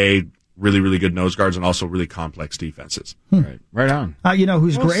against really, really good nose guards and also really complex defenses. Right on. You know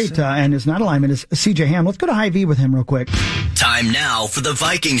who's great and is not a lineman is C.J. Ham. Let's go to Hy-Vee with him real quick. Time now for the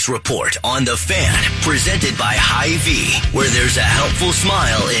Vikings Report on The Fan, presented by Hy-Vee, where there's a helpful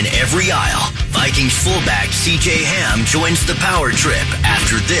smile in every aisle. Vikings fullback C.J. Ham joins the power trip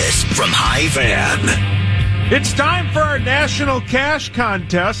after this from Hy-Fan. It's time for our national cash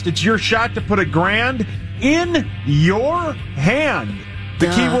contest. It's your shot to put $1,000 in your hand. The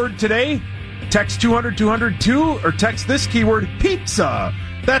keyword today, text 200-200-2 or text this keyword, pizza.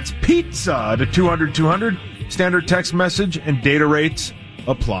 That's pizza to 200-200. Standard text message and data rates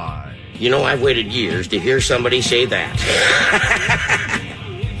apply. You know, I've waited years to hear somebody say that.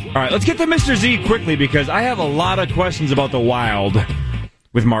 All right, let's get to Mr. Z quickly because I have a lot of questions about the Wild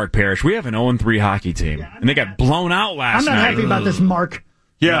with Mark Parrish. We have an 0-3 hockey team, and they got blown out last night. I'm not happy about this, Mark.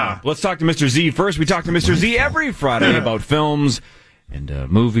 Yeah. Let's talk to Mr. Z first. We talk to Mr. Z every Friday about films and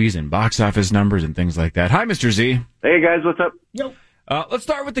movies and box office numbers and things like that. Hi, Mr. Z. Hey, guys. What's up? Yo. Let's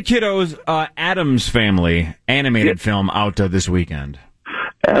start with the kiddos. Addams Family animated film out this weekend.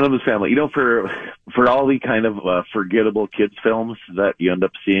 Addams Family. You know, for all the kind of forgettable kids films that you end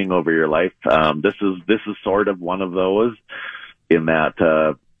up seeing over your life, this is sort of one of those. In that,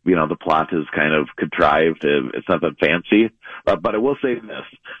 you know, the plot is kind of contrived. It's not that fancy. But I will say this.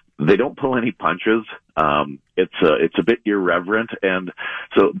 They don't pull any punches. It's a bit irreverent. And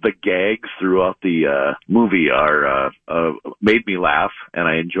so the gags throughout the movie are made me laugh, and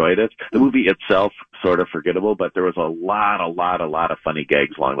I enjoyed it. The movie itself, sort of forgettable, but there was a lot of funny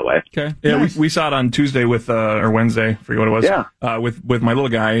gags along the way. Okay. Yeah, nice. we saw it on Tuesday or Wednesday, I forget what it was. Yeah. With my little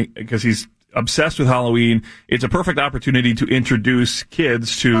guy, because he's obsessed with Halloween. It's a perfect opportunity to introduce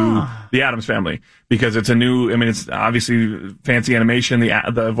kids to the Addams Family because it's it's obviously fancy animation,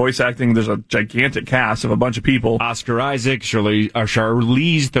 the voice acting. There's a gigantic cast of a bunch of people. Oscar Isaac,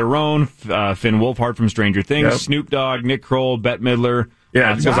 Charlize Theron, Finn Wolfhard from Stranger Things, Snoop Dogg, Nick Kroll, Bette Midler.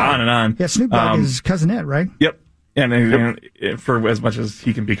 Yeah, it goes on and on. Yeah, Snoop Dogg is Cousin Ed, right? Yep. And for as much as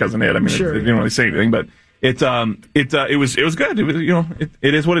he can be Cousin Ed, I mean, sure. They didn't really say anything, but it was good. It was,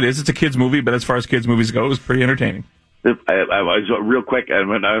 it is what it is. It's a kids movie, but as far as kids movies go, it was pretty entertaining. I was real quick,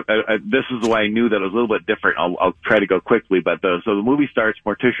 and this is why I knew that it was a little bit different. I'll try to go quickly, but so the movie starts.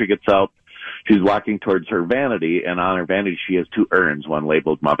 Morticia gets out. She's walking towards her vanity, and on her vanity she has two urns, one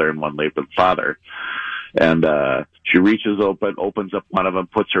labeled mother and one labeled father. And she reaches opens up one of them,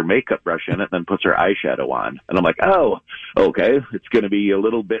 puts her makeup brush in it, and then puts her eyeshadow on. And I'm like, oh, okay, it's going to be a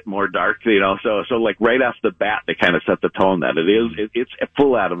little bit more dark, you know. So like right off the bat, they kind of set the tone that it's a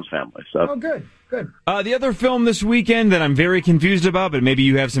full Addams Family. So good. The other film this weekend that I'm very confused about, but maybe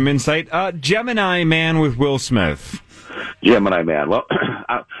you have some insight. Gemini Man with Will Smith. Gemini Man. Well,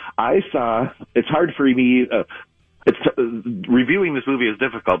 I saw. It's hard for me. Reviewing this movie is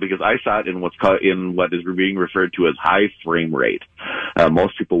difficult because I saw it in what is being referred to as high frame rate.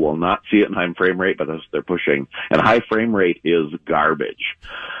 Most people will not see it in high frame rate, but that's what they're pushing. And high frame rate is garbage.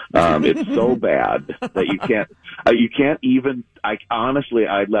 It's so bad that you can't even. I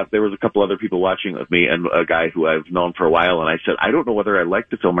left. There was a couple other people watching with me and a guy who I've known for a while, and I said, I don't know whether I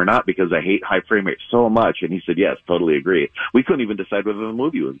like the film or not because I hate high frame rate so much. And he said, yes, totally agree. We couldn't even decide whether the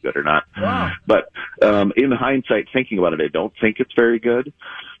movie was good or not. Wow. But in hindsight, thinking about it, I don't think it's very good.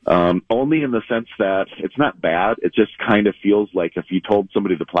 Only in the sense that it's not bad. It just kind of feels like if you told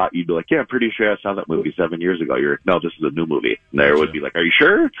somebody the plot, you'd be like, yeah, I'm pretty sure I saw that movie 7 years ago. No, this is a new movie. And they would be like, are you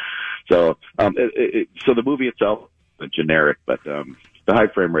sure? So, so the movie itself is generic, but the high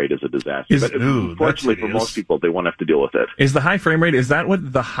frame rate is a disaster. But unfortunately for most people, they won't have to deal with it. Is the high frame rate, is that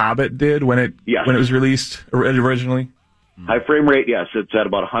what The Hobbit did when it was released originally? High frame rate, yes. It's at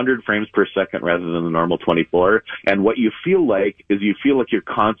about 100 frames per second rather than the normal 24. And what you feel like is you're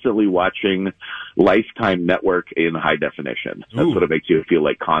constantly watching Lifetime Network in high definition. That's what it makes you feel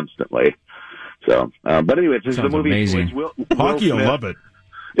like constantly. So, but anyway, this is the movie. Amazing. Will Hawkey will love it.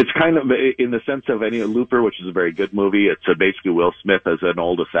 It's kind of in the sense of any Looper, which is a very good movie. It's basically Will Smith as an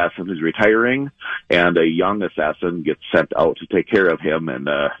old assassin who's retiring, and a young assassin gets sent out to take care of him. And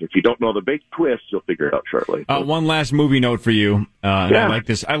if you don't know the big twist, you'll figure it out shortly. One last movie note for you. I like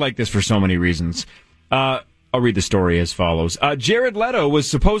this. I like this for so many reasons. I'll read the story as follows. Jared Leto was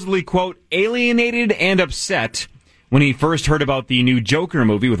supposedly, quote, alienated and upset when he first heard about the new Joker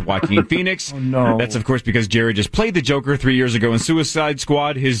movie with Joaquin Phoenix. Oh, no. That's, of course, because Jared just played the Joker 3 years ago in Suicide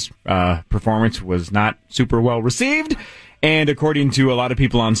Squad. His performance was not super well received. And according to a lot of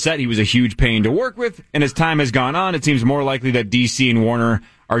people on set, he was a huge pain to work with. And as time has gone on, it seems more likely that DC and Warner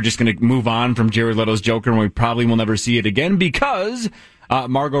are just going to move on from Jared Leto's Joker, and we probably will never see it again because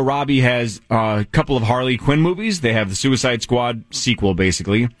Margot Robbie has a couple of Harley Quinn movies. They have the Suicide Squad sequel,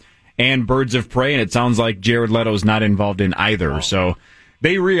 basically, and Birds of Prey, and it sounds like Jared Leto's not involved in either. So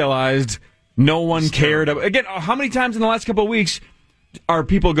they realized no one cared. Again, how many times in the last couple of weeks are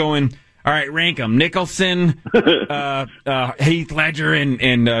people going, all right, rank them: Nicholson, Heath Ledger,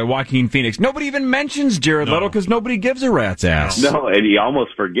 and Joaquin Phoenix. Nobody even mentions Jared Leto because nobody gives a rat's ass. No, and you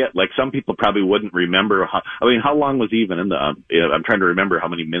almost forget. Like, some people probably wouldn't remember. How long was he even in the? I'm trying to remember how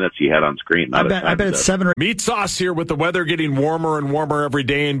many minutes he had on screen. I bet it's 7 or. Meat sauce here with the weather getting warmer and warmer every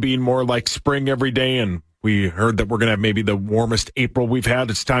day and being more like spring every day. And we heard that we're going to have maybe the warmest April we've had.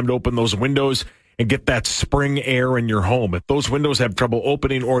 It's time to open those windows and get that spring air in your home. If those windows have trouble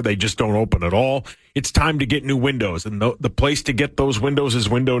opening or they just don't open at all, it's time to get new windows. And the place to get those windows is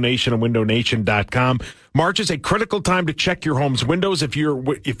Window Nation and windownation.com. March is a critical time to check your home's windows. If your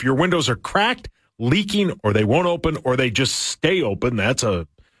windows are cracked, leaking, or they won't open, or they just stay open, that's a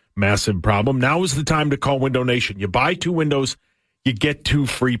massive problem. Now is the time to call Window Nation. You buy 2 windows, you get 2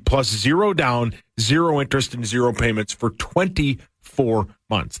 free, plus 0 down, 0 interest, and 0 payments for 24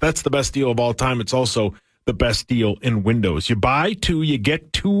 months. That's the best deal of all time. It's also the best deal in windows. You buy 2, you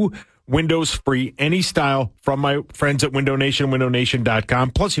get 2 windows free, any style, from my friends at Window Nation,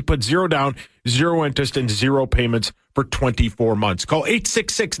 windownation.com. Plus, you put 0 down, 0 interest, and 0 payments for 24 months. Call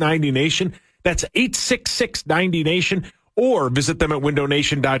 866-90-NATION. That's 866-90-NATION. Or visit them at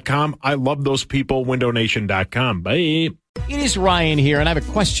windownation.com. I love those people, windownation.com. Bye. It is Ryan here, and I have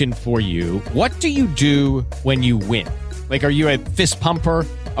a question for you. What do you do when you win? Like, are you a fist pumper,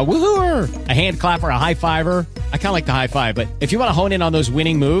 a woohooer, a hand clapper, a high fiver? I kind of like the high five, but if you want to hone in on those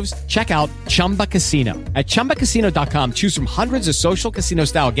winning moves, check out Chumba Casino. At ChumbaCasino.com, choose from hundreds of social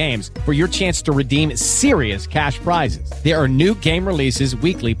casino-style games for your chance to redeem serious cash prizes. There are new game releases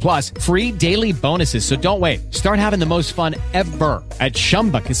weekly, plus free daily bonuses, so don't wait. Start having the most fun ever at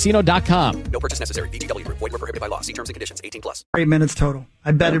ChumbaCasino.com. No purchase necessary. VGW. Void where prohibited by law. See terms and conditions. 18+. 8 minutes total.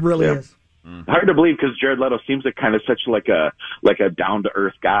 I bet it really is. Hard to believe because Jared Leto seems like kind of such like a down to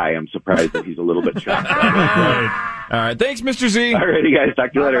earth guy. I'm surprised that he's a little bit shocked. All right. Thanks, Mr. Z. All righty, guys.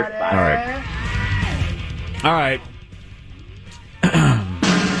 Talk to you later. Bye. All right.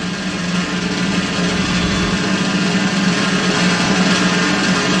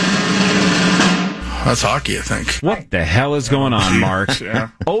 That's hockey, I think. What the hell is going on, Mark?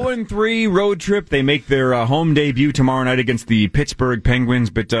 0-3 road trip. They make their home debut tomorrow night against the Pittsburgh Penguins.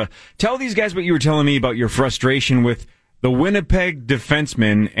 But tell these guys what you were telling me about your frustration with the Winnipeg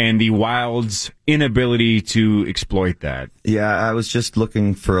defensemen and the Wild's inability to exploit that. Yeah, I was just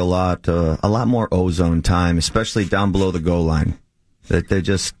looking for a lot more ozone time, especially down below the goal line. That they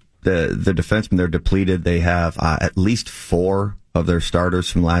just the defensemen, they're depleted. They have at least 4 of their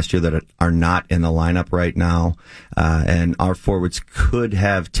starters from last year that are not in the lineup right now. And our forwards could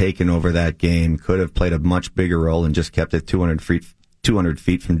have taken over that game, could have played a much bigger role and just kept it 200 feet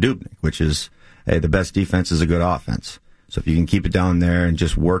from Dubnyk, which is, hey, the best defense is a good offense. So if you can keep it down there and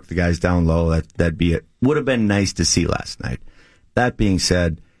just work the guys down low, that'd be it. Would have been nice to see last night. That being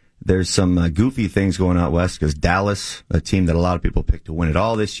said, there's some goofy things going out west because Dallas, a team that a lot of people picked to win it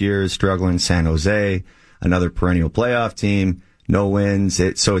all this year, is struggling. San Jose, another perennial playoff team, no wins.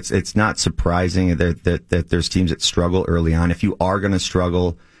 So it's not surprising that there's teams that struggle early on. If you are going to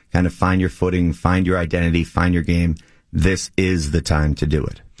struggle, kind of find your footing, find your identity, find your game, this is the time to do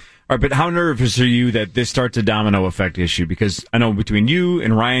it. All right, but how nervous are you that this starts a domino effect issue? Because I know between you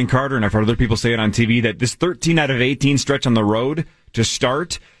and Ryan Carter, and I've heard other people say it on TV, that this 13 out of 18 stretch on the road to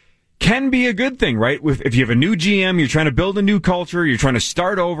start can be a good thing, right? If you have a new GM, you're trying to build a new culture, you're trying to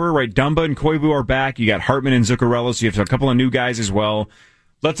start over, right? Dumba and Koivu are back. You got Hartman and Zuccarello, so you have a couple of new guys as well.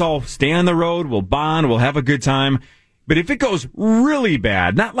 Let's all stay on the road. We'll bond. We'll have a good time. But if it goes really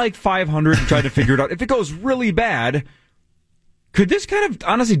bad, not like 500 and try to figure it out, if it goes really bad, could this kind of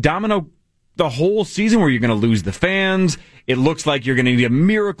honestly domino the whole season where you're going to lose the fans? It looks like you're going to need a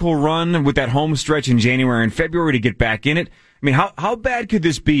miracle run with that home stretch in January and February to get back in it. I mean, how bad could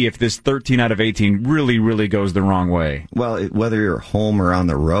this be if this 13 out of 18 really, really goes the wrong way? Well, whether you're home or on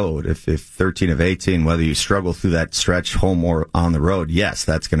the road, if 13 of 18, whether you struggle through that stretch home or on the road, yes,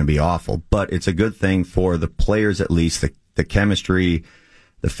 that's going to be awful. But it's a good thing for the players, at least, the chemistry.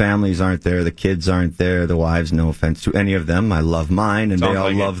 The families aren't there, the kids aren't there, the wives, no offense to any of them. I love mine, and they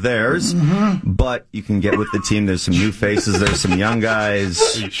all love theirs. Mm-hmm. But you can get with the team. There's some new faces, there's some young guys.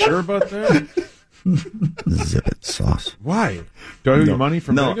 Are you sure about that? Zip it, Sauce. Why? Do I owe you money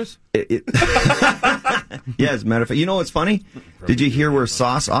from Vegas? Yeah, as a matter of fact. You know what's funny? Did you hear where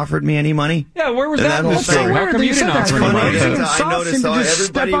Sauce offered me any money? Yeah, where was that in the story? story? How come you didn't offer any money? I noticed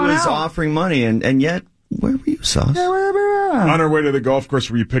everybody was offering money, and yet, where were you, Sauce? On our way to the golf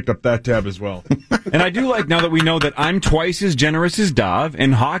course where you picked up that tab as well. And I do like now that we know that I'm twice as generous as Dov,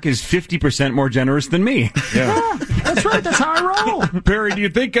 and Hawk is 50% more generous than me. Yeah, that's right. That's how I roll. Perry, do you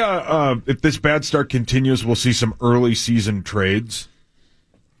think if this bad start continues, we'll see some early season trades?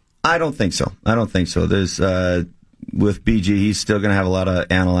 I don't think so. There's with BG, he's still going to have a lot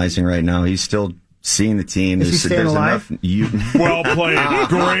of analyzing right now. He's still seeing the team. Is he staying alive? Well played.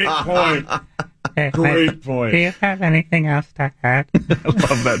 Great point. Great point. Do you have anything else to add? I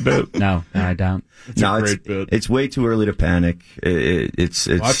love that bit. No, I don't. It's a great bit. It's way too early to panic. It's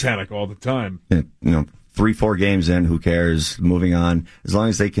I panic all the time. 3-4 games in, who cares? Moving on. As long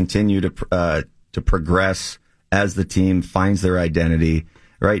as they continue to progress as the team finds their identity.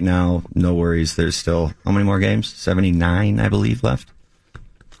 Right now, no worries. There's still, how many more games? 79, I believe, left.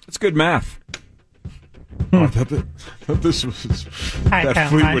 That's good math. Oh, I thought this was that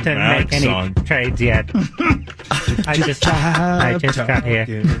Fleetwood Mac song. Trades yet. I just got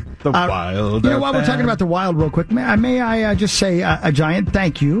here. The Wild. While we're talking about the Wild real quick, may I just say a giant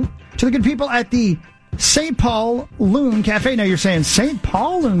thank you to the good people at the St. Paul Loon Cafe. Now you're saying St.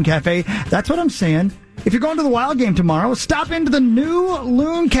 Paul Loon Cafe. That's what I'm saying. If you're going to the Wild game tomorrow, stop into the new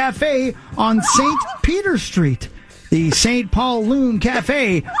Loon Cafe on St. Peter Street. The St. Paul Loon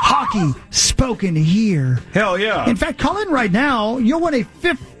Cafe, Hawkey spoken here. Hell yeah. In fact, call in right now. You'll win a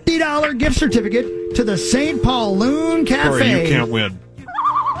 $50 gift certificate to the St. Paul Loon Cafe. Sorry, you can't win.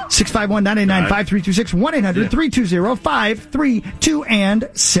 651-989-5326,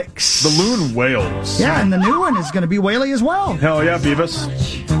 1-800-320-5326. The Loon Whales. Yeah, and the new one is going to be whaley as well. Hell yeah, Beavis.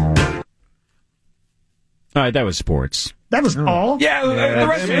 All right, that was sports. That was all? Yeah, the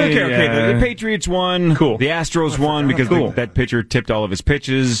rest of it. Okay. The Patriots won. Cool. The Astros won because that pitcher tipped all of his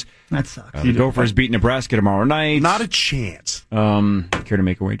pitches. That sucks. The Gophers beat Nebraska tomorrow night. Not a chance. Care to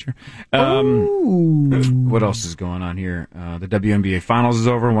make a wager? What else is going on here? The WNBA Finals is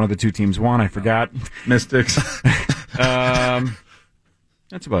over. One of the two teams won. I forgot. Mystics.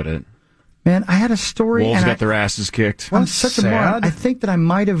 That's about it. Man, I had a story. Wolves got their asses kicked. I'm such a moron. I think that I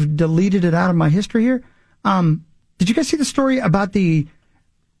might have deleted it out of my history here. Did you guys see the story about the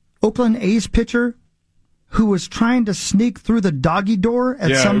Oakland A's pitcher who was trying to sneak through the doggy door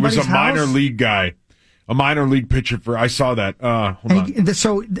at somebody's house? Yeah, it was a minor league guy. A minor league pitcher I saw that. Hold on.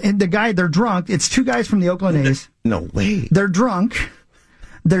 So the guy, they're drunk. It's two guys from the Oakland A's. No way. They're drunk.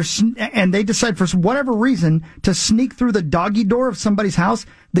 And they decide for whatever reason to sneak through the doggy door of somebody's house.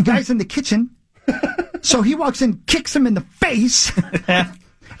 The guy's in the kitchen. So he walks in, kicks him in the face.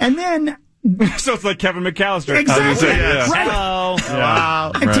 And then... So it's like Kevin McAllister. Exactly. Right. Hello.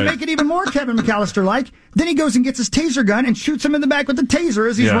 Wow. And to make it even more Kevin McAllister-like, then he goes and gets his taser gun and shoots him in the back with the taser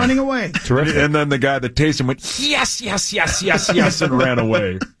as he's running away. Terrific. And then the guy that tased him went, yes, and ran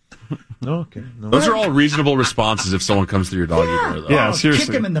away. Okay. No. Those are all reasonable responses if someone comes through your doggy door, though. Yeah, seriously.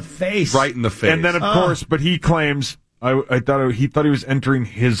 Kick him in the face. Right in the face. And then, of course, but he claims... he thought he was entering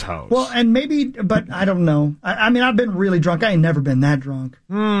his house. Well, and maybe, but I don't know. I mean, I've been really drunk. I ain't never been that drunk.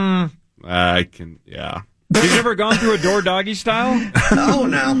 Yeah. You've never gone through a door doggy style?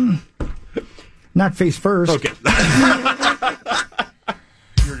 No. Not face first. Okay.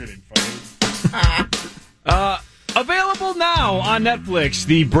 You're getting funny. Available now on Netflix,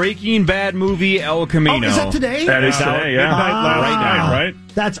 the Breaking Bad movie El Camino. Oh, is that today? That is today, yeah. Right now, right?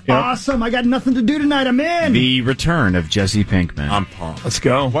 That's awesome. I got nothing to do tonight. I'm in. The return of Jesse Pinkman. I'm pumped. Let's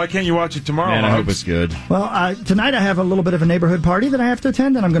go. Why can't you watch it tomorrow? Man, I hope it's good. Well, tonight I have a little bit of a neighborhood party that I have to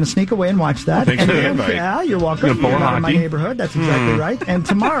attend, and I'm going to sneak away and watch that. Thanks for the invite. Yeah, you're welcome. You're in my neighborhood. That's exactly right. And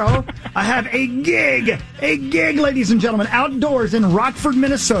tomorrow I have a gig, ladies and gentlemen, outdoors in Rockford,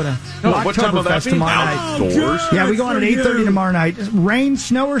 Minnesota. What time will that be? Tomorrow night. Outdoors? Yeah, we go on at 8:30 tomorrow night. Rain,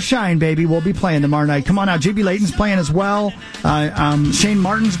 snow, or shine, baby. We'll be playing tomorrow night. Come on out. JB Layton's playing as well. Shane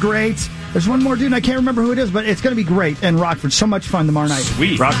Martin's great. There's one more dude, and I can't remember who it is, but it's going to be great in Rockford. So much fun tomorrow night.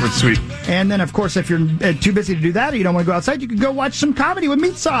 Sweet. Rockford's sweet. And then, of course, if you're too busy to do that or you don't want to go outside, you can go watch some comedy with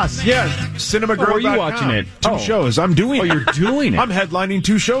Meat Sauce. Yeah, CinemaGirl.com. Where are you watching it? Two shows. I'm doing it. Oh, you're doing it. I'm headlining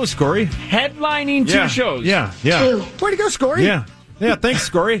 2 shows, Corey. Headlining 2 shows? Yeah. Way to go, Scory. Yeah, thanks,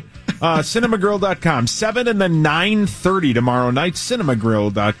 Scory. CinemaGirl.com. 7 and then 9:30 tomorrow night.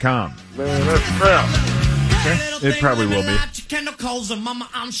 CinemaGirl.com. Okay. It probably will be.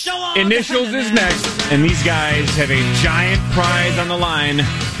 Initials is next, and these guys have a giant prize on the line.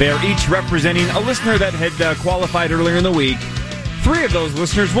 They are each representing a listener that had qualified earlier in the week. 3 of those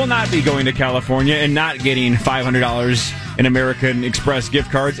listeners will not be going to California and not getting $500 in American Express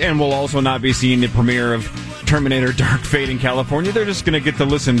gift cards, and will also not be seeing the premiere of Terminator Dark Fate in California. They're just going to get to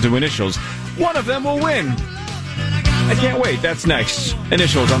listen to Initials. One of them will win. I can't wait. That's next.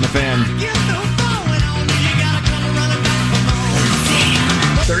 Initials on the Fan.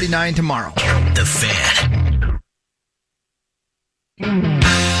 39 tomorrow. The Fan.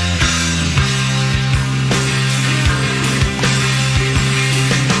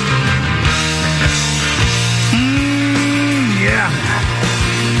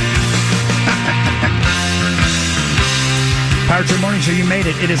 Power Trip Morning Show, you made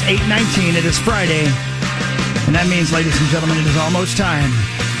it. It is 8:19. It is Friday. And that means, ladies and gentlemen, it is almost time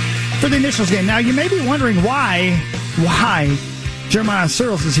for the Initials game. Now, you may be wondering why Jeremiah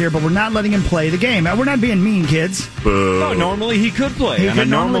Sirles is here, but we're not letting him play the game. We're not being mean, kids. No, normally he could play. On a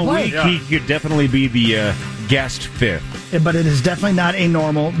normal week, he could definitely be the guest 5th. But it is definitely not a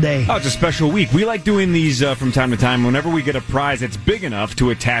normal day. Oh, it's a special week. We like doing these from time to time. Whenever we get a prize that's big enough to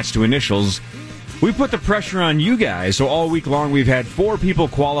attach to Initials, we put the pressure on you guys. So all week long, we've had 4 people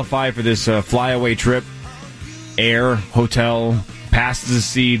qualify for this flyaway trip. Air, hotel, passes to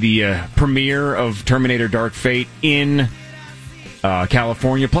see the premiere of Terminator Dark Fate in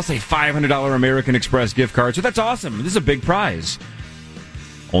California, plus a $500 American Express gift card. So that's awesome. This is a big prize.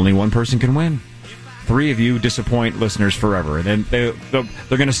 Only one person can win. 3 of you disappoint listeners forever. And then they're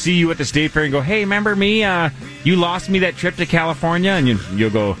going to see you at the State Fair and go, hey, remember me? You lost me that trip to California? And you'll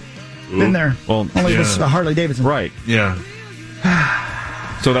go, been there. Well, only this Harley Davidson. Right. Yeah.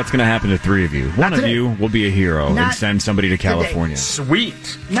 So that's going to happen to 3 of you. One of you will be a hero and send somebody to California.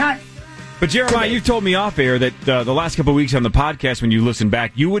 Sweet. But Jeremiah, you've told me off air that the last couple of weeks on the podcast, when you listen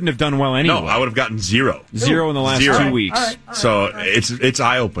back, you wouldn't have done well anyway. No, I would have gotten 0. 0 in the last 2 weeks. All right. So it's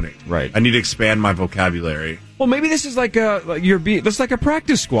eye opening. Right. I need to expand my vocabulary. Well, maybe this is like this is like a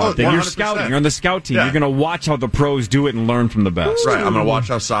practice squad thing. 100%. You're scouting. You're on the scout team. Yeah. You're going to watch how the pros do it and learn from the best. Right. I'm going to watch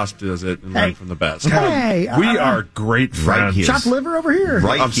how Sauce does it and learn from the best. Hey, we are great friends. Right here. Chopped liver over here.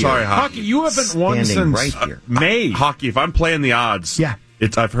 Right I'm here. sorry, Hawkey. You haven't won since right here. May. Hawkey, if I'm playing the odds,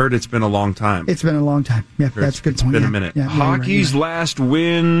 I've heard it's been a long time. It's been a long time. Yeah, that's a good point. It's been a minute. Yeah, Hockey's last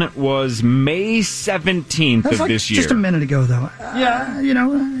win was May 17th that's of like this year. Just a minute ago, though.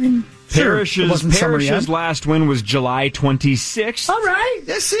 Parrish's last win was July 26th. All right.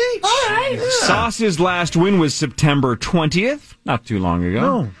 Let's see. All right. Sauce's last win was September 20th, not too long ago.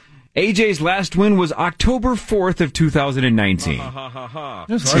 No. AJ's last win was October 4th of 2019.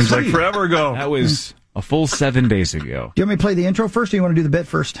 Seems like forever ago. That was a full 7 days ago. Do you want me to play the intro first, or you want to do the bit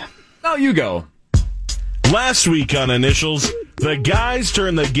first? No, you go. Last week on Initials, the guys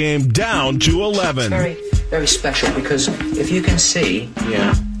turned the game down to 11. Very, very special because if you can see,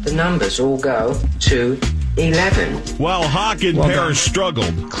 the numbers all go to 11. While Hawk and Parrish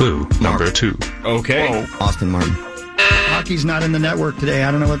struggled. Clue number 2. Okay. Whoa. Austin Martin. Hockey's not in the network today. I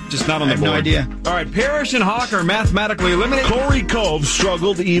don't know what. Just not on the board. No idea. All right, Parrish and Hawk are mathematically eliminated. Corey Cove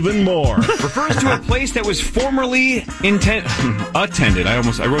struggled even more. Refers to a place that was formerly attended.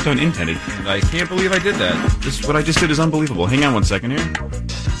 I wrote down intended. I can't believe I did that. What I just did is unbelievable. Hang on one second here.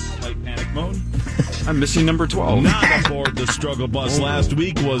 Light panic mode. I'm missing number 12. Not aboard the struggle bus last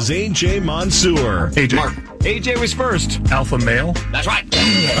week was AJ Mansour. AJ was first. Alpha male. That's right.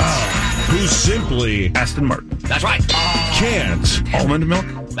 Who simply Aston Martin. That's right. Can't Almond milk.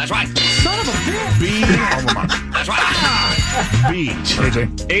 That's right. Son of a bitch. be Alma mater. That's right. beat.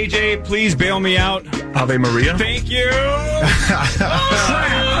 AJ, please bail me out. Ave Maria. Thank you.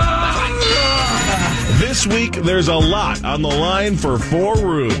 This week, there's a lot on the line for 4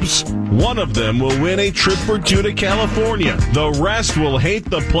 rubes. One of them will win a trip or 2 to California. The rest will hate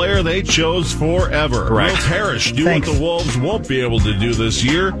the player they chose forever. Right. Will Parrish do what the Wolves won't be able to do this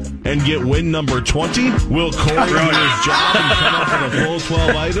year and get win number 20? Will Corey do his job and come up with a full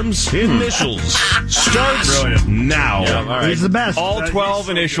 12 items? Initials starts now. Yeah, all right. He's the best. All 12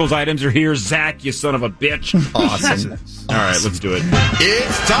 initials items are here. Zach, you son of a bitch. Awesome. All right, let's do it.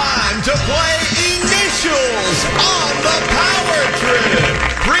 It's time to play Initials. Initials on the Power Trip,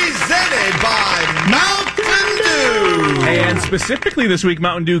 presented by Mountain Dew. And specifically this week,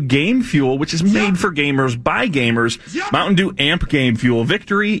 Mountain Dew Game Fuel, which is made for gamers by gamers. Mountain Dew Amp Game Fuel,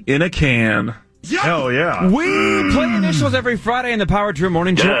 victory in a can. Hell yeah. We play initials every Friday in the Power Trip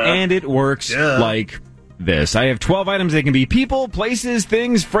Morning Show, and it works like this. I have 12 items. They can be people, places,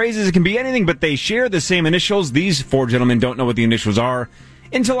 things, phrases. It can be anything, but they share the same initials. These four gentlemen don't know what the initials are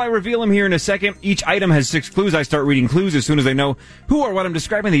until I reveal them here in a second. Each item has 6 clues. I start reading clues. As soon as they know who or what I'm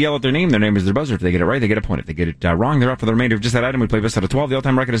describing, they yell out their name. Their name is their buzzer. If they get it right, they get a point. If they get it wrong, they're up for the remainder of just that item. We play best out of 12. The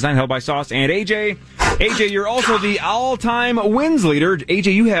all-time record is 9, held by Sauce and AJ. AJ, you're also the all-time wins leader.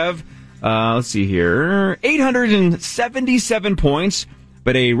 AJ, you have, let's see here, 877 points,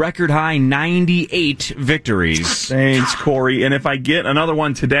 but a record high 98 victories. Thanks, Corey. And if I get another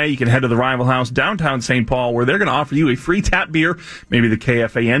one today, you can head to the Rival House downtown St. Paul, where they're going to offer you a free tap beer, maybe the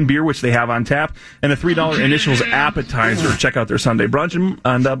KFAN beer, which they have on tap, and a $3 initials appetizer. Check out their Sunday brunch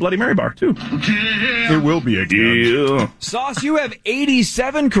and Bloody Mary bar, too. It will be a good. Sauce, you have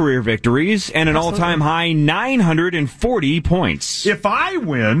 87 career victories and an all-time high 940 points. If I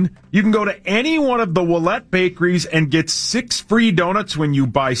win, you can go to any one of the Willette bakeries and get 6 free donuts when you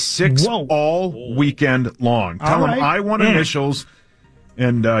buy 6 all weekend long. Tell them I want initials,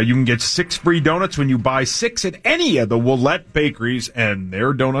 and you can get 6 free donuts when you buy 6 at any of the Willette bakeries, and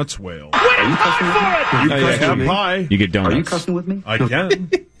their donuts whale. Are you cussing with me? You have pie. You get donuts. Are you cussing with me? I can. Are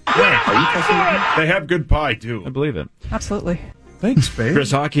you cussing with me? They have good pie, too. I believe it. Absolutely. Thanks, babe.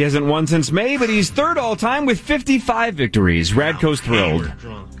 Chris Hawkey hasn't won since May, but he's third all-time with 55 victories. Radko's thrilled.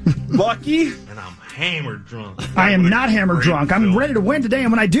 Lucky? And I'm hammered drunk. I am not hammered drunk. I'm ready to win today,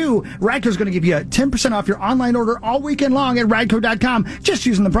 and when I do, Radco's going to give you 10% off your online order all weekend long at Radco.com, just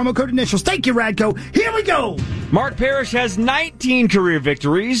using the promo code initials. Thank you, Radco. Here we go. Mark Parrish has 19 career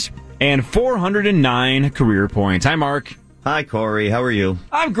victories and 409 career points. Hi, Mark. Hi, Corey. How are you?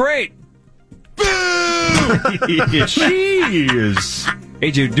 I'm great. Jeez.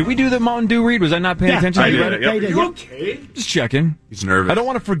 AJ, did we do the Mountain Dew read? Was I not paying attention? I did. Yep. You okay? Just checking. He's nervous. I don't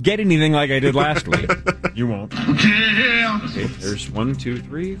want to forget anything like I did last week. You won't. Okay, there's 1, 2,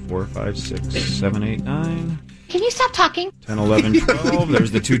 3, 4, 5, 6, 7, 8, 9. Can you stop talking? 10, 11, 12.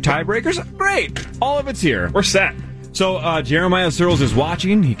 There's the 2 tiebreakers. Great. All of it's here. We're set. So, Jeremiah Sirles is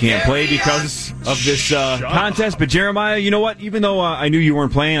watching. He can't play because of this contest. But, Jeremiah, you know what? Even though I knew you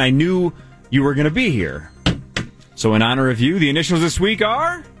weren't playing, I knew you were going to be here. So, in honor of you, the initials this week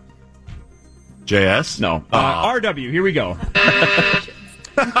are... JS? No. RW. Here we go.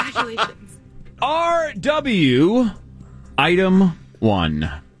 Congratulations. RW, item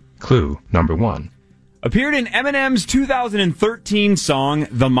 1. Clue number 1. Appeared in Eminem's 2013 song,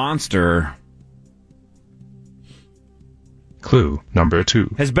 The Monster. Clue number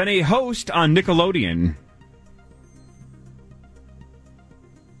 2. Has been a host on Nickelodeon.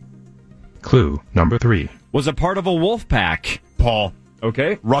 Clue number 3. Was a part of a wolf pack. Paul.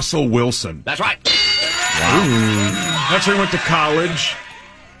 Okay. Russell Wilson. That's right. Wow. That's where he went to college.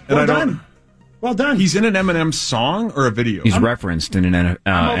 And Well done. Well done. He's in an Eminem song or a video? He's referenced in an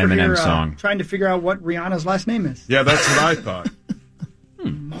I'm over Eminem here, song. trying to figure out what Rihanna's last name is. Yeah, that's what I thought.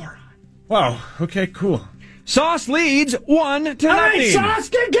 Moron. Wow. Okay, cool. Sauce leads 1-0. All right, Sauce,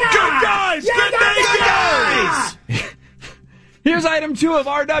 good guy. Good guys. Yeah, Good guys. Here's item 2 of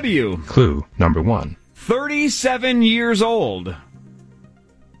RW. Clue number 1. 37 years old.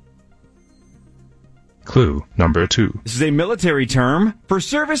 Clue number 2. This is a military term for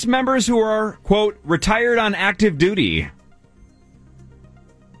service members who are, quote, retired on active duty.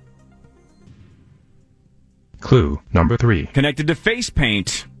 Clue number 3. Connected to face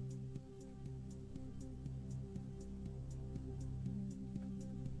paint.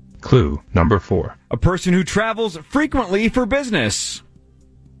 Clue number 4. A person who travels frequently for business.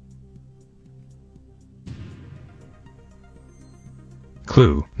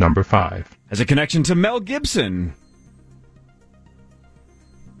 Clue number 5. Has a connection to Mel Gibson.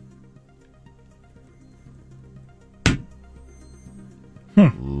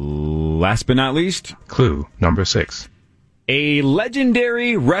 Last but not least. Clue number 6. A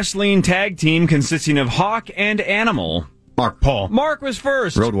legendary wrestling tag team consisting of Hawk and Animal. Mark. Paul. Mark was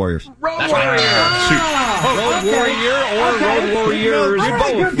first. Road Warriors. Road Warrior. Road Warrior or Road Warriors.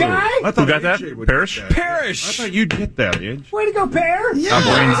 Both. Who got that? Parrish? Parrish. I thought you'd get that, Edge. Way to go, Pear. Yeah.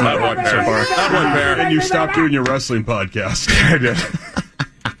 Not one so far. Not one pair. And you stopped doing your wrestling podcast. I did.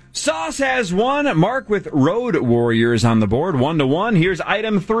 Sauce has 1. Mark with Road Warriors on the board. 1-1. Here's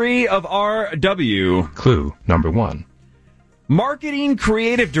item 3 of RW. Clue number 1. Marketing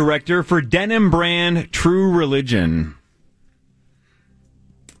creative director for denim brand True Religion.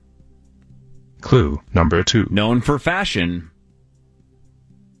 Clue number 2. Known for fashion.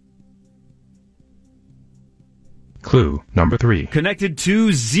 Clue number 3. Connected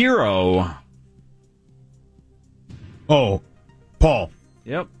to 0. Oh, Paul.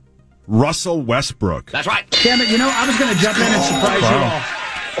 Yep. Russell Westbrook. That's right. Damn it, I was going to jump in and surprise you all.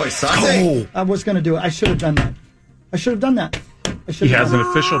 Boy, Sunday. I was going to do it. I should have done that. He has an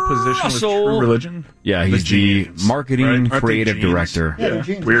official position with True Religion. Yeah, he's the marketing creative director. Yeah, the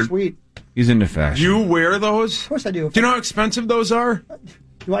jeans are sweet. He's into fashion. You wear those? Of course I do. Do you know how expensive those are?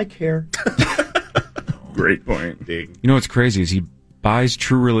 Do I care? Great point. You know what's crazy is he buys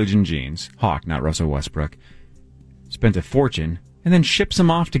True Religion jeans, Hawk, not Russell Westbrook, spent a fortune, and then ships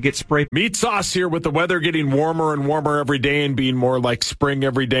them off to get spray. Meat Sauce here with the weather getting warmer and warmer every day and being more like spring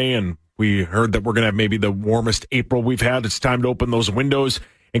every day. And we heard that we're going to have maybe the warmest April we've had. It's time to open those windows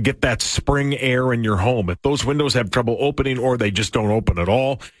and get that spring air in your home. If those windows have trouble opening or they just don't open at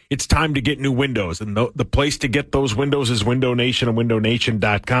all, it's time to get new windows. And the place to get those windows is Window Nation and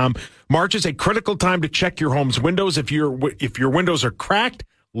windownation.com. March is a critical time to check your home's windows. If your windows are cracked,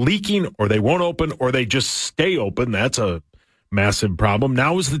 leaking, or they won't open, or they just stay open, that's a massive problem.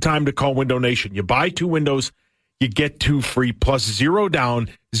 Now is the time to call Window Nation. You buy 2 windows, you get 2 free, plus 0 down,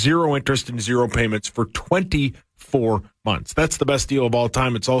 0 interest, and 0 payments for 24 months. That's the best deal of all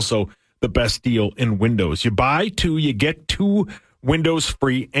time. It's also the best deal in windows. You buy 2, you get 2 windows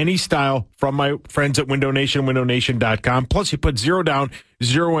free, any style, from my friends at Window Nation, windownation.com. Plus, you put 0 down,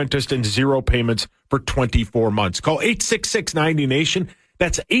 0 interest, and 0 payments for 24 months. Call 866-90-NATION.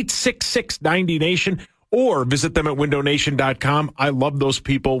 That's 866-90-NATION. Or visit them at windownation.com. I love those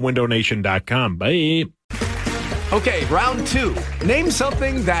people, windownation.com. Bye. Okay, round 2. Name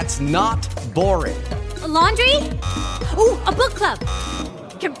something that's not boring. A laundry? Ooh, a book club.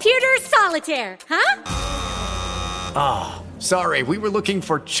 Computer solitaire, huh? Ah, sorry, we were looking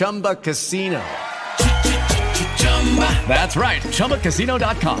for Chumba Casino. That's right,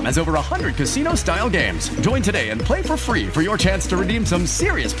 ChumbaCasino.com has over 100 casino-style games. Join today and play for free for your chance to redeem some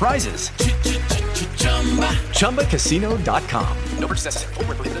serious prizes. ChumbaCasino.com. No purchase necessary. Void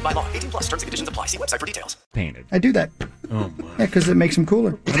where prohibited by law. 18+. Terms and conditions apply. See website for details. Painted. I do that. Oh, my. Yeah, because it makes them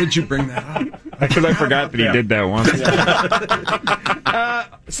cooler. How did you bring that up? Because I forgot that he did that once.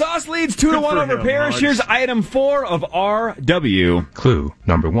 Sauce leads 2-1 over Parrish. Here's item 4 of RW. Clue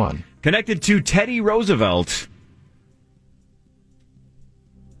number 1. Connected to Teddy Roosevelt.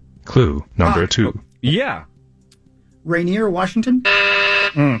 Clue number 2. Yeah. Rainier, Washington?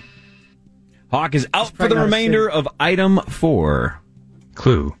 Hawk is out for the remainder of item 4.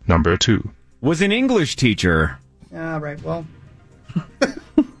 Clue number 2. Was an English teacher. All right, well.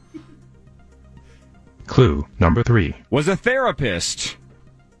 Clue number 3. Was a therapist.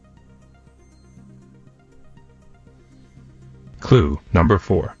 Clue number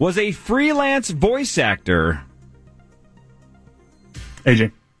 4. Was a freelance voice actor.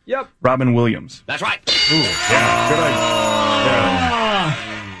 AJ. Yep. Robin Williams. That's right. Ooh, yeah, good idea.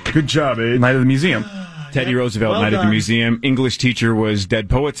 Good job, Abe. Night of the Museum. Teddy Roosevelt, well Night done. at the Museum. English teacher was Dead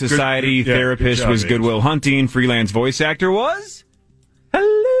Poets Society. Therapist was Goodwill Hunting. Freelance voice actor was...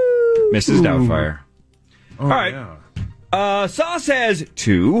 Hello. Mrs. Doubtfire. Oh, all right. Yeah. Sauce has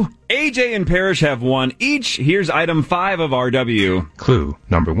 2. AJ and Parrish have 1 each. Here's item 5 of RW. Clue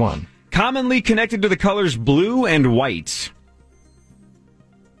number 1. Commonly connected to the colors blue and white.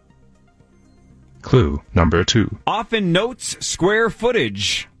 Clue number 2. Often notes square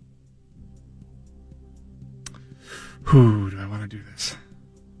footage. Who do I want to do this?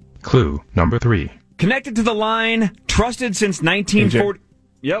 Clue number 3. Connected to the line, trusted since 1940.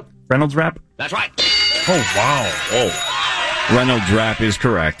 Yep. Reynolds Wrap? That's right. Oh, wow. Oh. Reynolds Wrap is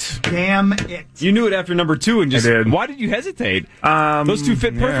correct. Damn it. You knew it after number 2 and just... I did. Why did you hesitate? Those 2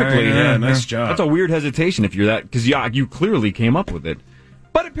 fit perfectly. Yeah, nice job. That's a weird hesitation if you're that... Because you clearly came up with it.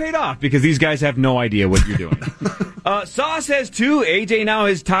 But it paid off because these guys have no idea what you're doing. Sauce has 2. AJ now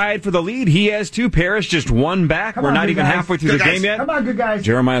is tied for the lead. He has 2. Parrish just 1 back. We're not even halfway through the game yet. Come on, good guys.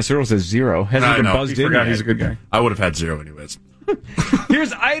 Jeremiah Sirles says 0. Hasn't even buzzed in yet. He's a good guy. I would have had 0 anyways.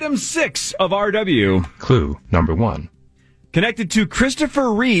 Here's item 6 of RW. Clue number 1. Connected to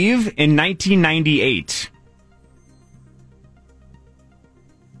Christopher Reeve in 1998.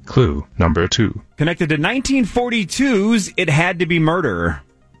 Clue number 2. Connected to 1942's It Had to Be Murder.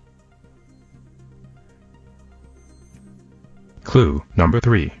 Clue number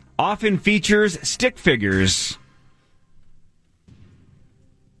 3. Often features stick figures.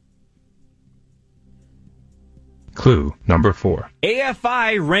 Clue number 4.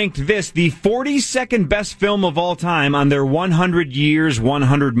 AFI ranked this the 42nd best film of all time on their 100 Years,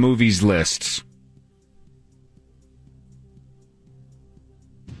 100 Movies lists.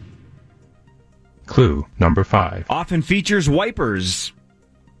 Clue number 5. Often features wipers.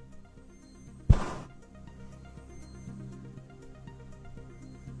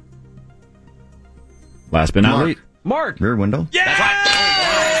 Last but not least, Mark. Rear window? Yeah!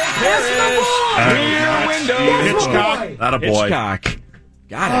 Rear window. Hitchcock. Not a boy. Hitchcock.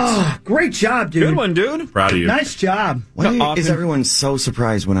 Got it. Oh, great job, dude. Good one, dude. Proud of you. Nice job. Why is everyone so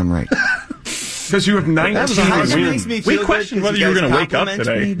surprised when I'm right? Because you have 19 wins. We questioned whether you were going to wake up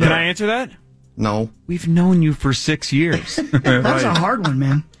today. Can I answer that? No. We've known you for 6 years. That's a hard one,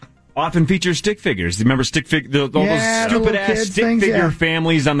 man. Often features stick figures. Remember all those stupid-ass stick figure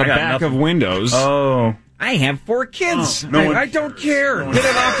families on the back of windows. Oh. I have 4 kids. No, I don't care. Get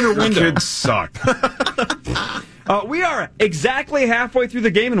it off your window. Kids suck. We are exactly halfway through the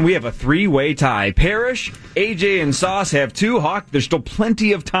game, and we have a 3-way tie. Parrish, AJ, and Sauce have 2. Hawk, there's still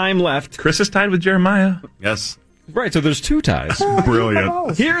plenty of time left. Chris is tied with Jeremiah. Yes. Right, so there's 2 ties.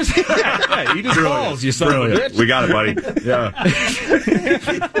 Brilliant. Here's he just balls, you son of a bitch. We got it, buddy. Yeah.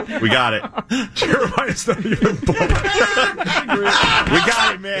 We got it. Jeremiah's not even blowing. We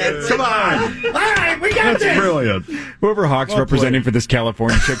got it, man. Come on. All right, we got this. Brilliant. Whoever Hawk's representing for this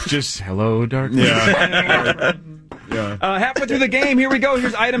California trip, just hello, darkness. Yeah. Halfway through the game, here we go.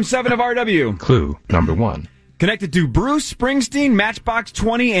 Here's item 7 of RW. Clue number 1. Connected to Bruce Springsteen, Matchbox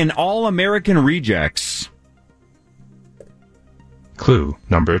 20, and All American Rejects. Clue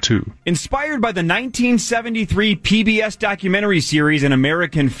number 2. Inspired by the 1973 PBS documentary series An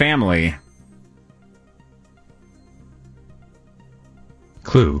American Family.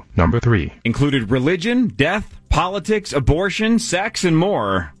 Clue number 3. Included religion, death, politics, abortion, sex, and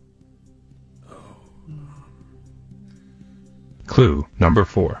more. Clue number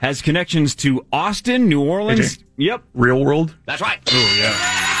 4. Has connections to Austin, New Orleans. AJ. Yep. Real world? That's right. Oh, yeah.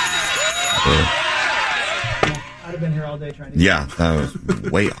 I'd have been here all day trying to. Yeah, that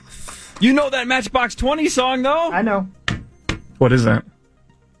was way off. You know that Matchbox 20 song, though? I know. What is that?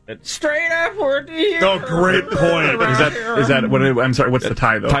 Straight upward here. Oh, great point. Is that what? I'm sorry. What's the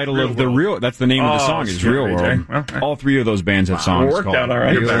tie though? Title of the real. That's the name of the song. Is Real World. Well, all 3 of those bands have songs worked called out all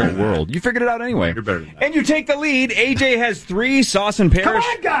right. Real World. You figured it out anyway. You're better than that. And you take the lead. AJ has 3. Sauce and Parrish.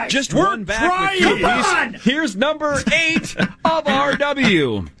 Come on, guys. Just We're one back. trying. With 2 Come apiece. on. Here's number 8 of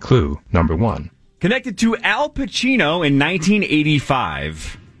RW. Clue number 1. Connected to Al Pacino in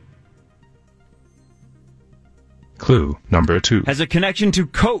 1985. Clue number 2. Has a connection to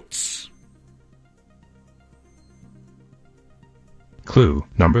Coates. Clue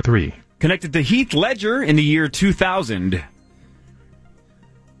number 3. Connected to Heath Ledger in the year 2000.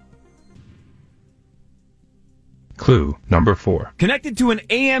 Clue number 4. Connected to an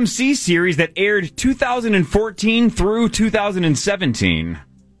AMC series that aired 2014 through 2017.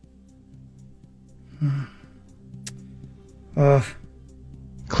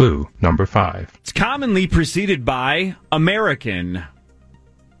 Clue number 5. It's commonly preceded by American.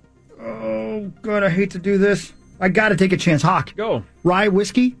 Oh, God, I hate to do this. I got to take a chance. Hawk. Go. Rye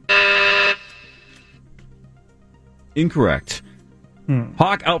whiskey? Incorrect.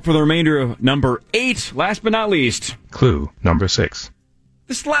 Hawk out for the remainder of number 8. Last but not least. Clue number 6.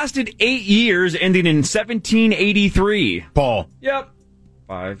 This lasted 8 years, ending in 1783. Paul. Yep.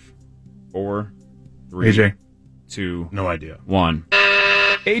 5, 4, 3, AJ. 2, No idea. 1.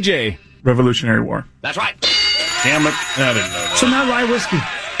 AJ. Revolutionary War. That's right. Damn it. I didn't know that. So not rye whiskey.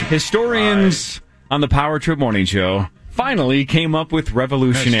 Historians on the Power Trip Morning Show finally came up with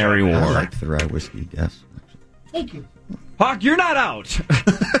Revolutionary War. I liked the rye whiskey, yes. Thank you. Hawk, you're not out.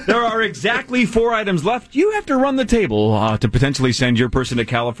 There are exactly 4 items left. You have to run the table to potentially send your person to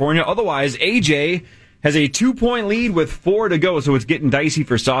California. Otherwise, AJ has a 2-point lead with 4 to go, so it's getting dicey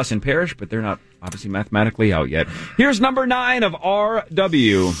for Sauce and Parrish, but they're not obviously mathematically out yet. Here's number 9 of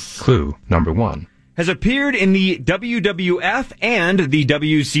RW. Clue number 1. Has appeared in the WWF and the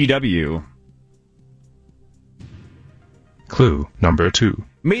WCW. Clue number 2.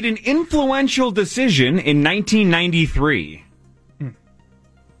 Made an influential decision in 1993.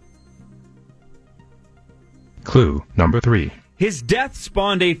 Clue number 3. His death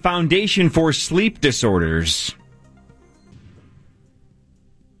spawned a foundation for sleep disorders.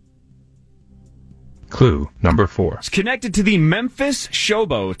 Clue number 4. It's connected to the Memphis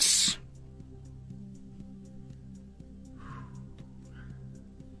Showboats.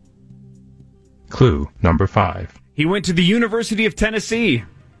 Clue number 5. He went to the University of Tennessee.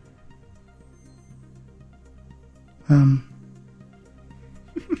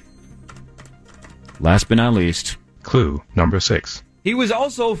 Last but not least. Clue number 6. He was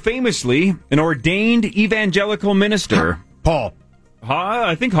also famously an ordained evangelical minister. Paul.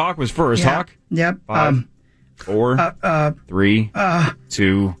 I think Hawk was first. Yeah. Hawk? Yep. 5, 4, 3,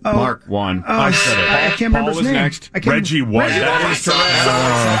 2, Mark 1. I said it. I can't remember his name. Next. Reggie White. That is correct.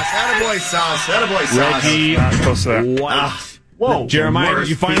 Attaboy sauce. Reggie White. Whoa. Jeremiah, are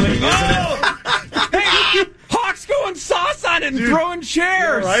you finally... Hey, Hawk's going sauce on it and throwing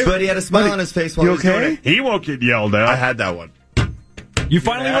chairs. Right? But he had a smile on his face while he was doing it. He won't get yelled at. I had that one. You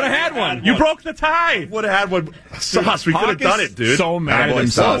finally would have had one. You broke the tie. Would have had one. Sauce, we could have done it, dude. So mad at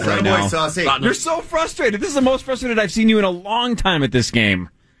himself right now. You're so frustrated. This is the most frustrated I've seen you in a long time at this game.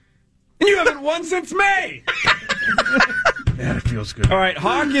 And you haven't won since May. Man, it feels good. All right,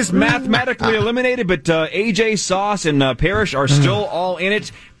 Hawk is mathematically eliminated, but AJ, Sauce, and Parrish are still all in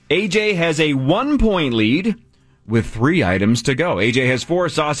it. AJ has a 1-point lead with 3 items to go. AJ has 4,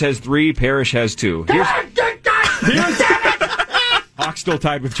 Sauce has 3, Parrish has 2. Hawk still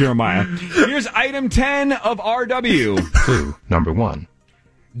tied with Jeremiah. Here's item 10 of RW. Clue number 1.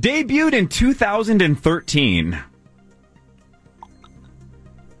 Debuted in 2013.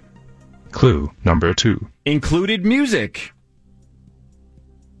 Clue number 2. Included music.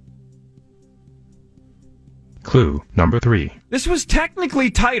 Clue number 3. This was technically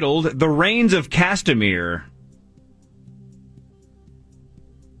titled The Reigns of Castamere.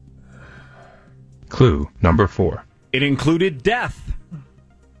 Clue number 4. It included death.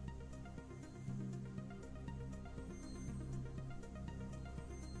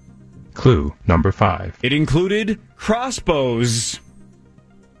 Clue number 5. It included crossbows.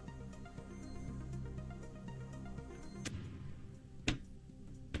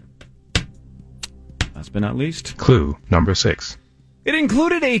 Last but not least. Clue number 6. It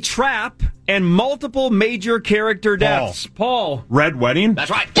included a trap and multiple major character deaths. Paul. Red Wedding?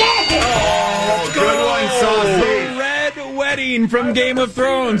 That's right. Oh, good one, Saucy. The Red Wedding from Game of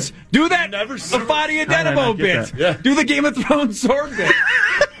Thrones. Do that Afadi Adenabo bit. Yeah. Do the Game of Thrones sword bit.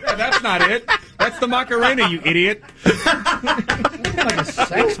 Yeah, that's not it. That's the Macarena, you idiot. Like a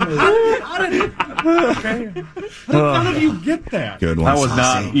sex movie. How did none of you get that? Good one. I was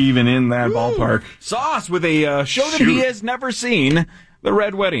not even in that ballpark. Sauce with a show that he has never seen. The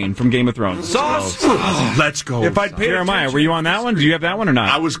Red Wedding from Game of Thrones. Sauce. Let's go. If I'd paid Jeremiah, were you on that one? Do you have that one or not?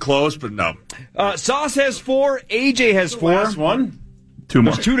 I was close, but no. Sauce has 4. AJ has 4. Last one? 2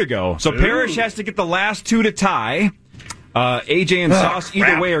 more. There's 2 to go. So Parrish has to get the last 2 to tie. AJ and Sauce,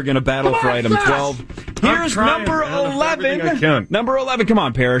 either way, are going to battle for item 12. Here's number 11. Number 11. Come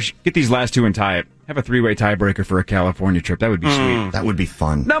on, Parrish. Get these last 2 and tie it. Have a 3-way tiebreaker for a California trip. That would be sweet. That would be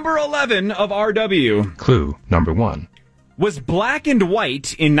fun. Number 11 of RW. Clue number 1. Was black and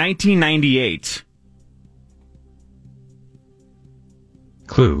white in 1998.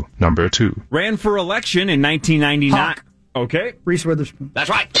 Clue number 2. Ran for election in 1999. Hawk. Okay. Reese Witherspoon. That's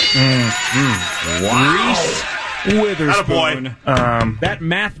right. Reese Witherspoon. That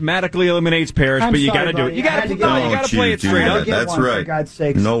mathematically eliminates Parrish, but you got to do it. You got to play it straight up. That's right. For God's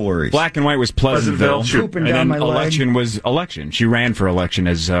sakes. No worries. Black and white was Pleasantville, Pooping and down then my leg. election was election. She ran for election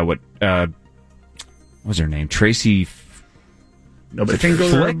as what was her name? Tracy. Nobody finger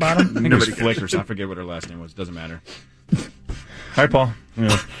at the bottom. I think it was Flick or something. I forget what her last name was. Doesn't matter. Hi, Paul.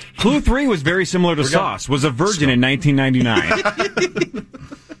 Yeah. Clue 3 was very similar to Sauce. Was a virgin in 1999.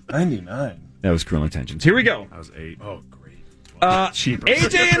 99. That was Cruel Intentions. Here we go. I was 8. Oh, great.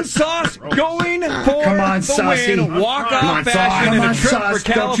 AJ and Sauce going for the win. Walk-off fashion in a trip for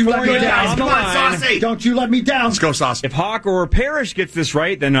California. Come on, Saucy. Don't you let me down. Let's go, Sauce. If Hawk or Parrish gets this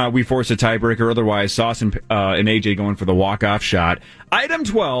right, then we force a tiebreaker. Otherwise, Sauce and AJ going for the walk-off shot. Item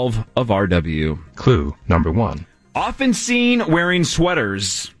 12 of RW. Clue number 1. Often seen wearing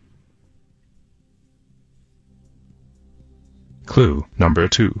sweaters. Clue number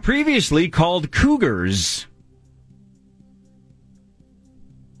 2. Previously called cougars.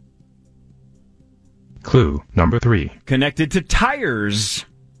 Clue number 3. Connected to tires.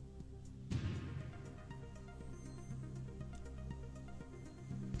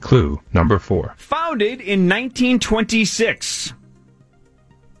 Clue number 4. Founded in 1926.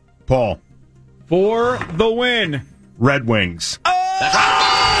 Paul. For the win. Red Wings.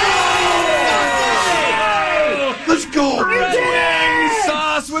 Let's go. Red Wings.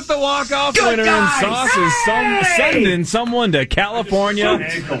 Sauce with the walk-off winner. Guys. And Sauce is sending someone to California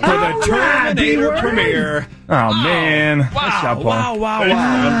for the Terminator premiere. Oh, man. Wow, Nice job, Paul.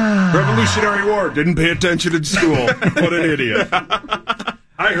 wow. Revolutionary War. Didn't pay attention in school. What an idiot.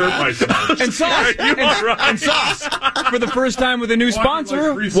 I hurt myself. And Sauce, and Sauce, for the first time with a new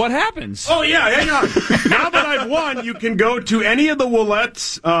sponsor, what happens? Oh, yeah, hang on. Now that I've won, you can go to any of the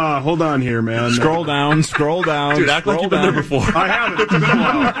Willettes. Hold on here, man. Scroll down. Dude, act like you've been there before. I haven't. It's been a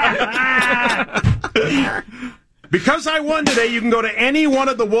while. Because I won today, you can go to any one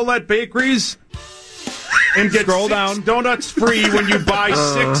of the Willette bakeries and get Scroll 6 down. donuts free when you buy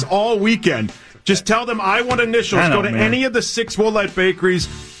 6 all weekend. Just tell them I want initials. Go to any of the 6 Willette bakeries.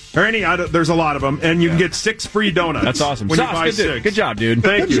 Or there's a lot of them, and you can get 6 free donuts. That's awesome. When Sauce, you buy 6. Good job, dude.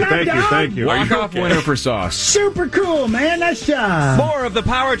 Thank you. Walk-off winner for Sauce. Super cool, man. Nice job. More of the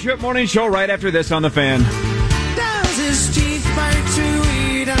Power Trip Morning Show right after this on The Fan. Does his teeth bite to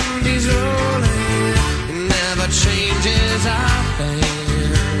eat and he's rolling? He never changes a thing.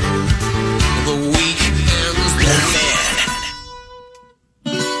 The weekend's the fan.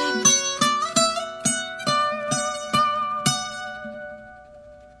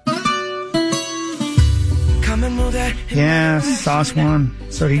 Yeah, Sauce won,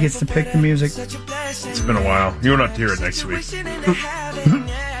 so he gets to pick the music. It's been a while. You won't have to hear it next week.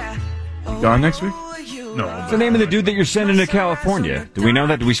 Gone next week? No. What's the name of the dude that you're sending to California? Do we know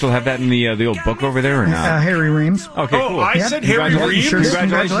that? Do we still have that in the old book over there or not? Harry Reams. Okay, cool. I said Harry Reams?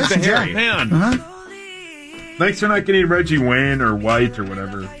 Congratulations to Harry. Man. Thanks for not getting Reggie Wayne or White or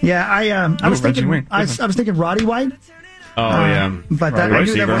whatever. Yeah, I was thinking. I was thinking Roddy White. Oh, yeah. But I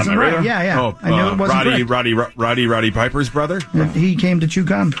knew that wasn't right. Yeah. Oh, I knew it wasn't Roddy Piper's brother? He came to chew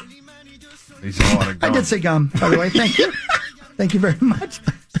gum. He's a lot of gum. I did say gum, by the way. Thank you. Thank you very much.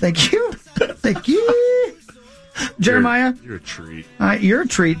 Thank you. Thank you. Jeremiah. You're a treat. You're a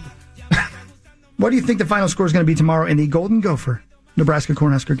treat. What do you think the final score is going to be tomorrow in the Golden Gopher Nebraska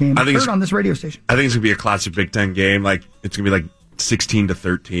Cornhusker game? I think heard on this radio station. I think it's going to be a classic Big Ten game. Like it's going to be like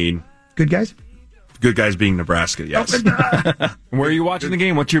 16-13. Good guys? Good guys being Nebraska, yes. Where are you watching the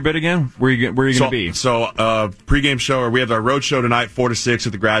game? What's your bid again? Where are you going to be? So, pregame show, or we have our road show tonight, 4 to 6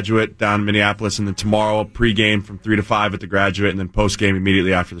 at the Graduate down in Minneapolis, and then tomorrow pregame from 3 to 5 at the Graduate, and then postgame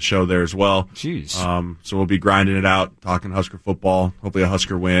immediately after the show there as well. Jeez. So we'll be grinding it out, talking Husker football. Hopefully a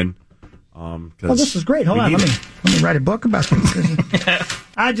Husker win. This is great. Hold on, let me write a book about this.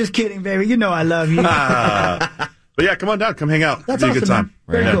 I'm just kidding, baby. You know I love you. But yeah, come on down. Come hang out. That's It'll be a good awesome, time.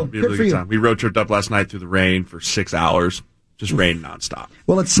 man. Very cool. Be a really good time. We road tripped up last night through the rain for 6 hours. Just rain nonstop.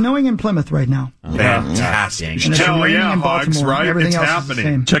 Well, it's snowing in Plymouth right now. Fantastic. And it's raining in Baltimore. right? Everything It's else happening. is the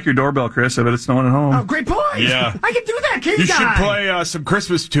same. Check your doorbell, Chris. I bet it's snowing at home. Oh, great point. Yeah. I can do that, kid. You should play some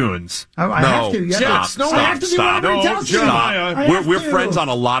Christmas tunes. I have to. Stop. I have to do whatever he tells me. Jeremiah. We're friends on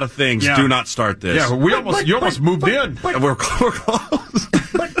a lot of things. Yeah. Do not start this. Yeah, you almost moved in. We're close.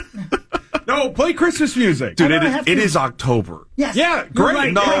 No, play Christmas music. Dude, it is October. Yes. Yeah, great.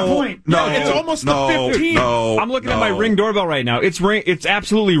 Right. No, great point. no, it's almost the 15th. No, I'm looking at my Ring doorbell right now. It's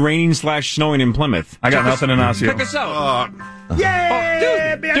absolutely raining / snowing in Plymouth. I got nothing in Osseo. Check us out.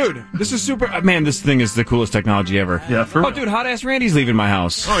 Yay! Dude, this is super. Man, this thing is the coolest technology ever. Yeah, dude, hot ass Randy's leaving my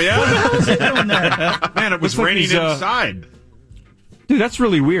house. Oh, yeah? What the hell is he doing there? Man, it was Looks like raining he's, inside. Dude, that's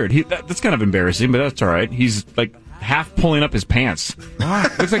really weird. That's kind of embarrassing, but that's all right. He's like half pulling up his pants.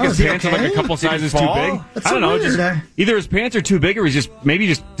 Looks like his pants are like a couple sizes too big. That's I don't know. weird. Either his pants are too big, or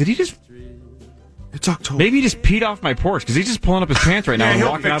did he just? It's October. Maybe he just peed off my porch because he's just pulling up his pants right now and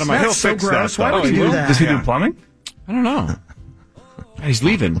walking out of my That's so gross. Why would he do that? Does he do plumbing? I don't know. He's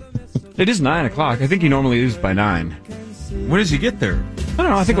leaving. It is 9 o'clock. I think he normally leaves by 9. When does he get there? I don't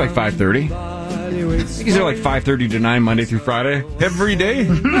know. I think like 5:30. I think he's there like 5:30 to 9 Monday through Friday. Every day?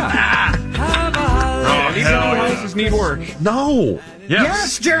 These houses need work. No.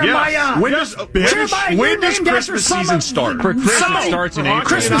 Yes, Jeremiah. Yes. When does Christmas season start? For Christmas starts in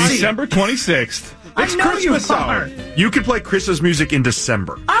April. December 26th. I know you are. You can play Christmas music in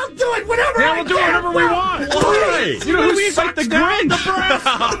December. I'll do it whenever I We'll do whatever we want. Why? You know who sucks down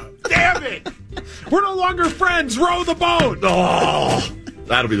Nebraska? Damn it. We're no longer friends. Row the boat. Oh,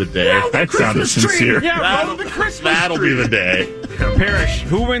 that'll be the day. That sounded sincere. Yeah, row the Christmas That'll tree. be the day. Parrish,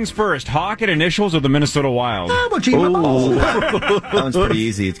 who wins first, Hawkey Initials or the Minnesota Wild? How about you? That one's pretty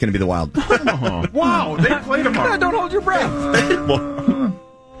easy. It's going to be the Wild. Wow, they play tomorrow. Don't hold your breath.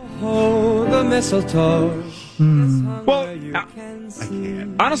 Oh, the mistletoe. Well,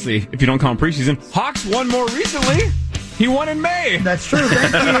 honestly, if you don't count preseason, Hawks won more recently. He won in May. That's true.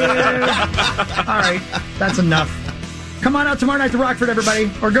 Thank you. All right, that's enough. Come on out tomorrow night to Rockford,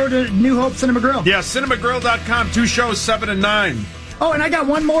 everybody. Or go to New Hope Cinema Grill. Yeah, cinemagrill.com. 2 shows, 7 and 9. Oh, and I got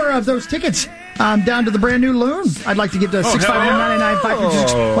one more of those tickets down to the brand new Loon. I'd like to give to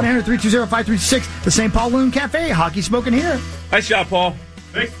 651-99-536, the St. Paul Loon Cafe. Hawkey smoking here. Nice job, Paul.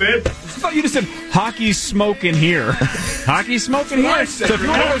 Thanks, babe. I thought you just said hockey smoking here. Hockey smoking here. So if you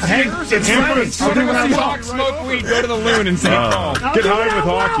want to go see Hawk smoke weed, go to the Loon in St. Paul. Get high with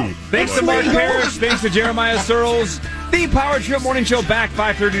Hawkey. Thanks so much, Parrish. Thanks to Jeremiah Sirles. The Power Trip Morning Show back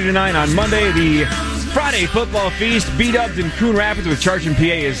 5:30 to 9 on Monday. The Friday Football Feast. B-Dubs in Coon Rapids with Charging PA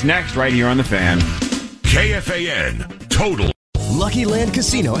is next right here on The Fan. KFAN Total Lucky Land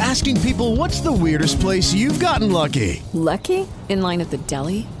Casino, asking people, what's the weirdest place you've gotten lucky? Lucky? In line at the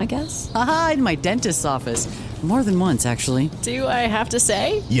deli, I guess? Aha, in my dentist's office. More than once, actually. Do I have to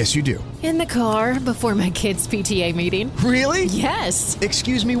say? Yes, you do. In the car before my kids' PTA meeting. Really? Yes.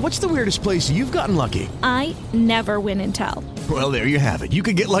 Excuse me, what's the weirdest place you've gotten lucky? I never win and tell. Well, there you have it. You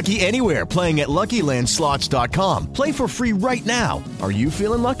can get lucky anywhere, playing at LuckyLandSlots.com. Play for free right now. Are you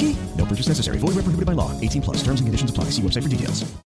feeling lucky? No purchase necessary. Void where prohibited by law. 18+. Terms and conditions apply. See website for details.